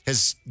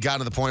 has gotten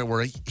to the point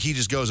where he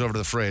just goes over to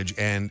the fridge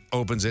and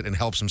opens it and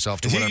helps himself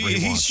to whatever he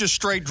wants. He's just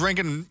straight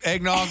drinking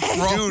eggnog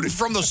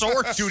from the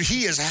source? Dude,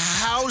 he is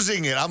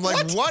housing it. I'm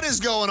like, what is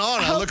going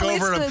on? I look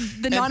over at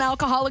the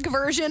non-alcoholic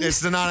version? It's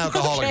the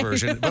non-alcoholic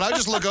version. But I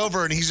just look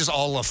over and he's just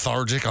all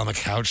lethargic on the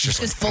couch.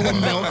 Just full of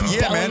milk.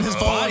 Yeah, man, his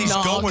body's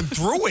going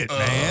through it,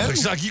 man.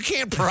 He's like, you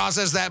can't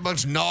process that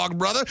much nog,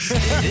 brother.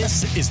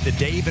 This is the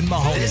Dave and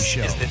Mahoney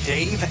Show. This is the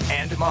Dave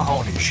and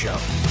Mahoney Show.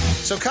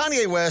 So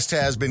Kanye West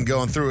has been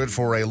going through it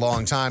for a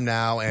long time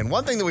now, and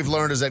one thing that we've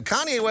learned is that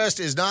Kanye West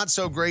is not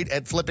so great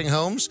at flipping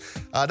homes.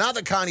 Not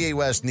that Kanye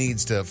West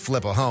needs to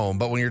flip a home,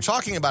 but when you're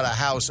talking about a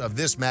house of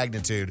this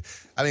magnitude,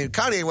 I mean,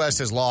 Kanye West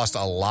has lost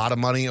a lot of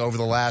money over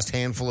the last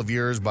handful of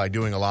years by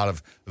doing a lot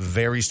of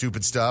very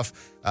stupid stuff.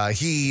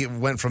 He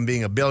went from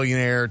being a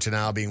billionaire to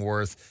now being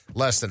worth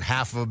less than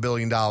 $500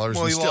 million.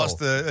 Well, he lost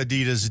the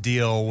Adidas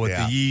deal with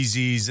the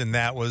Yeezys, and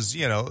that was,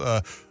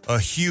 a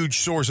huge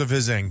source of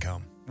his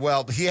income.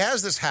 Well, he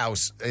has this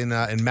house in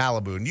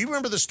Malibu. And you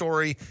remember the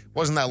story?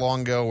 Wasn't that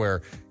long ago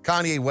where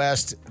Kanye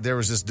West, there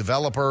was this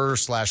developer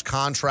 /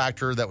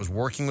 contractor that was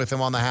working with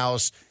him on the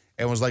house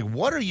and was like,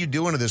 what are you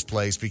doing to this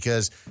place?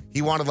 Because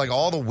he wanted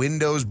all the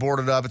windows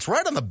boarded up. It's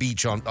right on the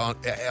beach in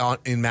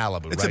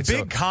Malibu. It's a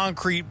big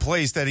concrete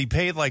place that he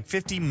paid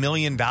 $50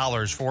 million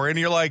for. And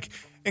you're like,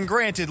 and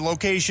granted,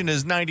 location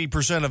is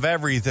 90% of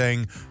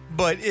everything,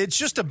 but it's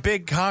just a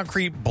big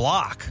concrete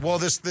block. Well,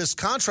 this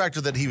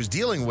contractor that he was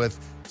dealing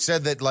with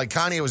said that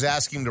Kanye was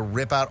asking him to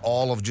rip out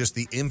all of just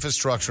the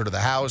infrastructure to the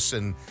house.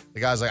 And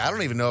the guy's like, I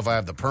don't even know if I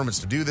have the permits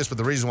to do this. But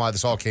the reason why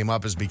this all came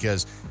up is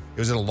because it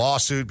was in a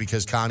lawsuit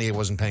because Kanye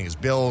wasn't paying his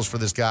bills for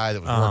this guy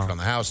that was working on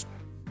the house.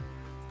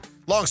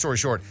 Long story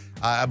short,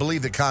 I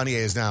believe that Kanye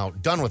is now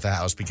done with the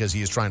house because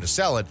he is trying to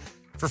sell it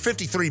for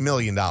 $53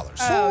 million.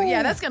 Oh,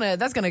 yeah, that's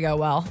gonna go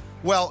well.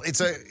 Well, it's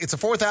a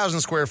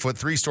 4,000 square foot,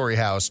 3-story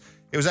house.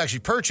 It was actually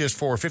purchased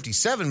for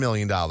 $57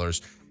 million.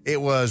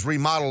 It was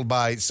remodeled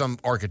by some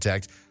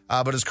architect,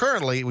 but is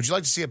currently, would you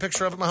like to see a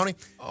picture of it, Mahoney?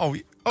 Oh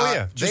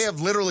yeah. They have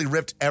literally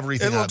ripped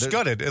everything out. It looks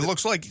gutted. It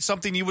looks like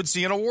something you would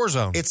see in a war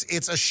zone.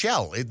 It's a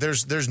shell.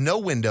 There's no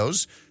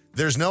windows.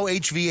 There's no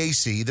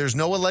HVAC. There's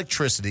no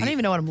electricity. I don't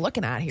even know what I'm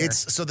looking at here.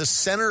 So the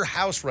center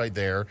house right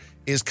there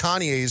is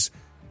Kanye's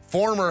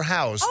former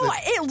house.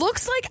 It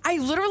looks like I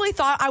literally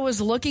thought I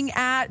was looking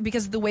at,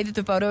 because of the way that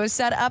the photo is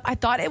set up, I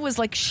thought it was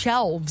like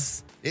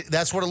shelves.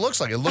 That's what it looks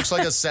like. It looks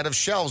like a set of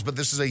shelves, but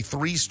this is a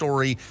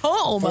 3-story,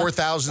 home,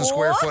 4,000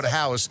 square foot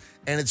house,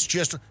 and it's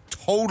just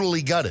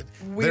totally gutted.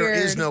 Weird. There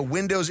is no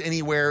windows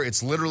anywhere.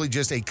 It's literally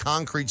just a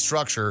concrete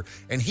structure,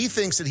 and he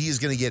thinks that he is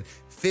going to get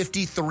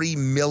 $53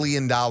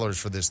 million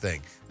for this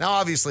thing. Now,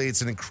 obviously,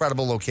 it's an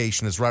incredible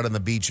location. It's right on the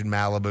beach in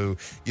Malibu.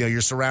 You know,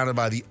 you're surrounded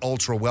by the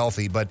ultra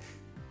wealthy, but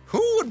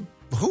who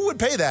would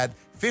pay that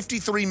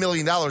 $53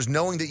 million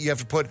knowing that you have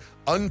to put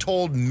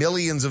untold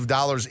millions of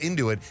dollars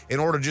into it in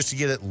order just to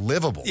get it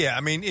livable? Yeah,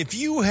 I mean, if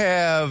you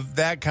have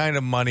that kind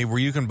of money where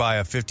you can buy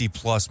a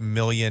 $50+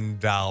 million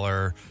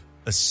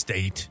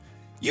estate,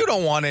 you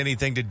don't want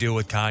anything to do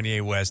with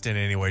Kanye West in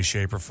any way,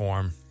 shape, or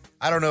form.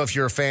 I don't know if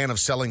you're a fan of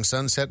Selling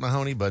Sunset,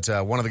 Mahoney, but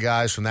one of the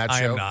guys from that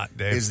show I am not,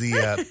 Dave. is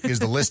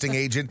the listing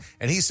agent,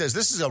 and he says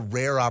this is a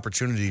rare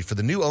opportunity for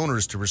the new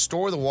owners to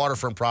restore the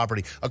waterfront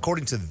property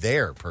according to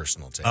their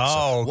personal taste.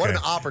 Oh, What okay.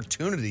 an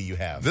opportunity you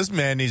have. This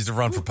man needs to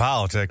run for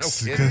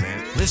politics. No kidding,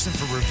 man. Listen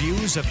for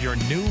reviews of your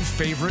new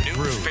favorite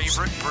brews.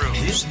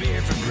 It's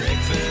beer for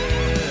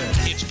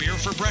breakfast. It's Beer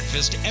for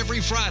Breakfast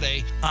every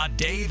Friday on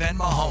Dave and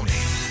Mahoney.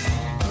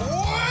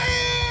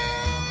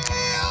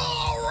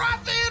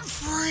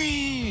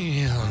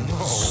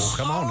 Oh,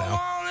 come on now.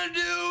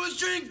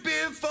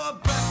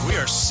 We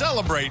are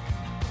celebrating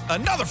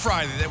another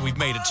Friday that we've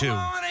made it to.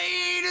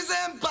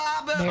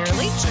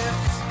 Barely.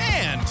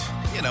 And,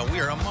 you know, we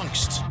are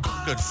amongst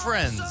good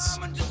friends.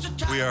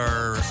 We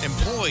are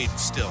employed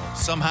still,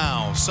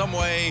 somehow, some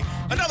way.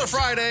 Another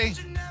Friday,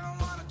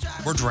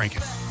 we're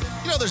drinking.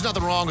 You know, there's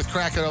nothing wrong with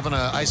cracking open an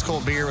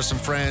ice-cold beer with some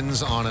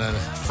friends on a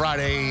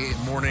Friday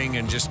morning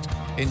and just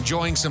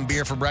enjoying some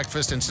beer for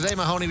breakfast. And today,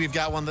 Mahoney, we've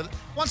got one that,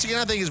 once again,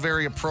 I think is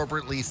very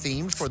appropriately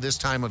themed for this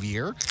time of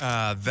year.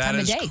 That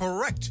is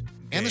correct.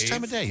 And this Dave.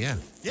 time of day, yeah.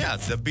 Yeah,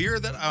 the beer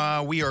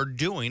that we are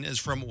doing is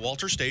from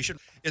Walter Station.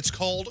 It's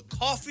called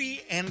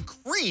Coffee and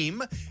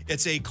Cream.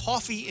 It's a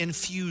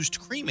coffee-infused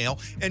cream ale.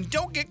 And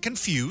don't get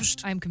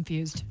confused. I'm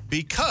confused.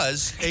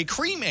 Because a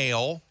cream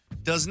ale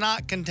does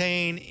not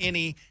contain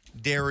any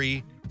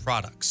dairy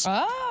products.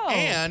 Oh,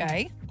 and,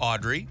 okay.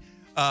 Audrey,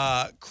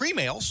 cream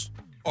ales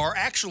are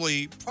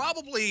actually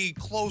probably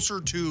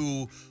closer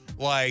to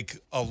like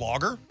a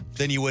lager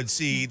than you would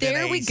see.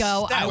 There we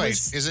go.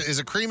 Is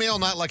a cream ale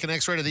not like an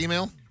X-rated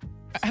email?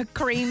 A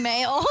cream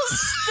ale?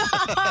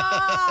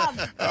 Stop!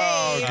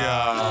 Oh,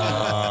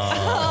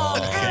 God.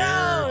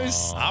 Oh,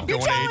 gross. I'm You're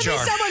going telling to me HR.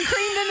 someone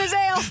creamed in his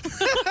ale?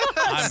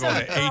 I'm going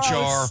to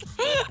HR.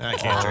 I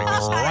can't drink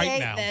this I right hate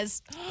now.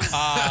 this.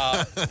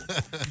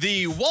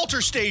 The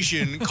Walter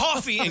Station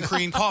Coffee and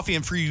Cream Coffee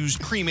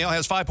Infused Cream Ale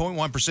has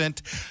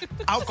 5.1%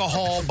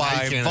 alcohol by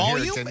can't hear it,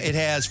 volume. can you? It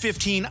has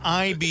 15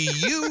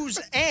 IBUs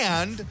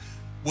and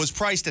was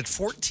priced at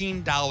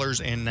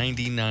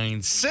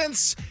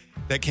 $14.99.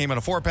 That came in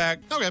a 4-pack.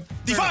 Okay.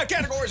 The 5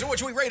 categories in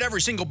which we rate every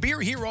single beer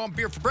here on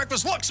Beer for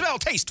Breakfast: look, smell,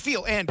 taste,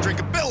 feel, and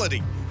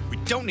drinkability. We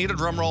don't need a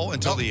drum roll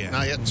until the end.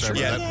 Not yet. Sorry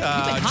about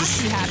that.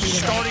 Just happy today.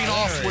 starting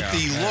off with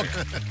the look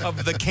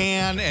of the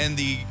can and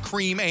the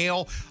cream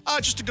ale.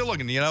 Just a good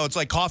looking. You know, it's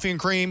like coffee and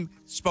cream.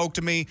 Spoke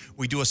to me.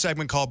 We do a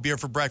segment called Beer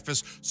for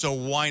Breakfast, so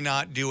why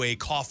not do a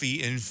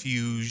coffee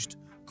infused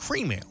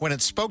cream ale? When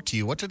it spoke to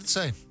you, what did it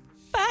say?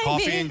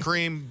 Coffee and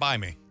cream, buy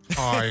me.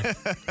 Hi.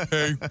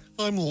 Hey,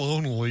 I'm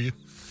lonely.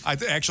 I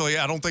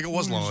don't think it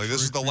was lonely.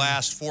 This is the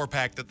last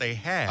 4-pack that they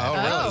had. Oh,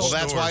 really? Well,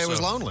 that's why it was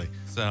So- lonely.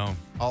 So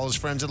All his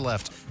friends had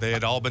left. they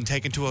had all been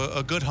taken to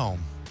a good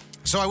home.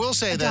 So I will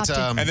say that...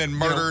 Adopted. And then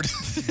murdered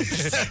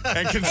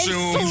and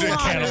consumed and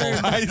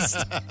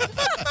cannibalized.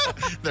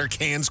 their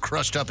cans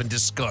crushed up and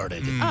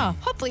discarded. Oh,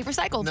 hopefully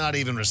recycled. Not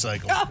even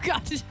recycled. Oh,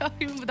 God. The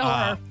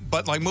horror.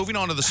 But like moving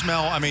on to the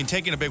smell, I mean,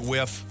 taking a big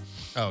whiff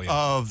of the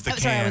Oh,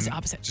 can. sorry, I was the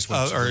opposite. Just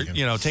or,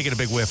 you know, taking a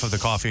big whiff of the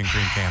coffee and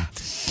cream can.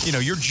 You know,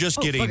 you're just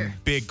getting booger.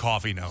 big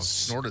coffee notes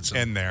Snorted some.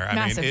 in there. I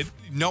Massive. mean,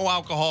 no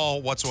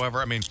alcohol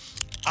whatsoever. I mean,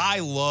 I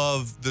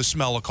love the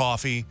smell of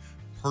coffee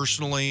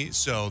personally,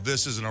 so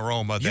this is an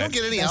aroma that... You don't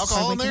get any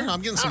alcohol in there?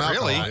 I'm getting some Not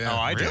alcohol. really. Yeah. No,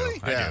 I do. Really?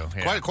 I Yeah. do,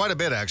 yeah. Quite a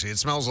bit, actually. It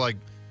smells like...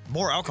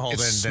 More alcohol It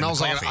than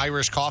smells like coffee. an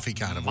Irish coffee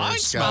kind of. where Mine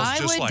it's smells got- I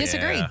just would like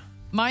disagree. yeah.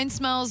 Mine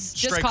smells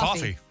just straight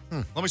coffee.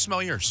 Let me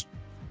smell yours.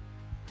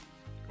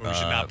 We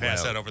should not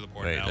pass that over the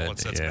board now.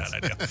 That's a bad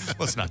idea.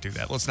 Let's not do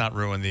that. Let's not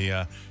ruin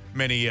the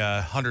many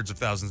hundreds of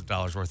thousands of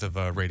dollars worth of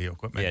radio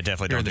equipment. Yeah,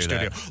 definitely here in don't the do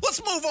studio. that.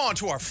 Let's move on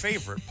to our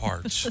favorite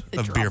parts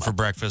of beer for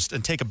breakfast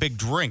and take a big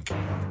drink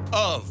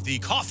of the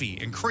coffee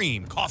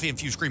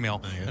infused cream ale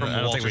from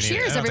I don't think we need,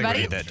 Cheers, I don't everybody.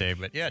 Think we need that, Dave.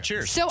 But yeah,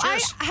 cheers. So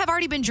Cheers. I have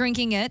already been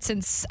drinking it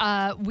since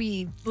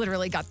we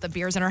literally got the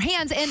beers in our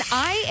hands. And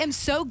I am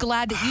so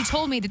glad that you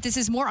told me that this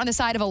is more on the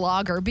side of a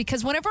lager,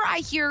 because whenever I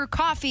hear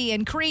coffee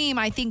and cream,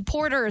 I think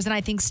porters and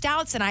I think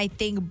stouts and I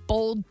think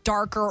bold,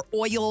 darker,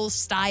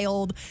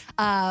 oil-styled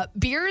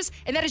beers.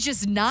 And that is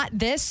just not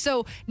this.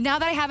 So now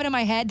that I have it in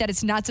my head that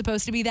it's not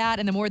supposed to be that,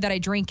 and the more that I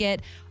drink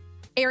it,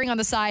 erring on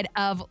the side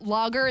of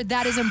lager,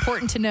 that is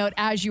important to note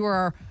as you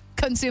are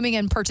consuming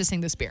and purchasing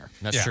this beer.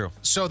 That's true.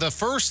 So the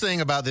first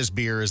thing about this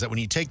beer is that when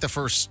you take the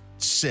first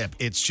sip,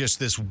 it's just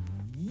this,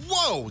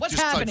 whoa, What's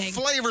just happening? like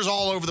flavors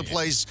all over the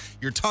place.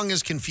 Your tongue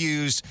is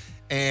confused,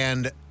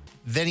 and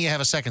then you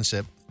have a second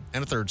sip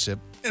and a third sip.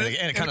 And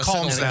it kind of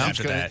calms settles down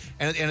after that.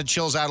 and it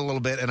chills out a little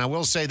bit. And I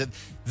will say that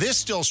this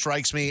still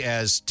strikes me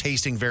as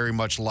tasting very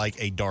much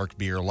like a dark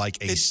beer,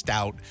 like a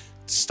stout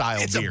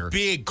style It's beer. a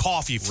big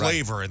coffee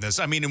flavor in this.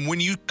 I mean, and when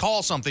you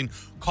call something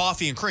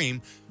coffee and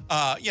cream,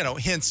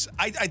 hence,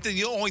 I think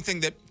the only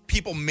thing that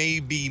people may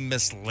be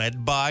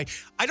misled by,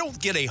 I don't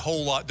get a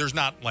whole lot. There's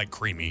not like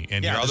creamy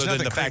in here, there's other than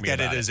nothing the fact creamy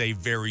that it about is a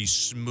very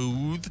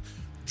smooth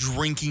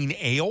drinking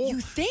ale. You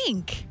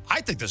think?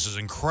 I think this is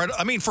incredible.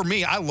 I mean, for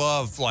me, I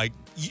love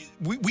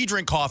we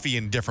drink coffee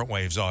in different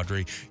ways,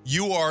 Audrey.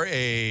 You are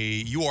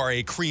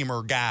a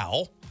creamer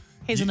gal.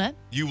 Hazelnut.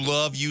 You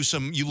love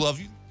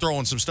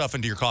throwing some stuff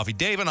into your coffee.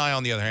 Dave and I,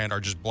 on the other hand, are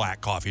just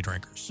black coffee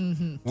drinkers.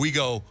 Mm-hmm. We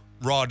go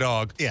raw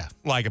dog,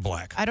 like it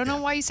black. I don't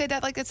know why you say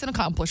that like it's an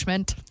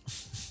accomplishment.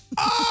 It's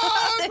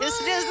kind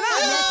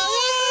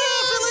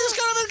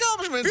of an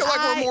accomplishment. I feel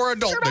like we're more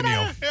adult than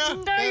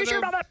you. No, you sure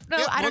about that?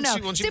 No, I don't know.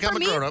 Once you See, become for a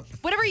me, grown-up.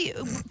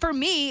 For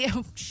me,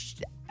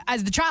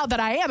 as the child that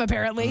I am,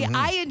 apparently,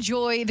 I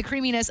enjoy the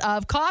creaminess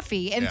of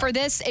coffee. And for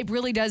this, it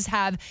really does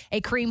have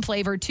a cream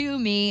flavor to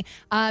me.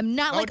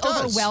 Not like it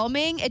does.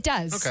 overwhelming. It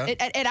does. Okay.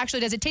 It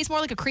actually does. It tastes more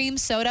like a cream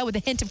soda with a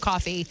hint of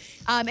coffee.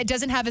 It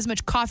doesn't have as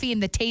much coffee in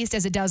the taste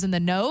as it does in the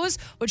nose,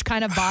 which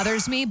kind of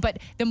bothers me. But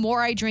the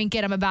more I drink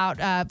it, I'm about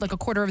like a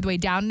quarter of the way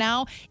down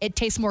now. It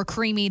tastes more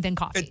creamy than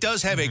coffee. It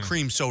does have a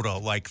cream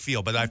soda-like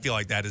feel, but I feel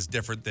like that is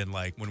different than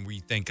like when we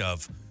think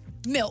of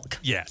milk.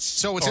 Yes.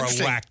 So what's or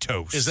interesting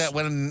lactose. is that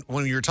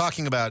when you're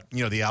talking about,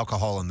 the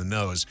alcohol in the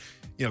nose,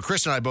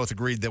 Chris and I both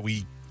agreed that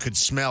we could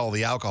smell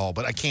the alcohol,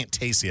 but I can't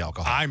taste the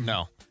alcohol.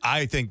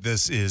 I think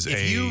this is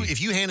if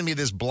you handed me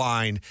this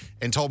blind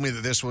and told me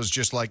that this was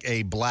just like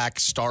a black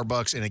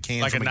Starbucks in a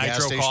can like from a gas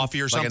nitro station,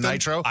 coffee or something, like a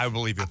nitro, I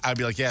believe you. I'd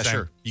be like, yeah, Same.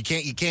 sure. You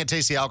can't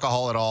taste the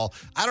alcohol at all.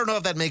 I don't know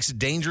if that makes it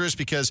dangerous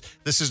because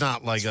this is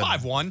not like it's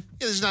 5-1. Yeah,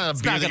 this is not a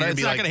It's beer not that gonna, you're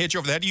it's gonna not be going to hit you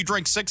over the head. You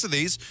drink 6 of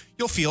these,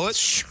 you'll feel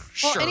it.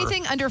 Well,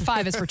 anything under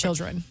 5 is for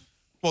children.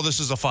 Well, this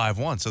is a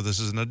 5-1, so this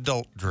is an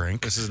adult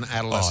drink. This is an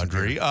adolescent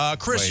Audrey. drink.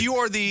 Chris, Wait. you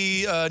are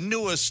the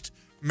newest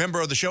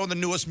member of the show and the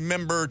newest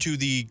member to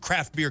the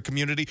craft beer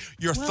community.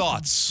 Your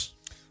thoughts?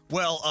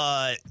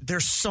 Well,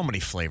 there's so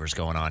many flavors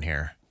going on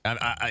here.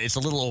 It's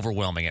a little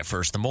overwhelming at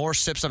first. The more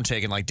sips I'm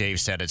taking, like Dave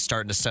said, it's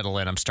starting to settle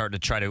in. I'm starting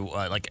to try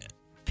to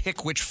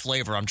pick which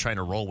flavor I'm trying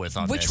to roll with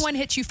on Which this. one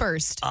hits you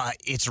first?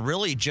 It's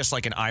really just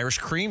like an Irish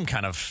cream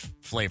kind of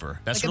flavor.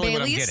 That's Like a really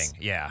what I'm Baileys?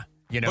 getting. Yeah.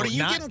 But are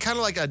you getting kind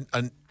of like a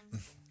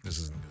this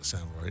isn't going to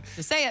sound right.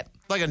 Just say it.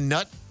 Like a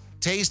nut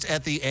taste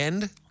at the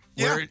end?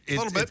 Yeah, where a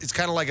little bit. It's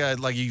kind of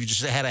like you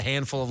just had a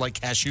handful of like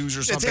cashews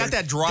or something. It's got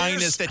that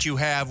dryness that you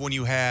have when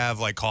you have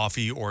like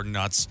coffee or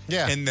nuts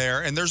in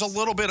there. And there's a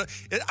little bit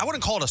of, I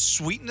wouldn't call it a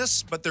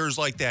sweetness, but there's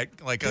like that,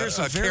 like a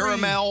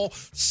caramel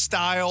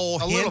style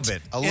A little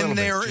bit in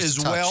there just as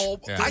a touch. well.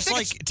 Yeah. I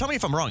think tell me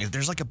if I'm wrong.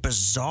 There's like a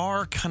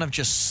bizarre kind of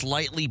just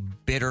slightly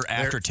bitter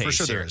aftertaste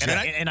for sure there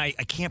here. is. And I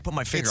can't put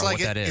my finger It's on like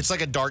what that is. It's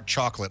like a dark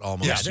chocolate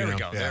almost. Yeah, there we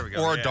go. There we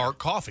go. Or Yeah. a dark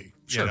coffee,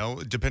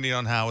 Sure. depending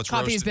on how it's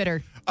Coffee roasted. is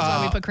bitter. That's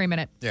why we put cream in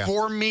it. Yeah.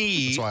 For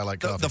me, That's why I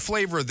like coffee. the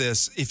flavor of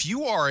this, if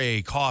you are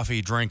a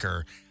coffee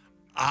drinker,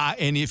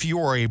 and if you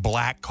are a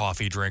black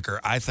coffee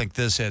drinker, I think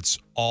this hits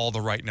all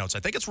the right notes.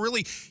 I think it's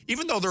really,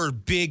 even though there are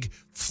big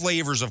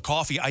flavors of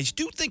coffee, I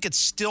do think it's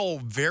still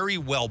very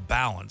well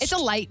balanced. It's a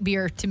light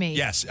beer to me.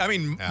 Yes. I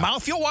mean,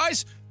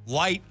 mouthfeel-wise,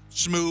 light,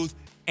 smooth,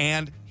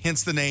 and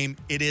hence the name.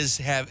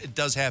 It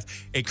does have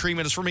a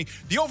creaminess for me.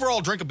 The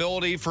overall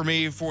drinkability for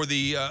me for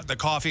the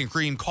coffee and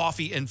cream,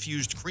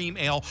 coffee-infused cream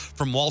ale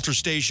from Walter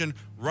Station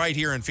right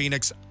here in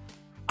Phoenix,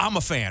 I'm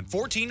a fan.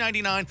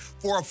 $14.99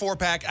 for a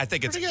 4-pack. I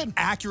think it's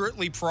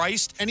accurately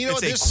priced. And you know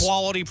it's what, a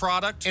quality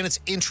product. And it's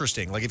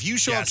interesting. Like if you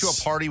show up to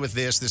a party with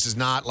this is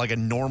not like a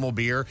normal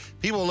beer.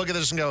 People will look at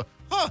this and go,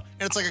 huh.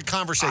 And it's like a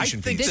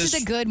conversation piece. This is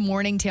a good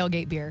morning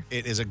tailgate beer.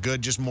 It is a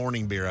good just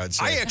morning beer, I'd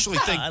say. I actually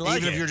think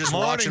even if you're just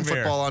watching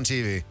football on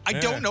TV. I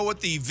don't know what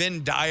the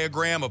Venn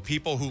diagram of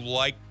people who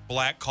like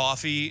black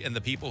coffee and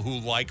the people who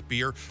like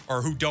beer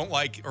or who don't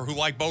like or who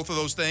like both of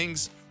those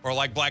things, or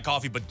like black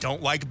coffee but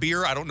don't like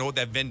beer. I don't know what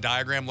that Venn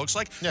diagram looks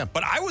like. Yeah.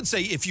 But I would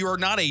say if you are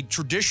not a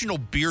traditional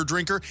beer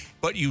drinker,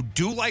 but you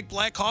do like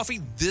black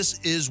coffee, this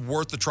is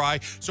worth the try.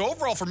 So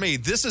overall for me,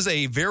 this is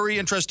a very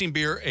interesting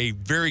beer, a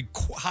very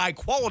high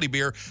quality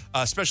beer,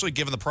 especially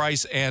given the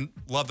price, and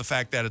love the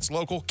fact that it's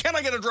local. Can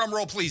I get a drum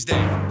roll, please,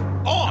 Dave?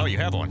 Oh, you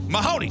have one.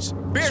 Mahoney's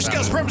Beer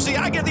Scale Supremacy.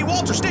 I get the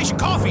Walter Station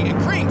Coffee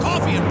and Cream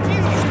Coffee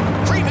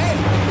Infused Cream Ale,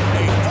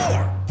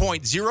 a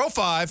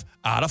 4.05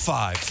 out of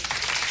 5.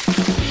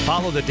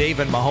 Follow the Dave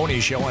and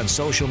Mahoney Show on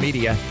social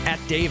media at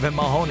Dave and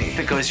Mahoney.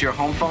 That goes to your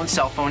home phone,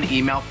 cell phone,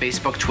 email,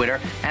 Facebook, Twitter,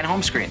 and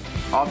home screen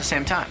all at the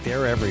same time.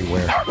 They're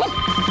everywhere.